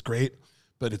 it's great,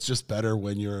 but it's just better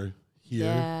when you're here.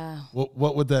 Yeah.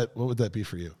 What would that be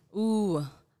for you? Ooh,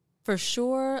 for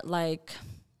sure. Like,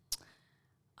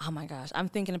 oh my gosh, I'm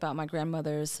thinking about my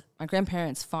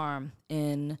grandparents' farm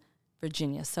in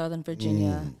Virginia, Southern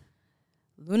Virginia,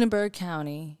 Lunenburg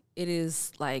County. It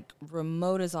is like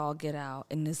remote as all get out,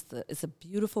 and it's a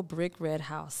beautiful brick red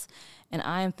house. And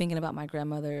I am thinking about my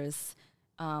grandmother's.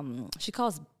 She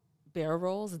calls bear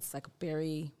rolls. It's like a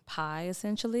berry pie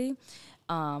essentially.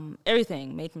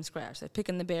 Everything made from scratch. They're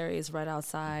picking the berries right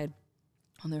outside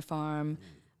on their farm.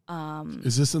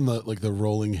 Is this in the the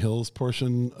rolling hills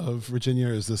portion of Virginia,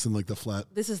 or is this in like the flat?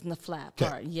 This is in the flat 'Kay.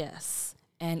 part, yes.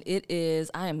 And it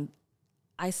is.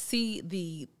 I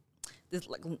see this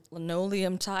like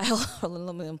linoleum tile or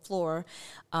linoleum floor,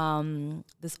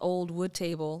 this old wood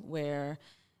table where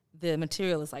the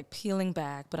material is like peeling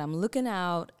back, but I'm looking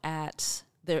out at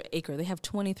their acre. They have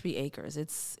 23 acres.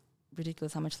 It's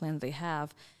ridiculous how much land they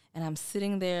have. And I'm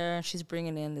sitting there, she's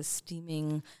bringing in this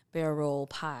steaming bear roll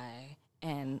pie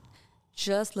and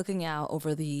just looking out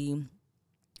over the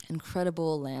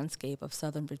incredible landscape of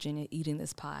Southern Virginia eating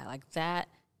this pie. Like that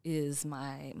is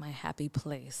my happy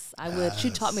place. She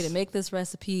taught me to make this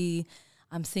recipe.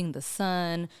 I'm seeing the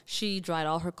sun. She dried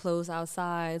all her clothes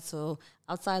outside. So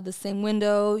outside the same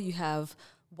window, you have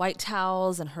white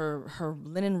towels and her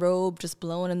linen robe just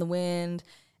blowing in the wind.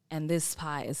 And this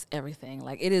pie is everything.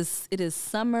 Like it is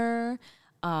summer,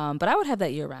 but I would have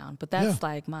that year round. But that's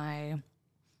like I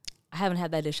haven't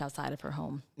had that dish outside of her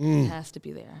home. It has to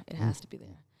be there. It has to be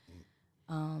there.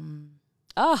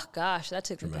 Oh gosh, that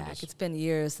took me back. It's been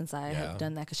years since I have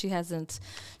done that because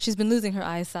she's been losing her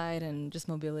eyesight and just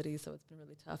mobility, so it's been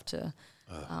really tough to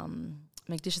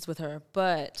make dishes with her.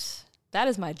 But that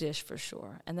is my dish for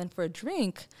sure. And then for a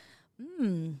drink, that's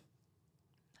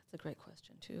a great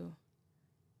question too.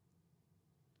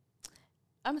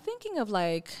 I'm thinking of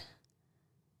like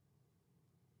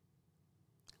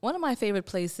one of my favorite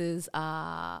places.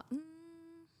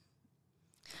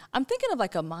 I'm thinking of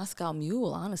like a Moscow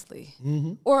Mule, honestly,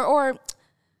 or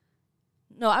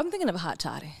no, I'm thinking of a hot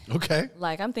toddy. Okay.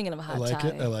 Like I'm thinking of a hot I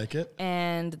toddy. I like it.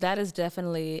 And that is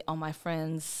definitely on my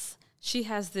friend's. She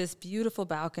has this beautiful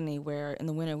balcony where in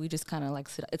the winter we just kind of like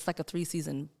sit. It's like a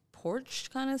 3-season porch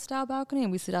kind of style balcony,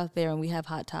 and we sit out there and we have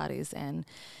hot toddies, and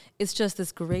it's just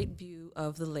this great view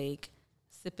of the lake,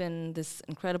 sipping this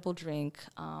incredible drink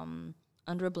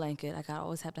under a blanket. Like I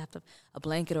always have to have a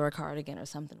blanket or a cardigan or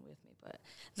something with me. But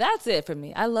that's it for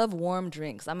me. I love warm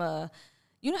drinks.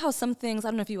 You know how some things, I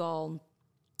don't know if you all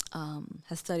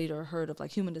have studied or heard of like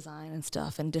human design and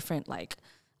stuff and different like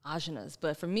ajanas,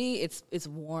 but for me, it's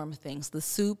warm things. The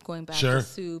soup, going back to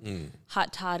soup,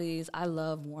 hot toddies. I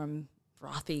love warm,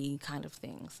 frothy kind of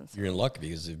things. And so You're in luck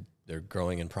because they're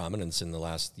growing in prominence in the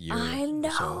last year. I know.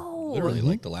 So literally,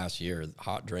 like the last year,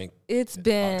 hot drinks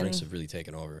have really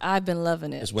taken over. I've been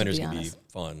loving it. This winter's to be gonna be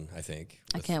honest. fun, I think.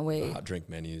 I with can't wait. the hot drink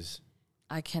menus.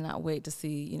 I cannot wait to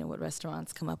see, what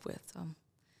restaurants come up with. So,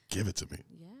 Give it to me.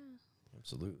 yeah.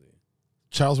 Absolutely.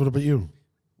 Charles, what about you?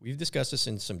 We've discussed this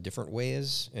in some different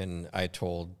ways, and I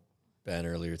told Ben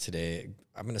earlier today,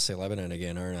 I'm going to say Lebanon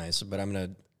again, aren't I? So, but I'm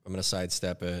going to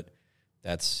sidestep it.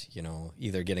 That's,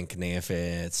 either getting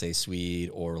knafe, say sweet,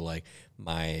 or like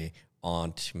my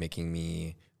aunt making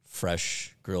me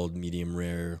fresh grilled medium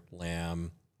rare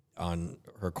lamb on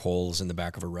her coals in the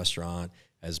back of a restaurant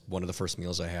as one of the first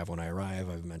meals I have when I arrive.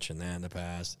 I've mentioned that in the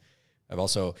past. I've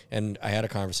also, and I had a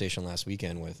conversation last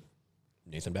weekend with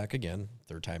Nathan Beck again,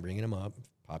 third time bringing him up,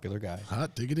 popular guy.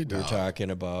 Hot diggity We were dog.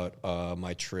 talking about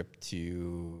my trip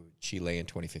to Chile in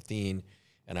 2015,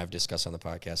 and I've discussed on the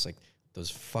podcast, like, those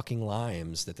fucking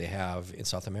limes that they have in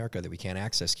South America that we can't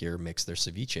access here makes their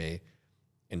ceviche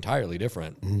entirely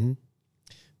different. Mm-hmm.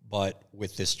 But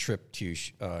with this trip to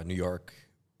New York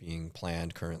being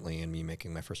planned currently and me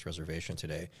making my first reservation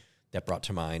today, that brought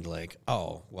to mind, like,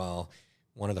 oh, well,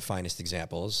 one of the finest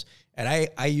examples. And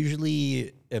I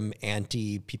usually am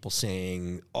anti people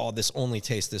saying, oh, this only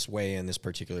tastes this way in this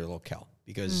particular locale,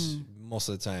 because most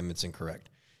of the time it's incorrect.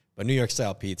 But New York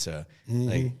style pizza,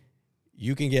 like,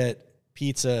 you can get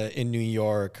pizza in New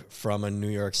York from a New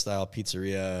York style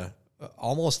pizzeria,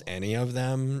 almost any of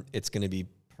them, it's going to be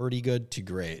pretty good to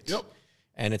great. Yep.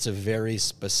 And it's a very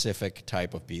specific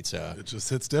type of pizza. It just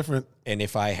hits different. And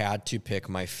if I had to pick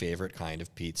my favorite kind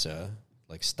of pizza,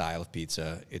 like style of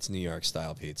pizza, it's New York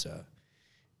style pizza.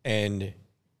 And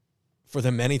for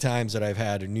the many times that I've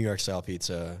had a New York style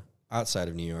pizza outside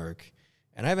of New York,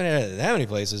 and I haven't had it that many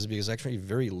places because I'm actually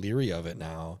very leery of it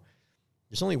now.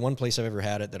 There's only one place I've ever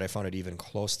had it that I found it even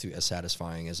close to as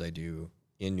satisfying as I do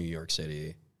in New York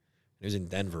City. It was in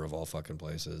Denver, of all fucking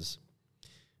places.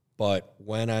 But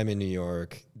when I'm in New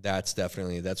York, that's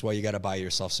why you got to buy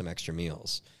yourself some extra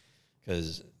meals.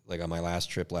 Because, like, on my last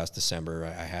trip last December,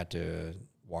 I had to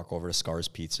walk over to Scar's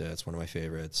Pizza. It's one of my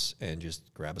favorites. And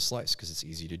just grab a slice because it's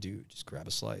easy to do. Just grab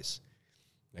a slice.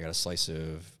 I got a slice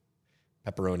of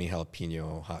pepperoni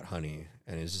jalapeno hot honey.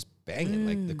 And it's just banging.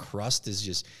 Like, the crust is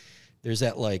just... There's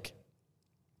that, like,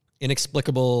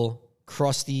 inexplicable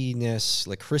crustiness,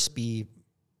 like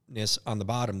crispiness on the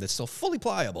bottom that's still fully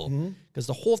pliable, because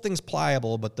the whole thing's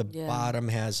pliable, but the bottom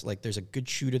has, like, there's a good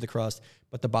chew to the crust,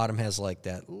 but the bottom has, like,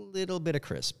 that little bit of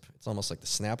crisp. It's almost like the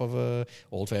snap of a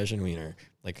old-fashioned wiener.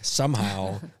 Like,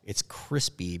 somehow it's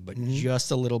crispy, but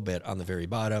just a little bit on the very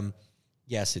bottom.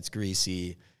 Yes, it's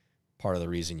greasy. Part of the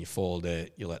reason you fold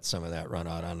it, you let some of that run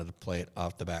out onto the plate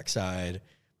off the backside.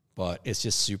 But it's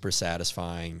just super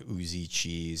satisfying, oozy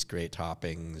cheese, great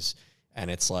toppings. And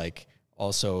it's like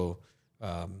also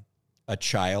a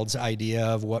child's idea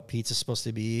of what pizza's supposed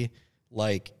to be.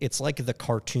 Like, it's like the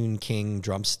Cartoon King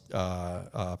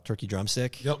turkey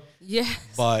drumstick. Yep. Yes.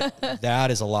 But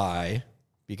that is a lie,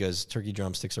 because turkey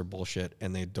drumsticks are bullshit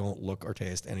and they don't look or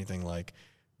taste anything like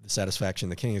the satisfaction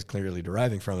the king is clearly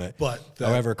deriving from it. But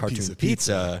however, cartoon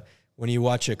pizza, when you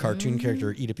watch a cartoon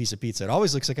character eat a piece of pizza, it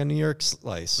always looks like a New York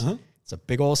slice. It's a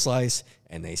big old slice,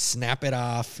 and they snap it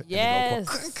off, and, they go,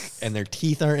 Yes. and their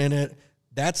teeth are in it.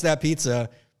 That's that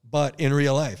pizza, but in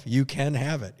real life, you can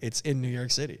have it. It's in New York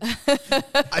City.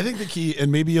 I think the key,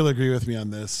 and maybe you'll agree with me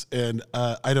on this, and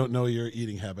I don't know your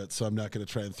eating habits, so I'm not going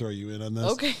to try and throw you in on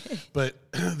this. Okay. But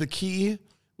the key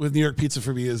with New York pizza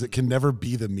for me is it can never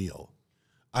be the meal.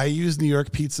 I use New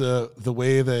York pizza the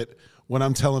way that when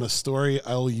I'm telling a story,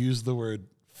 I'll use the word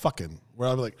fucking, where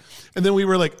I'll be like, and then we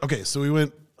were like, okay, so we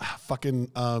went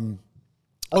fucking,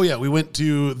 we went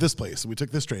to this place and we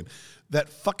took this train. That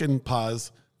fucking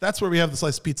pause, that's where we have the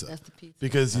slice of pizza. That's the pizza.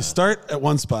 Because you start at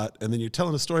one spot and then you're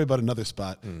telling a story about another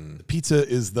spot. The pizza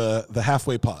is the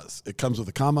halfway pause. It comes with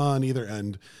a comma on either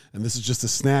end, and this is just a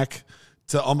snack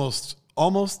to almost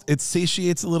it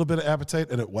satiates a little bit of appetite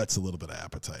and it whets a little bit of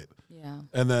appetite. Yeah.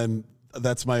 And then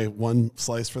that's my one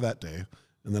slice for that day.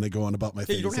 And then I go on about my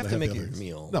things. You don't have and to I make the it your others.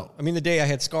 meal. No. I mean, the day I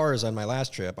had Scars on my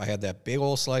last trip, I had that big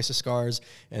old slice of Scars,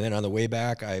 and then on the way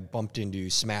back, I bumped into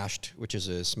Smashed, which is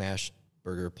a smash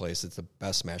burger place. It's the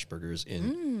best smash burgers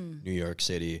in New York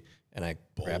City. And I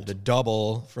grabbed a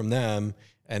double from them,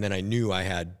 and then I knew I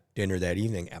had dinner that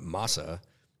evening at Masa,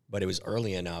 but it was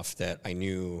early enough that I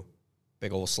knew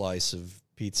big old slice of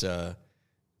pizza,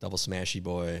 double smashy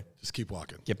boy. Just keep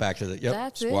walking. Get back to the,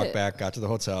 That's just walk it. back, got to the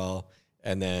hotel,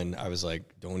 and then I was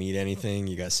like, don't eat anything.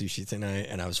 You got sushi tonight.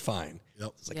 And I was fine.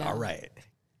 Yep. It's like, Yeah. all right.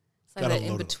 It's like Gotta that in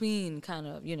load 'em. between kind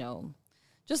of,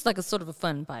 just like a sort of a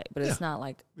fun bite, but it's not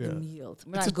like the meal.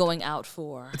 We're not going out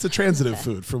for. It's a transitive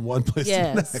food from one place to the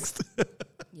Yes. next.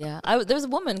 Yeah, there's a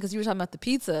woman, because you were talking about the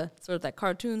pizza, sort of that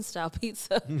cartoon style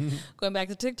pizza. Going back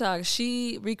to TikTok,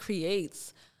 she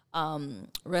recreates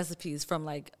recipes from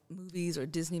like movies or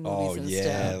Disney Oh movies and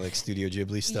yeah, stuff. like Studio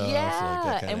Ghibli stuff. Yeah, like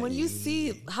that kinda and when you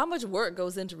see how much work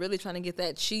goes into really trying to get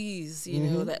that cheese, you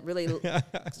know, that really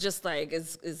just like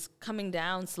is coming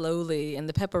down slowly, and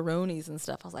the pepperonis and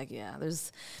stuff, I was like, yeah,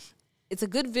 it's a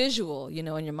good visual, you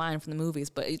know, in your mind from the movies,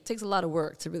 but it takes a lot of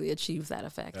work to really achieve that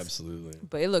effect. Absolutely.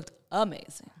 But it looked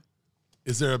amazing.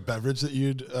 Is there a beverage that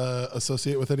you'd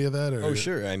associate with any of that? Or? Oh,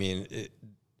 sure. I mean,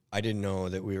 I didn't know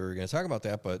that we were going to talk about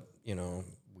that, but, you know,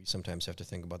 we sometimes have to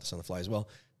think about this on the fly as well.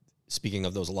 Speaking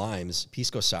of those limes,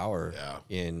 Pisco Sour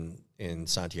in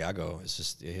Santiago,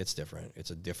 it hits different.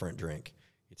 It's a different drink.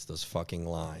 It's those fucking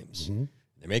limes. Mm-hmm.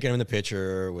 They're making them in the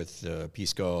pitcher with the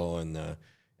Pisco and the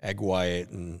egg white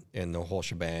and the whole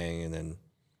shebang, and then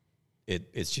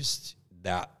it's just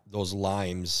those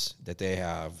limes that they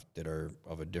have that are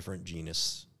of a different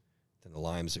genus than the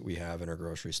limes that we have in our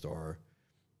grocery store,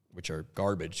 which are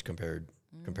garbage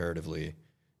comparatively.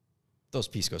 Those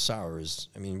Pisco Sours,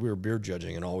 I mean, we were beer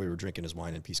judging, and all we were drinking is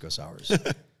wine and Pisco Sours.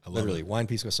 Literally, wine,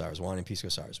 Pisco Sours, wine and Pisco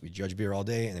Sours. We judge beer all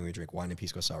day, and then we drink wine and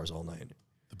Pisco Sours all night.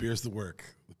 The beer's the work.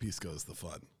 The Pisco's the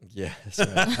fun. Yeah, that's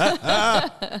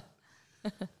right.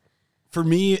 For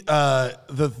me,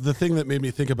 the thing that made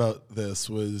me think about this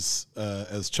was,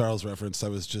 as Charles referenced, I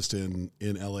was just in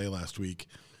LA last week,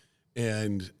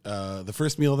 and the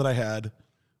first meal that I had,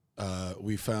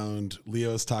 we found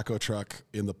Leo's Taco Truck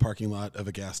in the parking lot of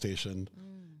a gas station,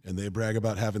 and they brag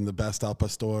about having the best al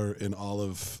pastor in all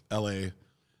of LA.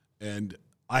 And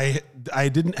I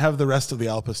didn't have the rest of the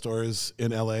al pastors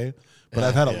in LA, but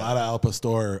I've had a lot of al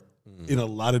pastor in a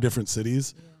lot of different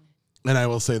cities. Yeah. And I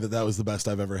will say that was the best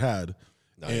I've ever had.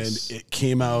 Nice. And it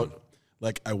came out,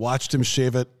 like, I watched him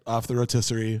shave it off the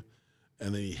rotisserie,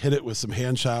 and then he hit it with some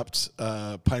hand-chopped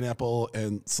pineapple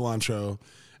and cilantro,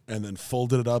 and then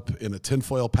folded it up in a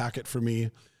tinfoil packet for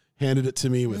me, handed it to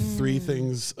me with 3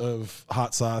 things of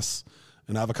hot sauce,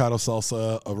 an avocado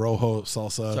salsa, a rojo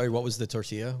salsa. Sorry, what was the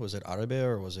tortilla? Was it árabe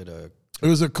or was it It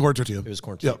was a corn tortilla. It was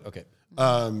corn tortilla. Yep. Okay.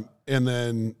 And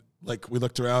then, like, we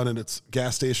looked around, and it's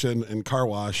gas station and car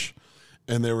wash,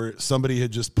 and somebody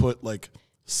had just put, like,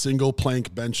 single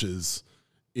plank benches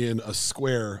in a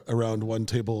square around one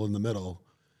table in the middle.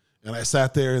 And I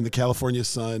sat there in the California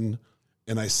sun,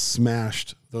 and I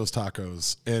smashed those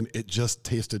tacos, and it just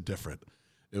tasted different.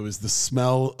 It was the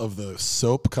smell of the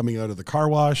soap coming out of the car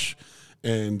wash,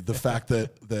 and the fact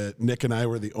that Nick and I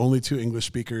were the only 2 English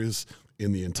speakers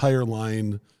in the entire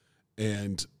line,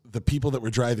 and the people that were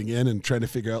driving in and trying to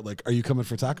figure out, like, are you coming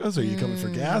for tacos? Are you coming for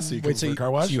gas? Are you coming for a car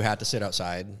wash? So you had to sit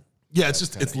outside? Yeah,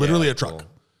 it's literally a truck. Cool.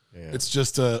 Yeah. It's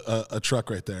just a truck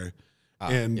right there.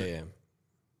 And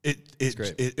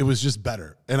it was just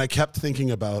better. And I kept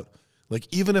thinking about, like,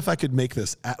 even if I could make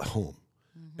this at home,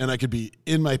 and I could be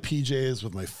in my PJs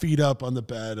with my feet up on the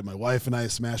bed and my wife and I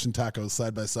smashing tacos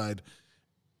side by side,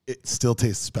 it still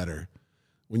tastes better.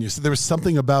 There was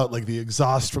something about, like, the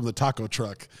exhaust from the taco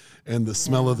truck and the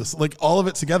smell of this, like, all of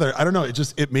it together. I don't know.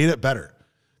 It made it better,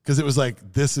 because it was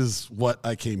like, this is what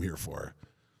I came here for,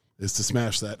 is to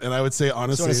smash that. And I would say,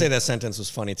 honestly, so I want to say that sentence was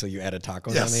funny till you added tacos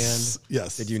on the end.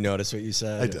 Yes. Did you notice what you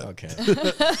said? I did. Okay.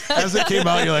 As it came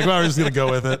out, you're like, well, we're just going to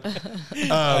go with it.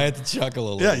 I had to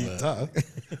chuckle a little bit.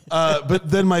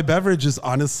 But then my beverage is,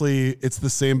 honestly, it's the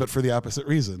same, but for the opposite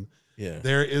reason. Yeah.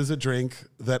 There is a drink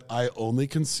that I only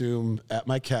consume at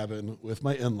my cabin with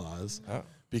my in-laws,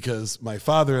 because my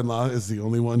father-in-law is the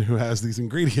only one who has these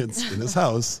ingredients in his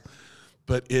house.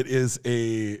 But it is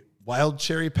a wild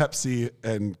cherry Pepsi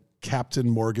and Captain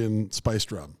Morgan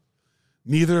spiced rum,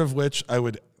 neither of which I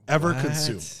would ever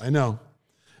consume. I know.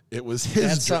 It was his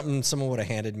That's something someone would have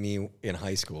handed me in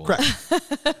high school. Correct.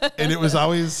 And it was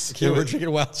always... You were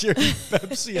drinking wild cherry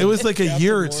Pepsi. It was like a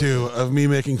year or 2 of me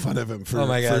making fun of him for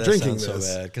drinking this. So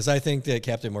bad. Because I think that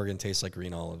Captain Morgan tastes like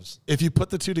green olives. If you put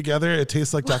the 2 together, it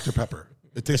tastes like Dr. Pepper.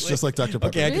 It tastes just like Dr. Pepper.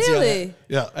 Okay, I can see that.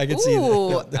 Yeah. I can see the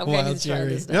okay, wild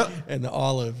cherry and the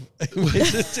olive.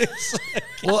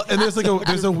 Well, and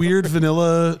there's a weird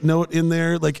vanilla note in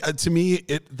there. Like, to me,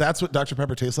 that's what Dr.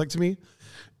 Pepper tastes like to me.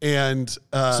 And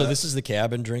so this is the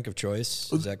cabin drink of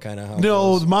choice? Is that kind of how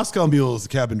No, the Moscow Mule is the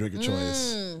cabin drink of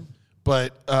choice.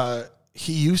 But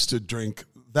he used to drink,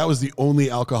 that was the only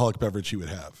alcoholic beverage he would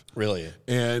have. Really?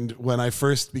 And when I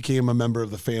first became a member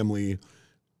of the family,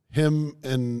 he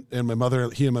and my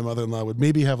mother-in-law would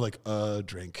maybe have, like, a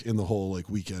drink in the whole, like,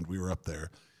 weekend we were up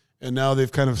there. And now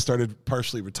they've kind of started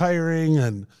partially retiring,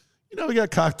 and, you know, we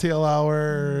got cocktail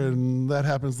hour, and that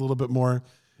happens a little bit more.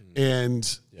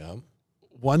 And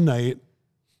one night,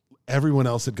 everyone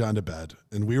else had gone to bed,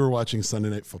 and we were watching Sunday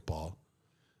Night Football.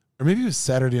 Or maybe it was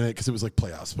Saturday night, because it was, like,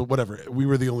 playoffs, but whatever. We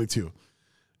were the only 2.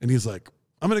 And he's like,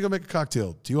 I'm going to go make a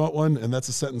cocktail. Do you want one? And that's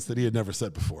a sentence that he had never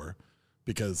said before,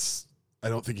 because I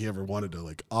don't think he ever wanted to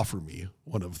like offer me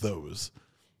one of those.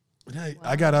 And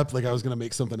I got up like I was going to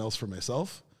make something else for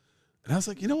myself. And I was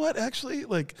like, you know what? Actually,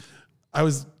 like I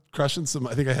was crushing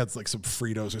I think I had like some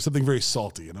Fritos or something very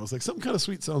salty. And I was like, something kind of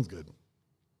sweet sounds good.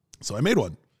 So I made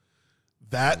one.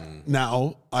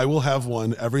 Now I will have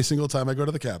one every single time I go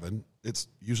to the cabin. It's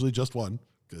usually just one,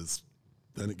 because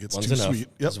then it gets too sweet.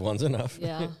 Yep. One's enough.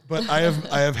 Yeah. But I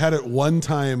have had it one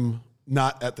time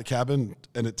not at the cabin,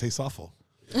 and it tastes awful.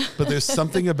 But there's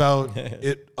something about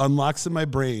it unlocks in my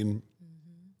brain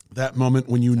that moment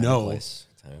when you know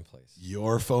Time and place.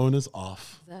 your phone is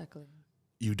off. Exactly.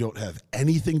 You don't have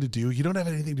anything to do. You don't have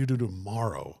anything to do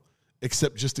tomorrow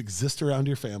except just exist around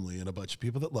your family and a bunch of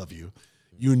people that love you.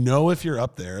 You know, if you're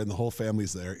up there and the whole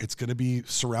family's there, it's going to be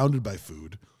surrounded by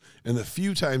food. And the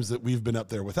few times that we've been up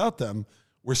there without them,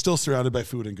 we're still surrounded by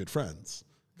food and good friends,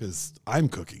 because I'm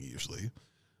cooking usually.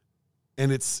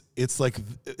 And it's like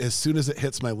as soon as it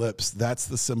hits my lips, that's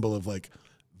the symbol of like,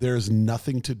 there's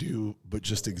nothing to do but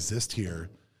just exist here,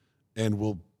 and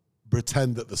we'll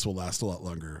pretend that this will last a lot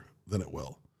longer than it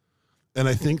will. And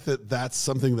I think that that's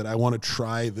something that I want to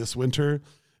try this winter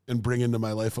and bring into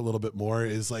my life a little bit more,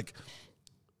 is like,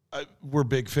 we're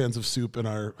big fans of soup in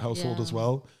our household as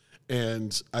well.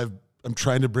 And I'm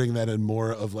trying to bring that in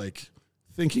more of like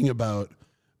thinking about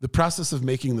the process of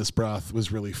making this broth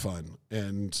was really fun.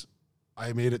 And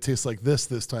I made it taste like this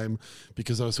time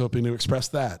because I was hoping to express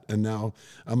that. And now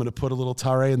I'm going to put a little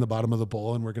tare in the bottom of the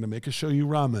bowl, and we're going to make a shoyu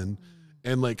ramen,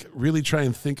 and like really try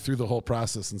and think through the whole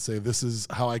process and say, this is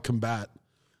how I combat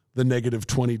the negative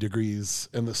 20 degrees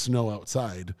and the snow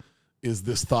outside, is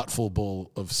this thoughtful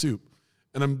bowl of soup.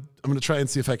 And I'm going to try and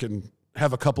see if I can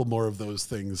have a couple more of those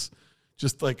things,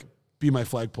 just like be my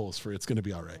flagpoles for it's going to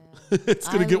be all right. Yeah. It's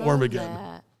going to get warm again.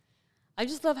 That. I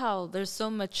just love how there's so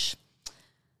much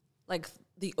like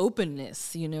the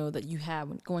openness, you know, that you have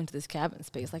when going to this cabin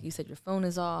space. Like you said, your phone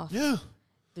is off. Yeah.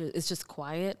 It's just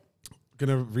quiet.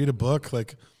 Going to read a book.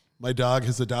 Like my dog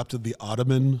has adopted the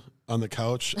ottoman on the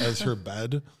couch as her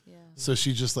bed. Yeah. So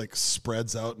she just like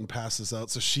spreads out and passes out.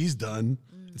 So she's done.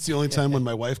 It's the only time when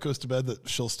my wife goes to bed that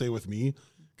she'll stay with me,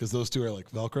 because those two are like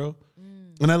Velcro.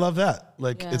 And I love that.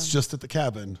 Like it's just at the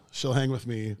cabin. She'll hang with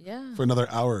me for another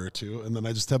hour or two. And then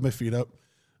I just have my feet up.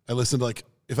 I listen to like,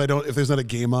 if there's not a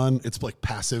game on, it's like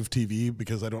passive TV,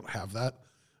 because I don't have that.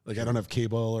 Like I don't have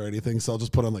cable or anything. So I'll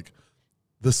just put on like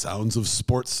the sounds of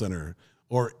Sports Center,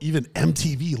 or even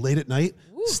MTV late at night.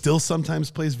 Still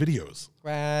sometimes plays videos.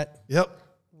 Rat. Yep.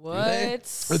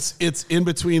 What? It's in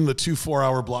between the 2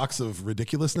 4-hour blocks of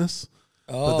ridiculousness.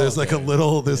 But there's like a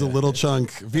little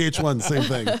chunk. VH1, same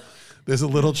thing. There's a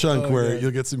little chunk where you'll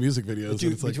get some music videos.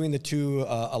 And it's like, between the two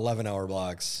 11-hour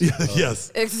blocks.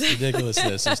 Yes.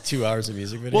 Ridiculousness is 2 hours of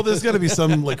music video. Well, there's got to be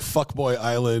some like Fuckboy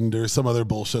Island or some other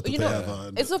bullshit that they have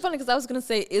on. It's so funny because I was going to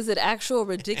say, is it actual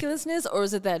ridiculousness or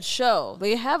is it that show?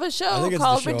 They have a show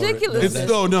called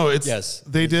Ridiculousness. Yes.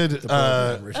 They did.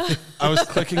 I was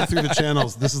clicking through the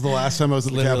channels. This is the last time I was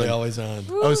at the literally cabin. Always on.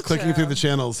 I was clicking through the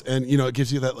channels, and it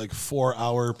gives you that like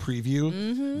 4-hour preview.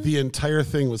 Mm-hmm. The entire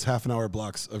thing was half-an-hour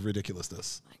blocks of ridiculousness.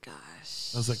 My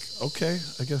gosh. I was like, okay,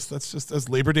 I guess that's just as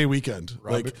Labor Day weekend.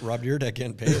 Rob Dyrdek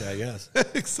getting paid, I guess.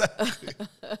 Exactly.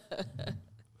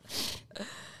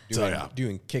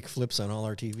 Doing kick flips on all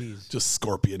our TVs. Just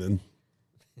scorpioning.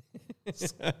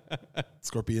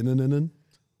 Scorpioning.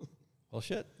 Well,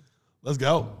 shit. Let's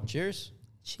go. Cheers.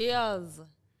 Cheers.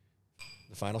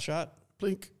 The final shot.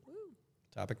 Blink.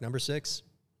 Topic number 6.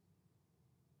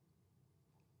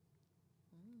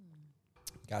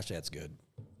 Gosh, that's good.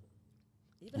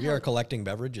 We are collecting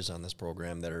beverages on this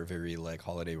program that are very like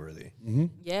holiday worthy. Mm-hmm.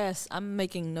 Yes, I'm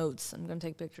making notes. I'm going to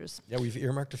take pictures. Yeah, we've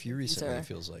earmarked a few recently, it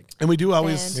feels like. And we do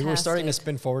always... Maybe we're starting to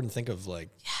spin forward and think of like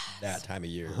that time of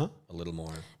year a little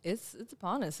more. It's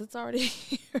upon us. It's already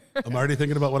here. I'm already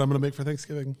thinking about what I'm going to make for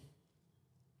Thanksgiving.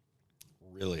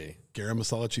 Really? Garam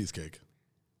masala cheesecake.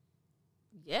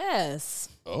 Yes.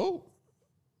 Oh.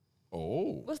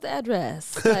 What's the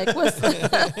address? Like, what's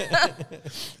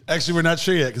Actually, we're not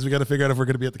sure yet because we got to figure out if we're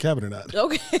going to be at the cabin or not.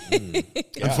 Okay.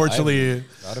 Yeah, unfortunately,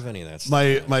 not of any of that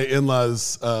stuff. my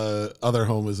in-laws' other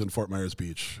home is in Fort Myers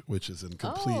Beach, which is in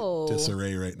complete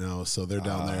disarray right now. So they're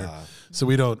down there. So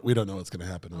we don't know what's going to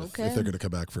happen if they're going to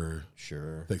come back for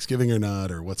Thanksgiving or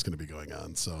not, or what's going to be going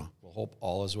on. So we'll hope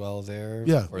all is well there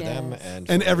for them and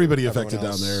everybody affected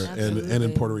down else. there and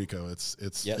in Puerto Rico. It's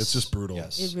just brutal.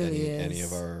 Yes, it really is. Any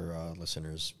of our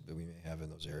listeners that we may have in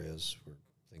those areas, we're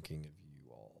thinking of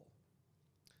you all.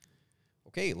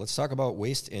 Okay, let's talk about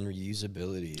waste and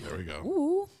reusability. There we go.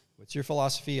 Ooh. What's your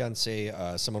philosophy on, say,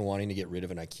 someone wanting to get rid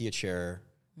of an IKEA chair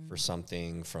for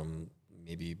something from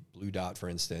maybe Blue Dot, for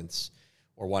instance,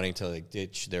 or wanting to like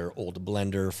ditch their old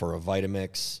blender for a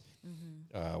Vitamix.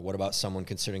 What about someone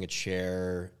considering a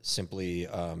chair simply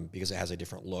because it has a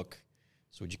different look?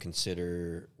 So would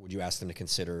you ask them to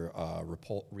consider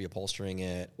reupholstering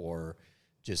it, or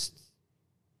just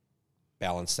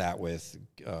balance that with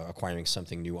acquiring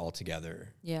something new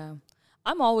altogether? Yeah.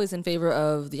 I'm always in favor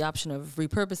of the option of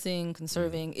repurposing,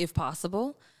 conserving, if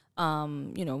possible.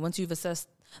 Once you've assessed,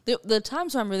 the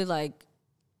times where I'm really like,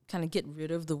 kind of get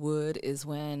rid of the wood is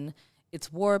when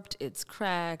it's warped, it's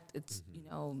cracked, it's,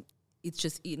 it's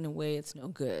just eaten away, it's no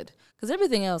good. Because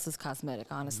everything else is cosmetic,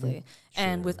 honestly. Sure.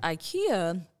 And with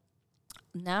IKEA,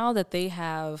 now that they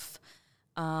have,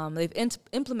 they've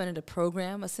implemented a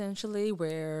program, essentially,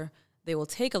 where they will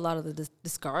take a lot of the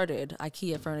discarded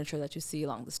IKEA furniture that you see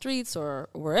along the streets or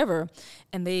wherever,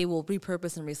 and they will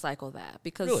repurpose and recycle that.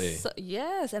 Because really?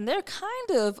 Yes, and they're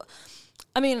kind of,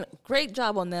 great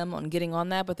job on them on getting on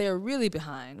that, but they're really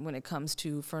behind when it comes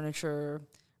to furniture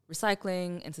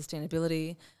recycling and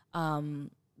sustainability.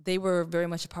 They were very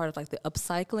much a part of like the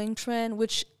upcycling trend,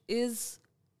 which is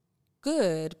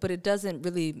good, but it doesn't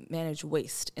really manage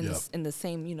waste in the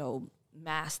same,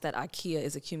 mass that IKEA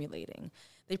is accumulating.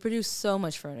 They produce so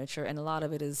much furniture, and a lot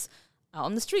of it is out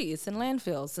on the streets and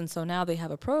landfills. And so now they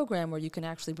have a program where you can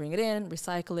actually bring it in,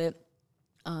 recycle it,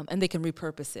 and they can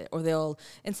repurpose it. Or they'll,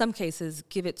 in some cases,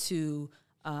 give it to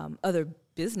other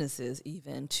businesses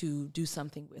even to do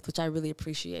something with, which I really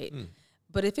appreciate.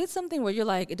 But if it's something where you're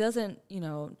like, it doesn't,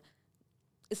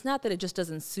 it's not that it just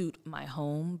doesn't suit my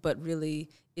home, but really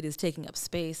it is taking up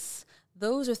space.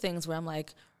 Those are things where I'm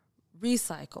like,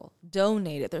 recycle,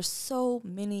 donate it. There's so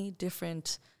many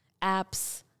different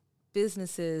apps,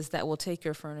 businesses that will take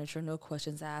your furniture, no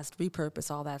questions asked,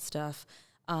 repurpose all that stuff.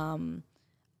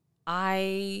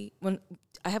 I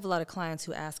have a lot of clients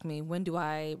who ask me, when do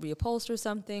I reupholster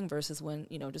something versus when,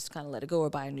 just kind of let it go or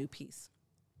buy a new piece.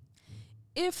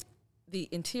 If the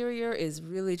interior is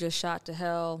really just shot to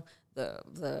hell,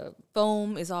 the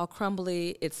foam is all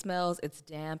crumbly, it smells, it's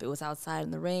damp, it was outside in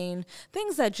the rain,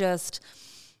 things that just,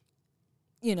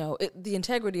 the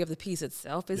integrity of the piece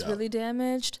itself is really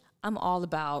damaged, I'm all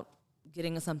about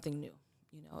getting something new.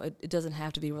 It doesn't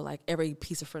have to be where like every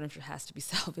piece of furniture has to be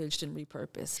salvaged and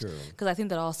repurposed. Because I think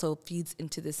that also feeds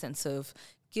into this sense of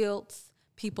guilt.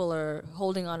 People are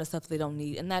holding on to stuff they don't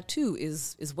need, and that too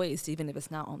is waste, even if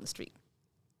it's not on the street.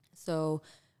 So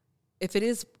if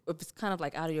it's kind of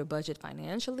like out of your budget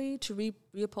financially to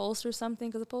reupholster something,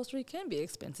 because upholstery can be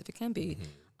expensive, it can be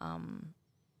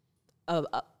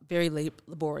very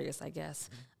laborious, I guess.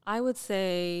 I would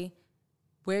say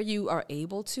where you are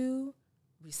able to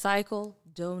recycle,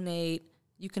 donate,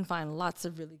 you can find lots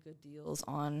of really good deals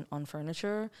on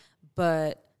furniture.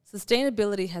 But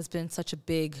sustainability has been such an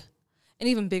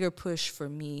even bigger push for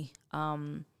me,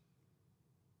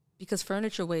 because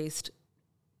furniture waste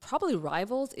probably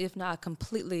rivals, if not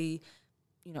completely,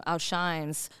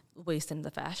 outshines waste in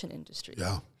the fashion industry.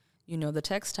 Yeah. The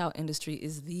textile industry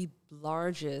is the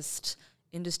largest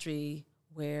industry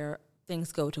where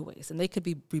things go to waste, and they could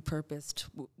be repurposed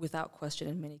without question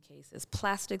in many cases.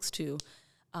 Plastics too,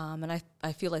 and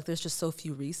I feel like there's just so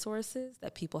few resources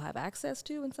that people have access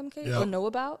to in some cases or know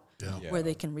about where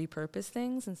they can repurpose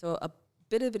things, and so a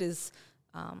bit of it is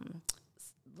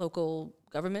local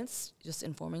governments just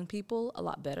informing people a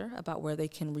lot better about where they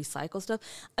can recycle stuff.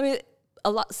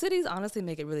 Cities honestly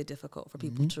make it really difficult for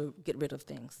people to get rid of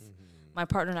things. My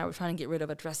partner and I were trying to get rid of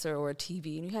a dresser or a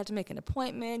TV, and you had to make an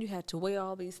appointment, you had to weigh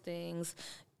all these things,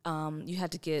 you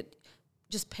had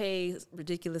to pay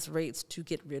ridiculous rates to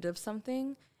get rid of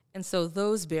something. And so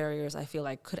those barriers, I feel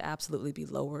like, could absolutely be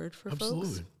lowered for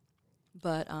folks.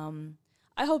 But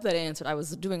I hope that answered. I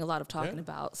was doing a lot of talking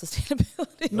about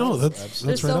sustainability. No, that's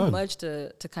There's right so on. much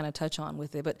to kind of touch on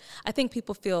with it. But I think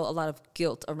people feel a lot of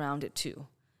guilt around it too,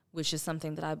 which is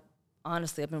something that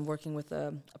I've been working with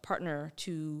a partner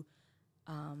to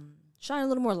shine a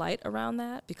little more light around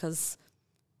that, because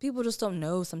people just don't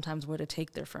know sometimes where to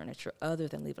take their furniture other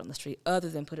than leave it on the street, other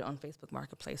than put it on Facebook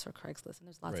Marketplace or Craigslist. And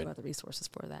there's lots of other resources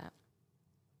for that.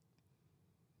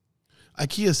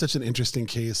 IKEA is such an interesting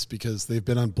case because they've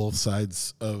been on both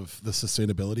sides of the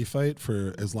sustainability fight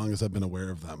for as long as I've been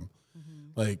aware of them.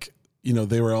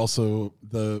 They were also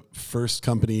the first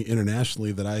company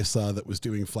internationally that I saw that was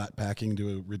doing flat packing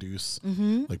to reduce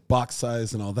like box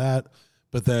size and all that.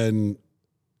 But then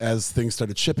as things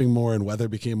started shipping more and weather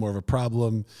became more of a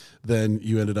problem, then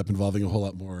you ended up involving a whole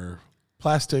lot more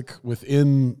plastic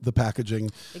within the packaging.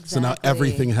 Exactly. So now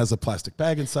everything has a plastic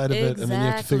bag inside of it. And then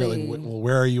you have to figure out,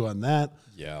 where are you on that?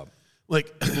 Yeah.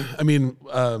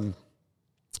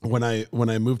 when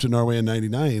I moved to Norway in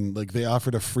 '99, like they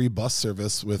offered a free bus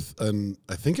service with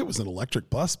I think it was an electric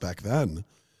bus back then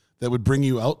that would bring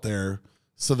you out there,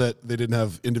 so that they didn't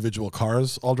have individual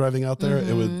cars all driving out there.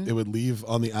 It would leave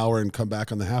on the hour and come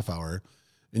back on the half hour,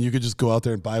 and you could just go out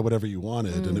there and buy whatever you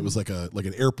wanted. And it was like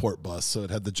an airport bus, so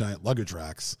it had the giant luggage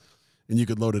racks, and you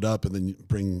could load it up and then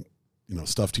bring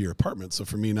stuff to your apartment. So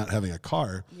for me, not having a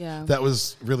car, that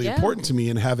was really important to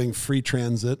me, and having free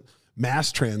transit,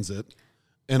 mass transit.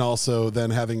 And also then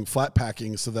having flat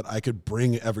packing so that I could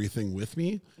bring everything with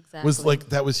me was like,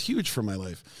 that was huge for my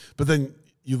life. But then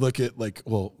you look at like,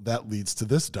 well, that leads to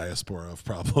this diaspora of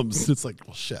problems. It's like,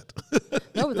 well, shit.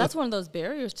 No, but that's one of those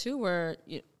barriers too, where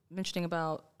you're mentioning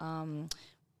about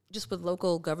just with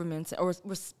local governments or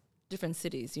with different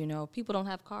cities, people don't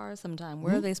have cars sometimes.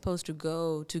 Where are they supposed to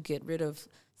go to get rid of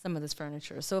some of this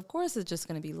furniture? So of course it's just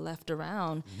going to be left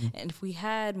around. And if we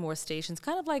had more stations,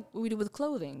 kind of like we do with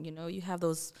clothing, you have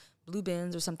those blue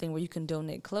bins or something where you can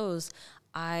donate clothes.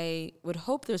 I would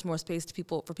hope there's more space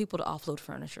for people to offload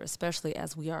furniture, especially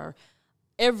as we are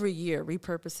every year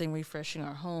repurposing, refreshing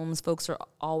our homes. Folks are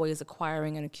always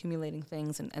acquiring and accumulating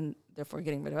things and therefore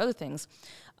getting rid of other things.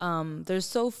 There's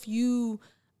so few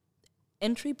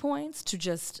entry points to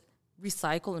just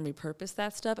recycle and repurpose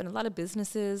that stuff, and a lot of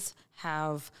businesses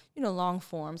have long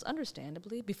forms,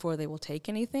 understandably, before they will take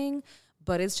anything,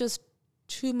 but it's just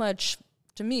too much,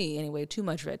 to me anyway, too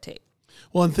much red tape.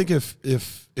 Well, and think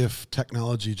if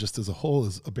technology just as a whole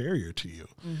is a barrier to you.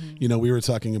 We were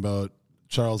talking about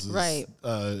Charles's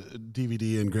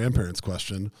DVD and grandparents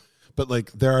question, but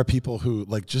like there are people who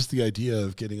like just the idea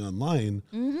of getting online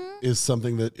is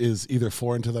something that is either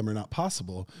foreign to them or not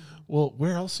possible. Well,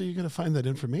 where else are you going to find that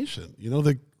information?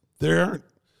 There aren't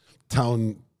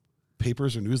town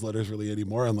papers or newsletters really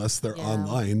anymore unless they're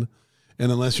online.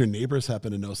 And unless your neighbors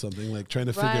happen to know something, like trying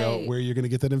to figure out where you're going to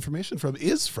get that information from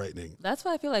is frightening. That's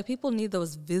why I feel like people need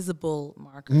those visible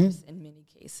markers in many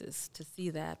cases to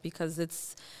see that, because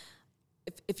it's,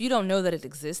 if you don't know that it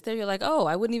exists there, you're like, oh,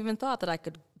 I wouldn't even thought that I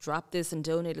could drop this and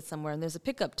donate it somewhere, and there's a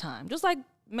pickup time, just like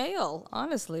mail,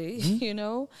 honestly,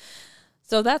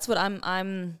 So that's what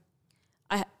I'm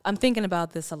thinking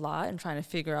about this a lot and trying to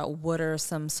figure out what are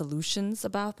some solutions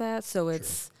about that. So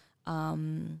it's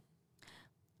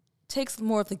takes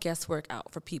more of the guesswork out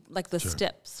for people, like the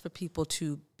steps for people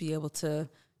to be able to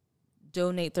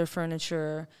donate their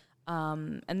furniture.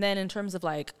 And then in terms of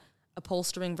like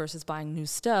upholstering versus buying new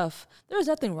stuff, there's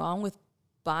nothing wrong with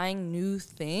buying new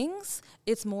things.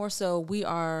 It's more so we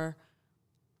are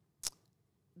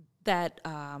that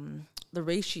the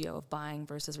ratio of buying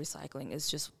versus recycling is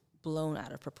just blown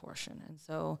out of proportion. And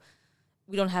so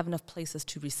we don't have enough places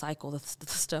to recycle the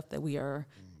stuff that we are,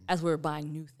 as we're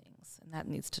buying new things. And that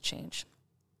needs to change.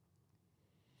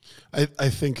 I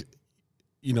think,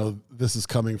 this is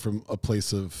coming from a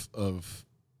place of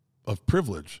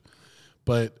privilege,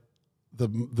 but the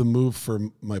move for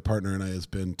my partner and I has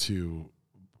been to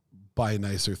buy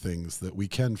nicer things that we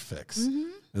can fix.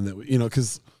 And that,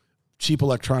 because cheap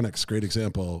electronics, great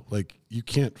example, like you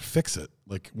can't fix it.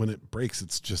 Like when it breaks,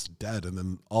 it's just dead. And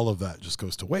then all of that just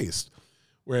goes to waste.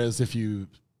 Whereas if you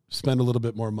spend a little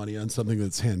bit more money on something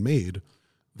that's handmade,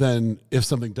 then if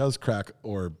something does crack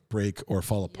or break or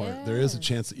fall apart, there is a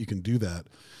chance that you can do that.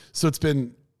 So it's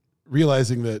been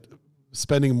realizing that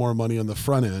spending more money on the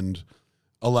front end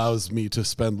allows me to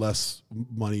spend less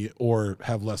money or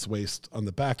have less waste on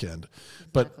the back end.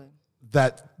 Exactly.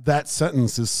 But that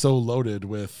sentence is so loaded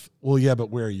with, well, yeah, but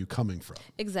where are you coming from?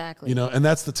 Exactly. And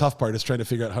that's the tough part, is trying to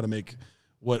figure out how to make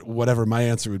whatever my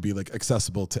answer would be like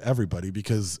accessible to everybody,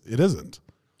 because it isn't.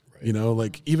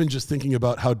 Like even just thinking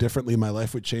about how differently my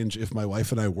life would change if my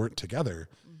wife and I weren't together.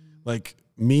 Like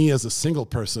me as a single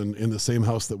person in the same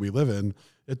house that we live in,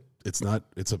 it's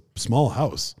a small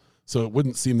house. So it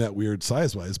wouldn't seem that weird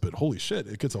size wise, but holy shit,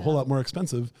 it gets a whole lot more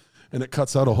expensive, and it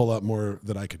cuts out a whole lot more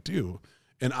that I could do.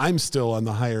 And I'm still on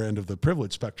the higher end of the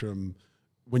privilege spectrum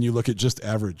when you look at just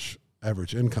average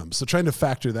income. So trying to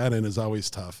factor that in is always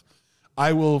tough.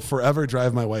 I will forever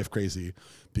drive my wife crazy,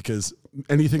 because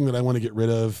anything that I want to get rid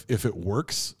of, if it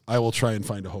works, I will try and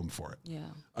find a home for it. Yeah.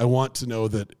 I want to know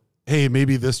that, hey,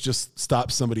 maybe this just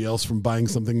stops somebody else from buying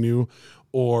something new,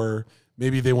 or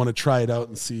maybe they want to try it out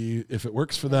and see if it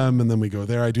works for them, and then we go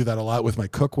there. I do that a lot with my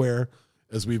cookware,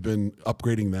 as we've been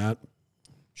upgrading that.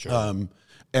 Sure.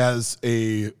 As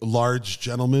a large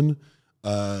gentleman,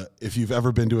 if you've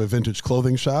ever been to a vintage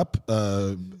clothing shop,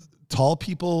 tall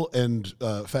people and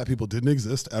fat people didn't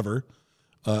exist ever.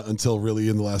 Until really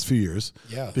in the last few years,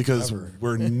 because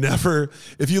we're never.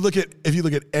 If you look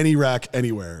at any rack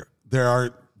anywhere, there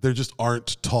are there just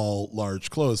aren't tall, large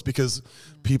clothes because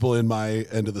people in my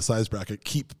end of the size bracket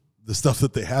keep the stuff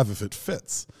that they have if it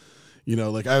fits. You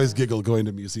know, like I always giggle going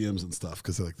to museums and stuff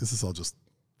because they're like, this is all just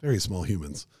very small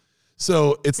humans.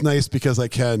 So it's nice because I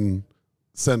can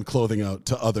send clothing out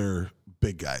to other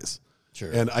big guys.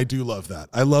 Sure. And I do love that.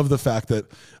 I love the fact that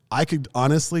I could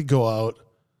honestly go out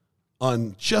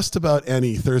on just about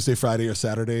any Thursday, Friday, or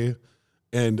Saturday,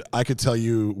 and I could tell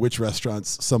you which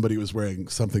restaurants somebody was wearing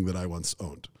something that I once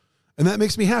owned. And that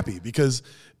makes me happy because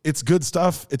it's good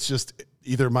stuff. It's just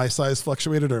either my size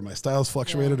fluctuated or my styles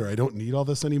fluctuated or I don't need all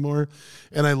this anymore.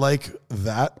 And I like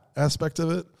that aspect of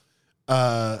it.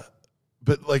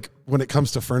 But like when it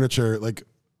comes to furniture, like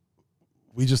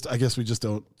I guess we just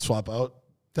don't swap out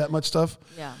that much stuff.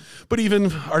 Yeah. But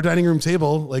even our dining room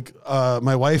table, like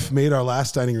my wife made our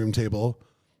last dining room table.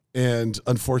 And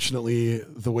unfortunately,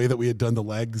 the way that we had done the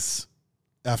legs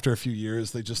after a few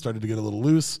years, they just started to get a little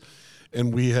loose.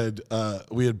 And we had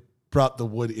brought the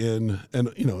wood in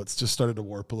and, you know, it's just started to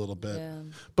warp a little bit. Yeah.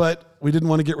 But we didn't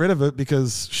want to get rid of it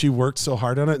because she worked so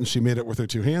hard on it and she made it with her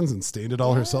two hands and stained it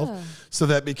all herself. So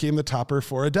that became the topper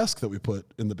for a desk that we put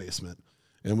in the basement.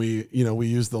 And we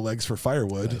used the legs for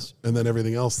firewood and then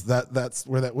everything else. That's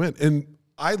where that went. And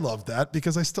I love that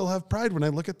because I still have pride when I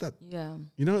look at that. Yeah.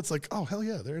 You know, it's like, oh, hell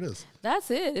yeah, there it is. That's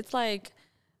it. It's like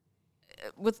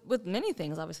with many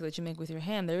things, obviously, that you make with your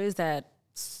hand, there is that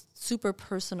super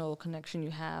personal connection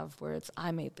you have where it's,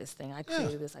 I made this thing, I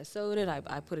created this, I sewed it,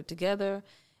 I put it together.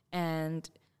 And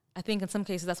I think in some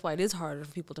cases that's why it is harder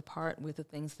for people to part with the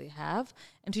things they have.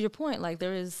 And to your point, like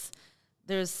there's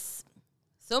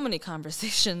so many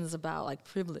conversations about like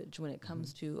privilege when it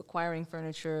comes to acquiring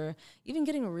furniture, even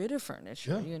getting rid of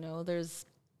furniture. You know, there's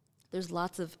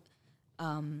lots of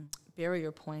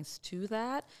barrier points to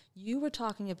that. You were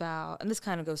talking about, and this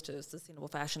kind of goes to sustainable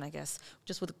fashion, I guess,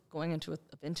 just with going into a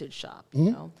vintage shop.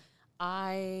 You know,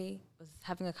 I was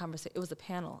having a conversation. It was a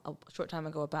panel a short time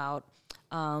ago about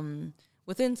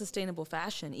within sustainable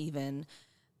fashion. Even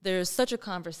there's such a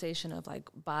conversation of like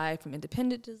buy from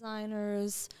independent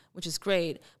designers, which is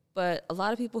great, but a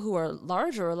lot of people who are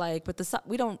larger are like, but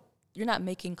you're not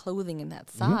making clothing in that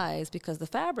size because the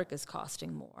fabric is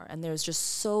costing more and there's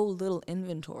just so little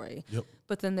inventory.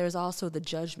 But then there's also the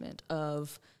judgment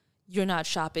of you're not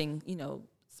shopping, you know,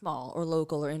 small or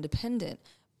local or independent,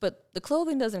 but the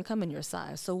clothing doesn't come in your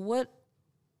size. So what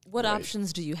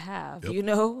options do you have, you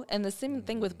know? And the same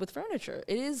thing with furniture.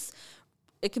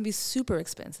 It can be super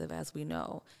expensive, as we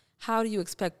know. How do you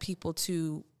expect people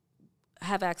to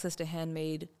have access to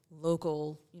handmade,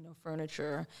 local, you know,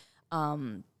 furniture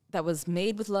that was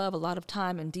made with love, a lot of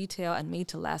time and detail, and made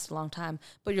to last a long time,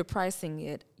 but you're pricing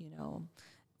it, you know,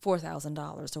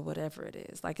 $4,000 or whatever it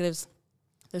is. Like there's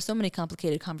so many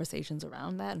complicated conversations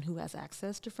around that and who has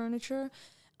access to furniture.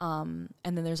 And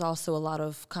then there's also a lot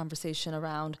of conversation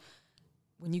around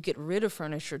when you get rid of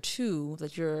furniture too,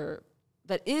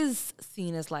 that is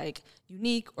seen as like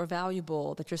unique or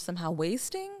valuable, that you're somehow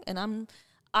wasting. And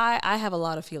I have a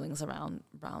lot of feelings around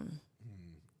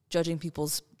judging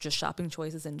people's just shopping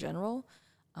choices in general,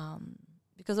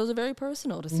 because those are very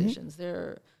personal decisions.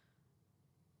 There's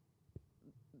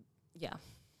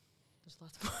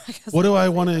lots more, I guess. What do I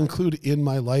want to include in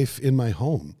my life, in my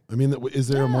home? I mean, is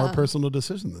there a more personal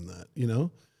decision than that, you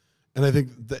know? And I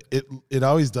think that it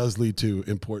always does lead to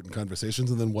important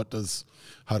conversations. And then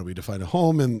how do we define a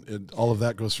home? And all of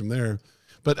that goes from there.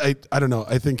 But I don't know.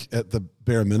 I think at the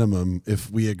bare minimum, if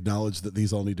we acknowledge that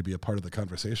these all need to be a part of the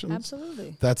conversation,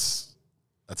 absolutely, that's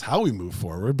how we move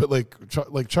forward. But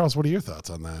like Charles, what are your thoughts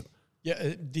on that?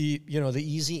 Yeah, the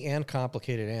easy and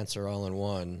complicated answer all in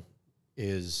one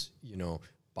is, you know,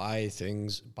 buy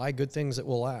good things that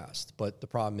will last. But the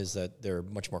problem is that they're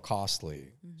much more costly.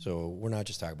 So we're not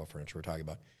just talking about furniture. We're talking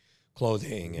about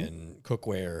clothing and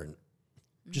cookware and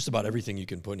just about everything you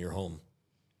can put in your home.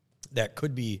 That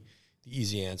could be the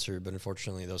easy answer, but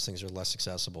unfortunately those things are less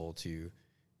accessible to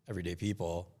everyday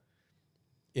people.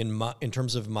 In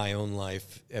terms of my own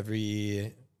life,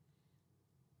 every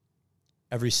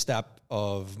step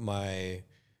of my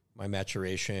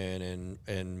maturation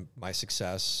and my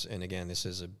success, and again, this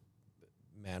is a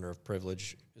matter of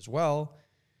privilege as well,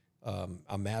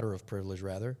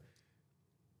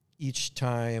 each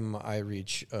time I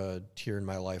reach a tier in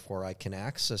my life where I can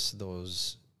access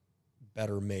those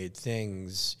better made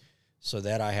things so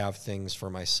that I have things for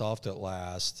myself that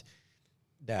last,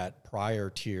 that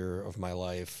prior tier of my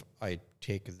life, I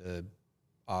take the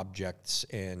objects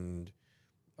and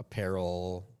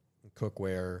apparel, and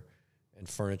cookware, and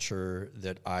furniture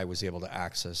that I was able to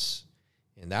access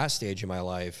in that stage of my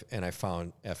life, and I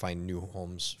find new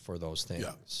homes for those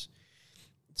things.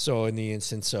 So in the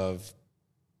instance of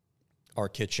our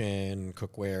kitchen,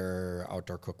 cookware,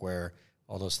 outdoor cookware,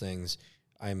 all those things,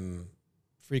 I'm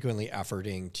frequently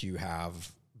efforting to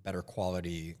have better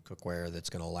quality cookware that's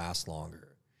going to last longer,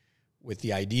 with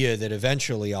the idea that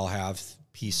eventually I'll have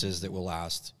pieces that will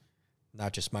last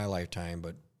not just my lifetime,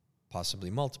 but possibly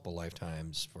multiple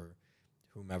lifetimes for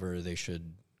whomever they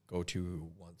should go to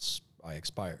once I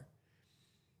expire.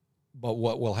 But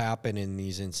what will happen in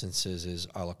these instances is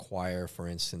I'll acquire, for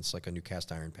instance, like a new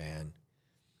cast iron pan,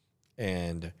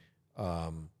 and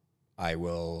I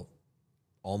will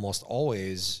almost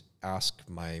always ask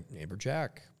my neighbor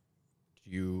Jack,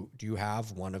 do you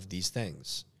have one of these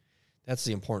things? That's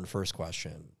the important first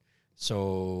question.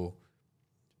 So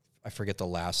I forget the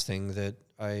last thing that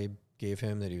I gave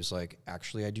him that he was like,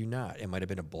 actually, I do not. It might have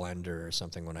been a blender or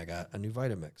something when I got a new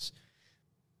Vitamix.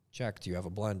 Jack, do you have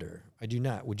a blender? I do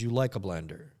not. Would you like a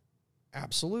blender?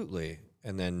 Absolutely.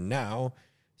 And then now,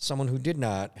 someone who did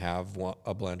not have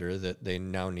a blender that they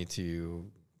now need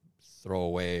to throw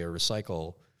away or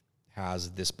recycle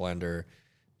has this blender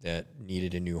that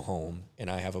needed a new home, and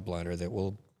I have a blender that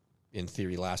will, in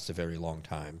theory, last a very long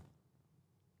time.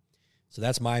 So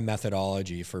that's my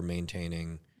methodology for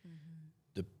maintaining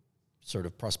the sort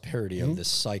of prosperity of this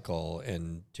cycle,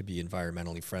 and to be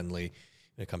environmentally friendly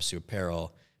when it comes to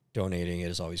apparel. Donating it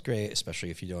is always great, especially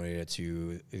if you donate it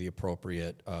to the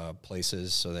appropriate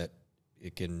places so that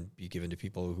it can be given to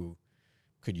people who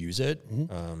could use it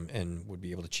and would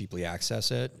be able to cheaply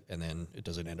access it, and then it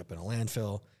doesn't end up in a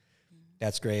landfill.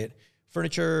 That's great.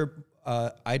 Furniture,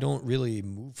 I don't really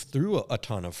move through a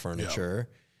ton of furniture.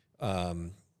 Yeah.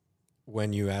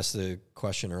 When you asked the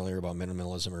question earlier about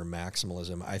minimalism or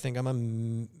maximalism, I think I'm a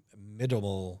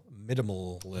minimalist.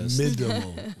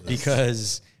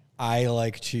 Because I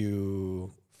like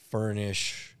to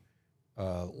furnish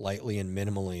lightly and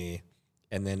minimally,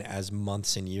 and then as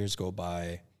months and years go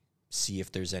by, see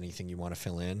if there's anything you want to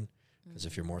fill in. Because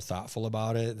if you're more thoughtful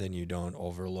about it, then you don't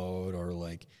overload or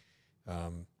like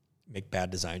make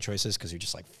bad design choices because you're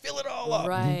just like, fill it all up.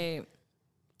 Right.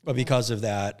 But because of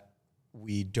that,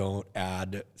 we don't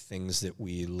add things that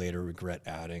we later regret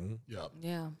adding.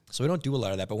 Yeah. So we don't do a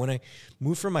lot of that. But when I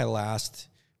moved from my last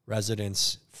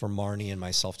residence for Marnie and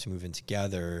myself to move in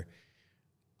together,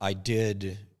 I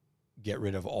did get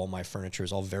rid of all my furniture.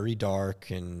 It's all very dark.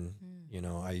 And, you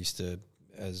know, I used to,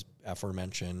 as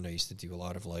aforementioned, I used to do a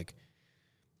lot of like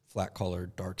flat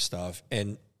colored dark stuff.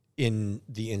 And in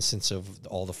the instance of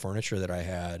all the furniture that I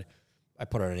had, I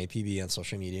put out an APB on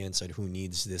social media and said, who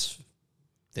needs this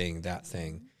thing, that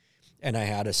thing? And I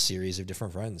had a series of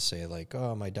different friends say like,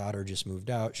 oh, my daughter just moved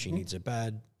out. She needs a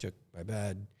bed. Took my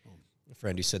bed. A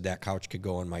friend who said that couch could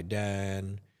go in my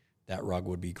den. That rug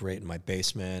would be great in my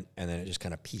basement. And then it just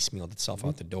kind of piecemealed itself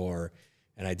out the door.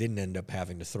 And I didn't end up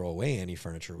having to throw away any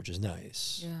furniture, which is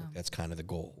nice. Yeah. That's kind of the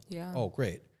goal. Yeah. Oh,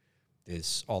 great.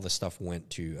 All this stuff went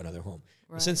to another home.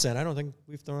 Right. Since then, I don't think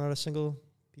we've thrown out a single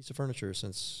piece of furniture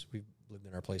since we've lived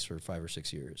in our place for 5 or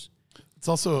 6 years. It's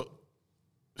also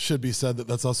should be said that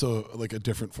that's also like a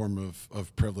different form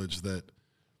of privilege, that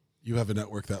you have a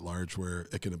network that large where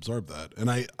it can absorb that. And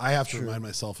I have to remind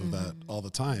myself of that all the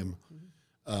time.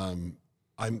 I'm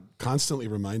constantly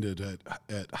reminded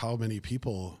at how many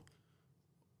people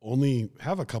only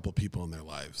have a couple people in their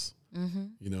lives,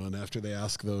 you know, and after they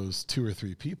ask those 2 or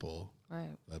 3 people, Right.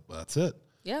 That's it.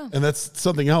 Yeah. And that's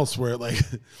something else where like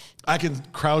I can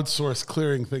crowdsource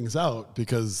clearing things out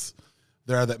because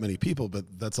there are that many people, but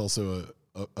that's also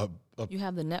You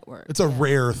have the network. it's a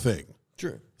rare thing.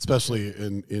 Sure. Especially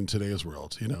in today's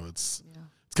world. You know, it's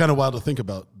kind of wild to think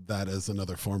about that as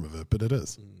another form of it, but it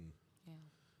is. Yeah.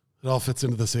 It all fits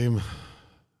into the same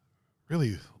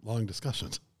really long discussion.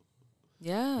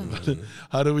 Yeah.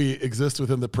 How do we exist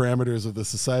within the parameters of the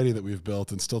society that we've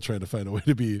built and still trying to find a way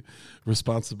to be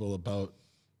responsible about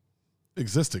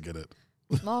existing in it?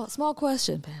 Small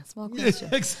question, man. Small question.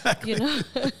 Yeah, exactly. You know?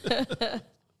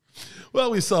 Well,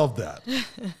 we solved that.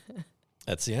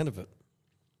 That's the end of it.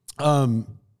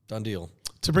 Done deal.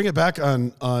 To bring it back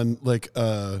on like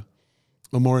a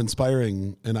more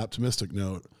inspiring and optimistic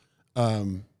note,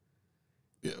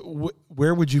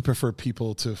 where would you prefer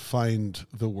people to find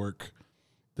the work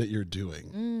that you're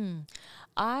doing?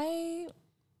 I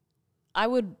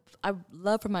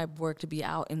love for my work to be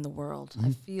out in the world.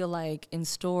 I feel like in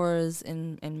stores,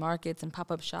 in markets, and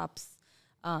pop-up shops,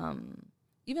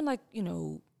 even like, you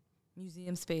know,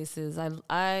 museum spaces,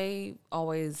 I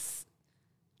always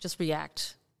just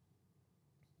react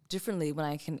differently when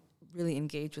I can really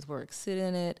engage with work, sit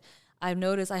in it. I've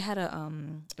noticed I had it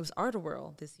was Art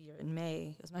World this year in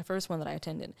May. It was my first one that I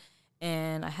attended.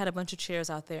 And I had a bunch of chairs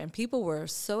out there, and people were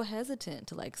so hesitant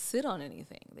to like sit on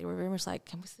anything. They were very much like,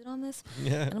 "Can we sit on this?"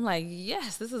 Yeah. And I'm like,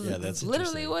 "Yes, this is that's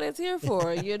literally interesting. what it's here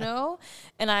for," you know.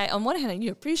 And I, on one hand,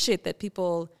 you appreciate that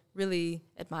people really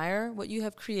admire what you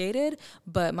have created,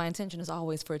 but my intention is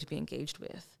always for it to be engaged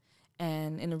with,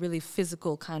 and in a really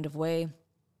physical kind of way,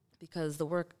 because the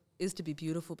work is to be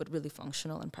beautiful, but really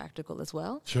functional and practical as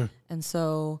well. Sure. And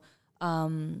so,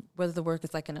 whether the work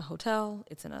is like in a hotel,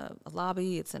 it's in a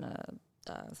lobby, it's in a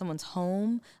someone's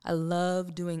home. I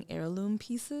love doing heirloom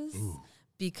pieces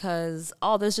because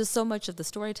there's just so much of the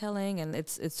storytelling, and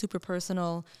it's super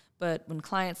personal. But when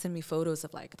clients send me photos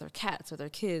of like their cats or their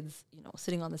kids, you know,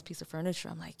 sitting on this piece of furniture,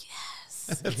 I'm like,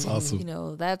 yes. That's awesome. You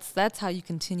know, that's how you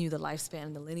continue the lifespan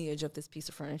and the lineage of this piece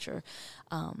of furniture.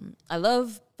 I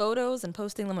love photos and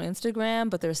posting them on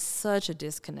Instagram, but there's such a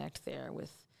disconnect there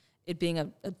with it being a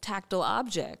tactile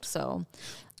object. So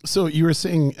you were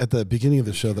saying at the beginning of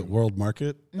the show that World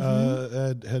Market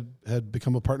had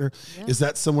become a partner. Yeah. Is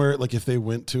that somewhere, like if they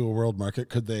went to a World Market,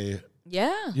 could they?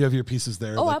 Yeah. You have your pieces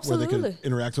there, Oh, like, where they absolutely. could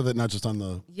interact with it, not just on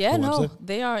the Yeah, the no, website?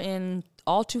 they are in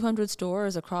all 200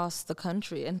 stores across the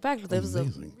country. In fact, there was a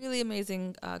Amazing. really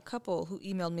amazing couple who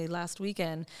emailed me last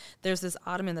weekend. There's this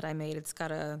ottoman that I made. It's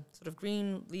got a sort of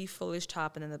green leaf foliage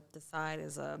top, and then the side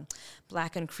is a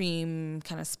black and cream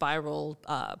kind of spiral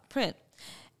print.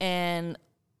 And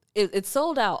it's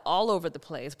sold out all over the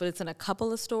place, but it's in a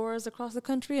couple of stores across the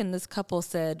country. And this couple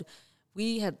said,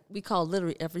 we called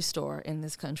literally every store in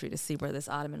this country to see where this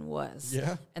ottoman was.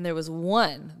 Yeah. And there was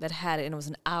one that had it, and it was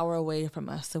an hour away from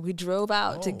us. So we drove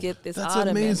out to get this That's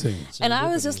ottoman. amazing. And I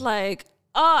was just like,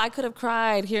 oh, I could have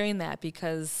cried hearing that,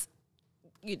 because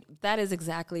that is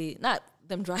exactly, not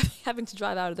them having to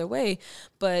drive out of their way,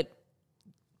 but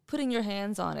putting your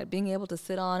hands on it, being able to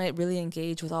sit on it, really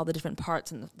engage with all the different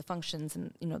parts and the functions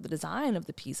and, you know, the design of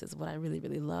the piece is what I really,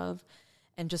 really love.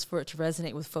 And just for it to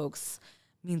resonate with folks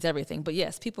means everything. But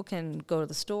yes, people can go to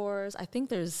the stores. I think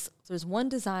there's one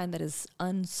design that is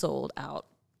unsold out,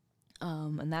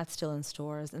 and that's still in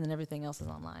stores, and then everything else is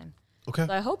online. Okay.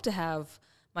 So I hope to have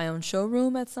my own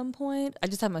showroom at some point. I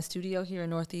just have my studio here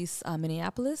in Northeast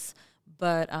Minneapolis,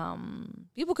 but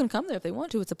people can come there if they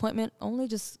want to. It's appointment only.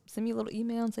 Just send me a little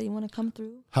email and say you want to come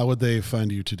through. How would they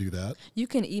find you to do that? You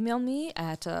can email me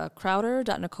at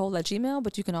crowder.nicole@gmail.com,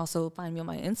 but you can also find me on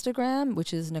my Instagram,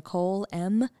 which is Nicole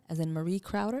M, as in Marie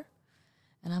Crowder,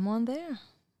 and I'm on there.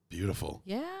 Beautiful.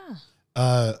 Yeah.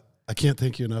 I can't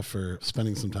thank you enough for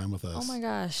spending some time with us. Oh my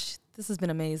gosh, this has been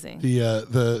amazing.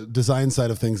 The design side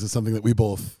of things is something that we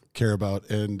both care about,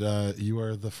 and you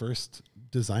are the first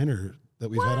designer that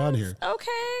we've had on here.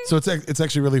 Okay. So it's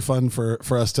actually really fun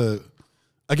for us to,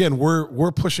 again,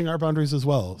 we're pushing our boundaries as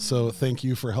well. So thank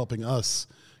you for helping us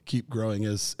keep growing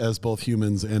as both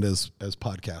humans and as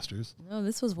podcasters. No,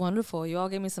 this was wonderful. You all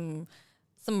gave me some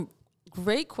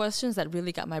great questions that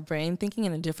really got my brain thinking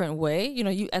in a different way. You know,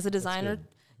 you as a designer,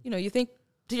 you know, you think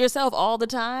to yourself all the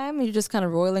time, and you're just kind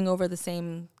of roiling over the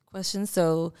same questions.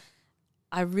 So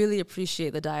I really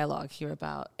appreciate the dialogue here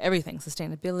about everything: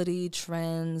 sustainability,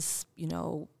 trends, you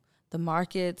know, the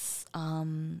markets,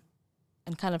 and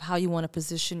kind of how you want to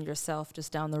position yourself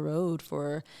just down the road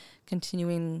for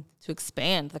continuing to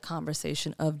expand the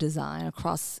conversation of design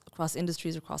across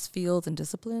industries, across fields and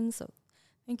disciplines. So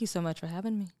thank you so much for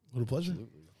having me. What a pleasure.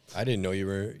 I didn't know you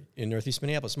were in Northeast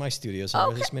Minneapolis. My studio's in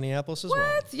Northeast Minneapolis as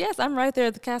well. Yes, I'm right there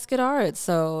at the Casket Arts.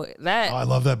 So that Oh, I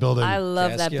love that building. I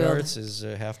love that Casket building. Arts is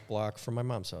a half block from my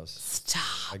mom's house.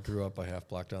 Stop. I grew up a half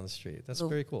block down the street. That's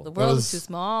very cool. The world was- is too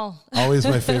small. always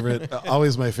my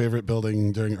favorite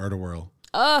building during Art of Whirl.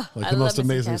 Oh, Like I the love most me some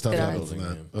amazing stuff Casket happens Arts.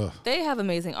 in that. Ugh. They have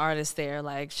amazing artists there.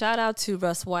 Like, shout out to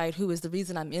Russ White, who is the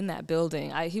reason I'm in that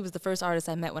building. He was the first artist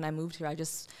I met when I moved here. I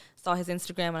just saw his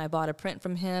Instagram and I bought a print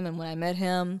from him. And when I met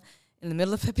him in the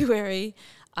middle of February,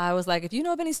 I was like, if you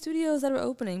know of any studios that are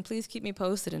opening, please keep me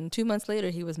posted. And 2 months later,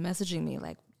 he was messaging me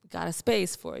like, we got a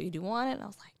space for you. Do you want it? And I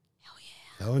was like, hell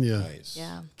yeah. Telling you. Nice.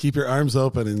 Yeah. Keep your arms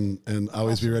open and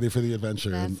always be ready for the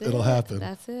adventure, and That's it'll it. happen.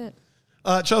 That's it.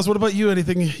 Charles, what about you?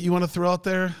 Anything you want to throw out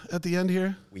there at the end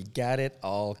here? We got it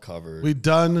all covered. We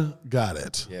done got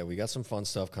it. Yeah, we got some fun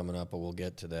stuff coming up, but we'll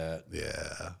get to that.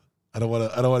 Yeah. I don't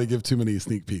want to give too many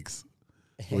sneak peeks.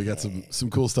 We got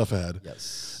some cool stuff ahead.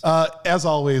 Yes. As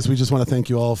always, we just want to thank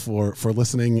you all for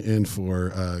listening and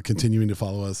for continuing to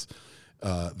follow us.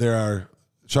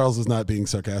 Charles is not being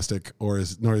sarcastic nor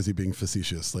is he being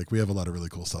facetious. Like, we have a lot of really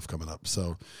cool stuff coming up.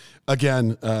 So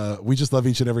again, we just love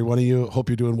each and every one of you. Hope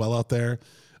you're doing well out there.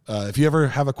 If you ever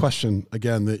have a question,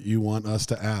 again, that you want us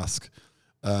to ask,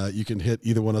 you can hit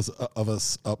either one of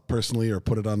us up personally or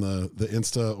put it on the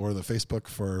Insta or the Facebook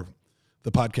for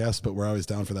the podcast, but we're always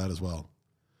down for that as well.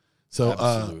 So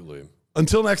Absolutely.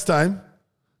 Until next time,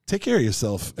 take care of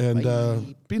yourself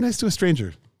and be nice to a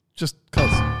stranger. Just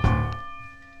cause.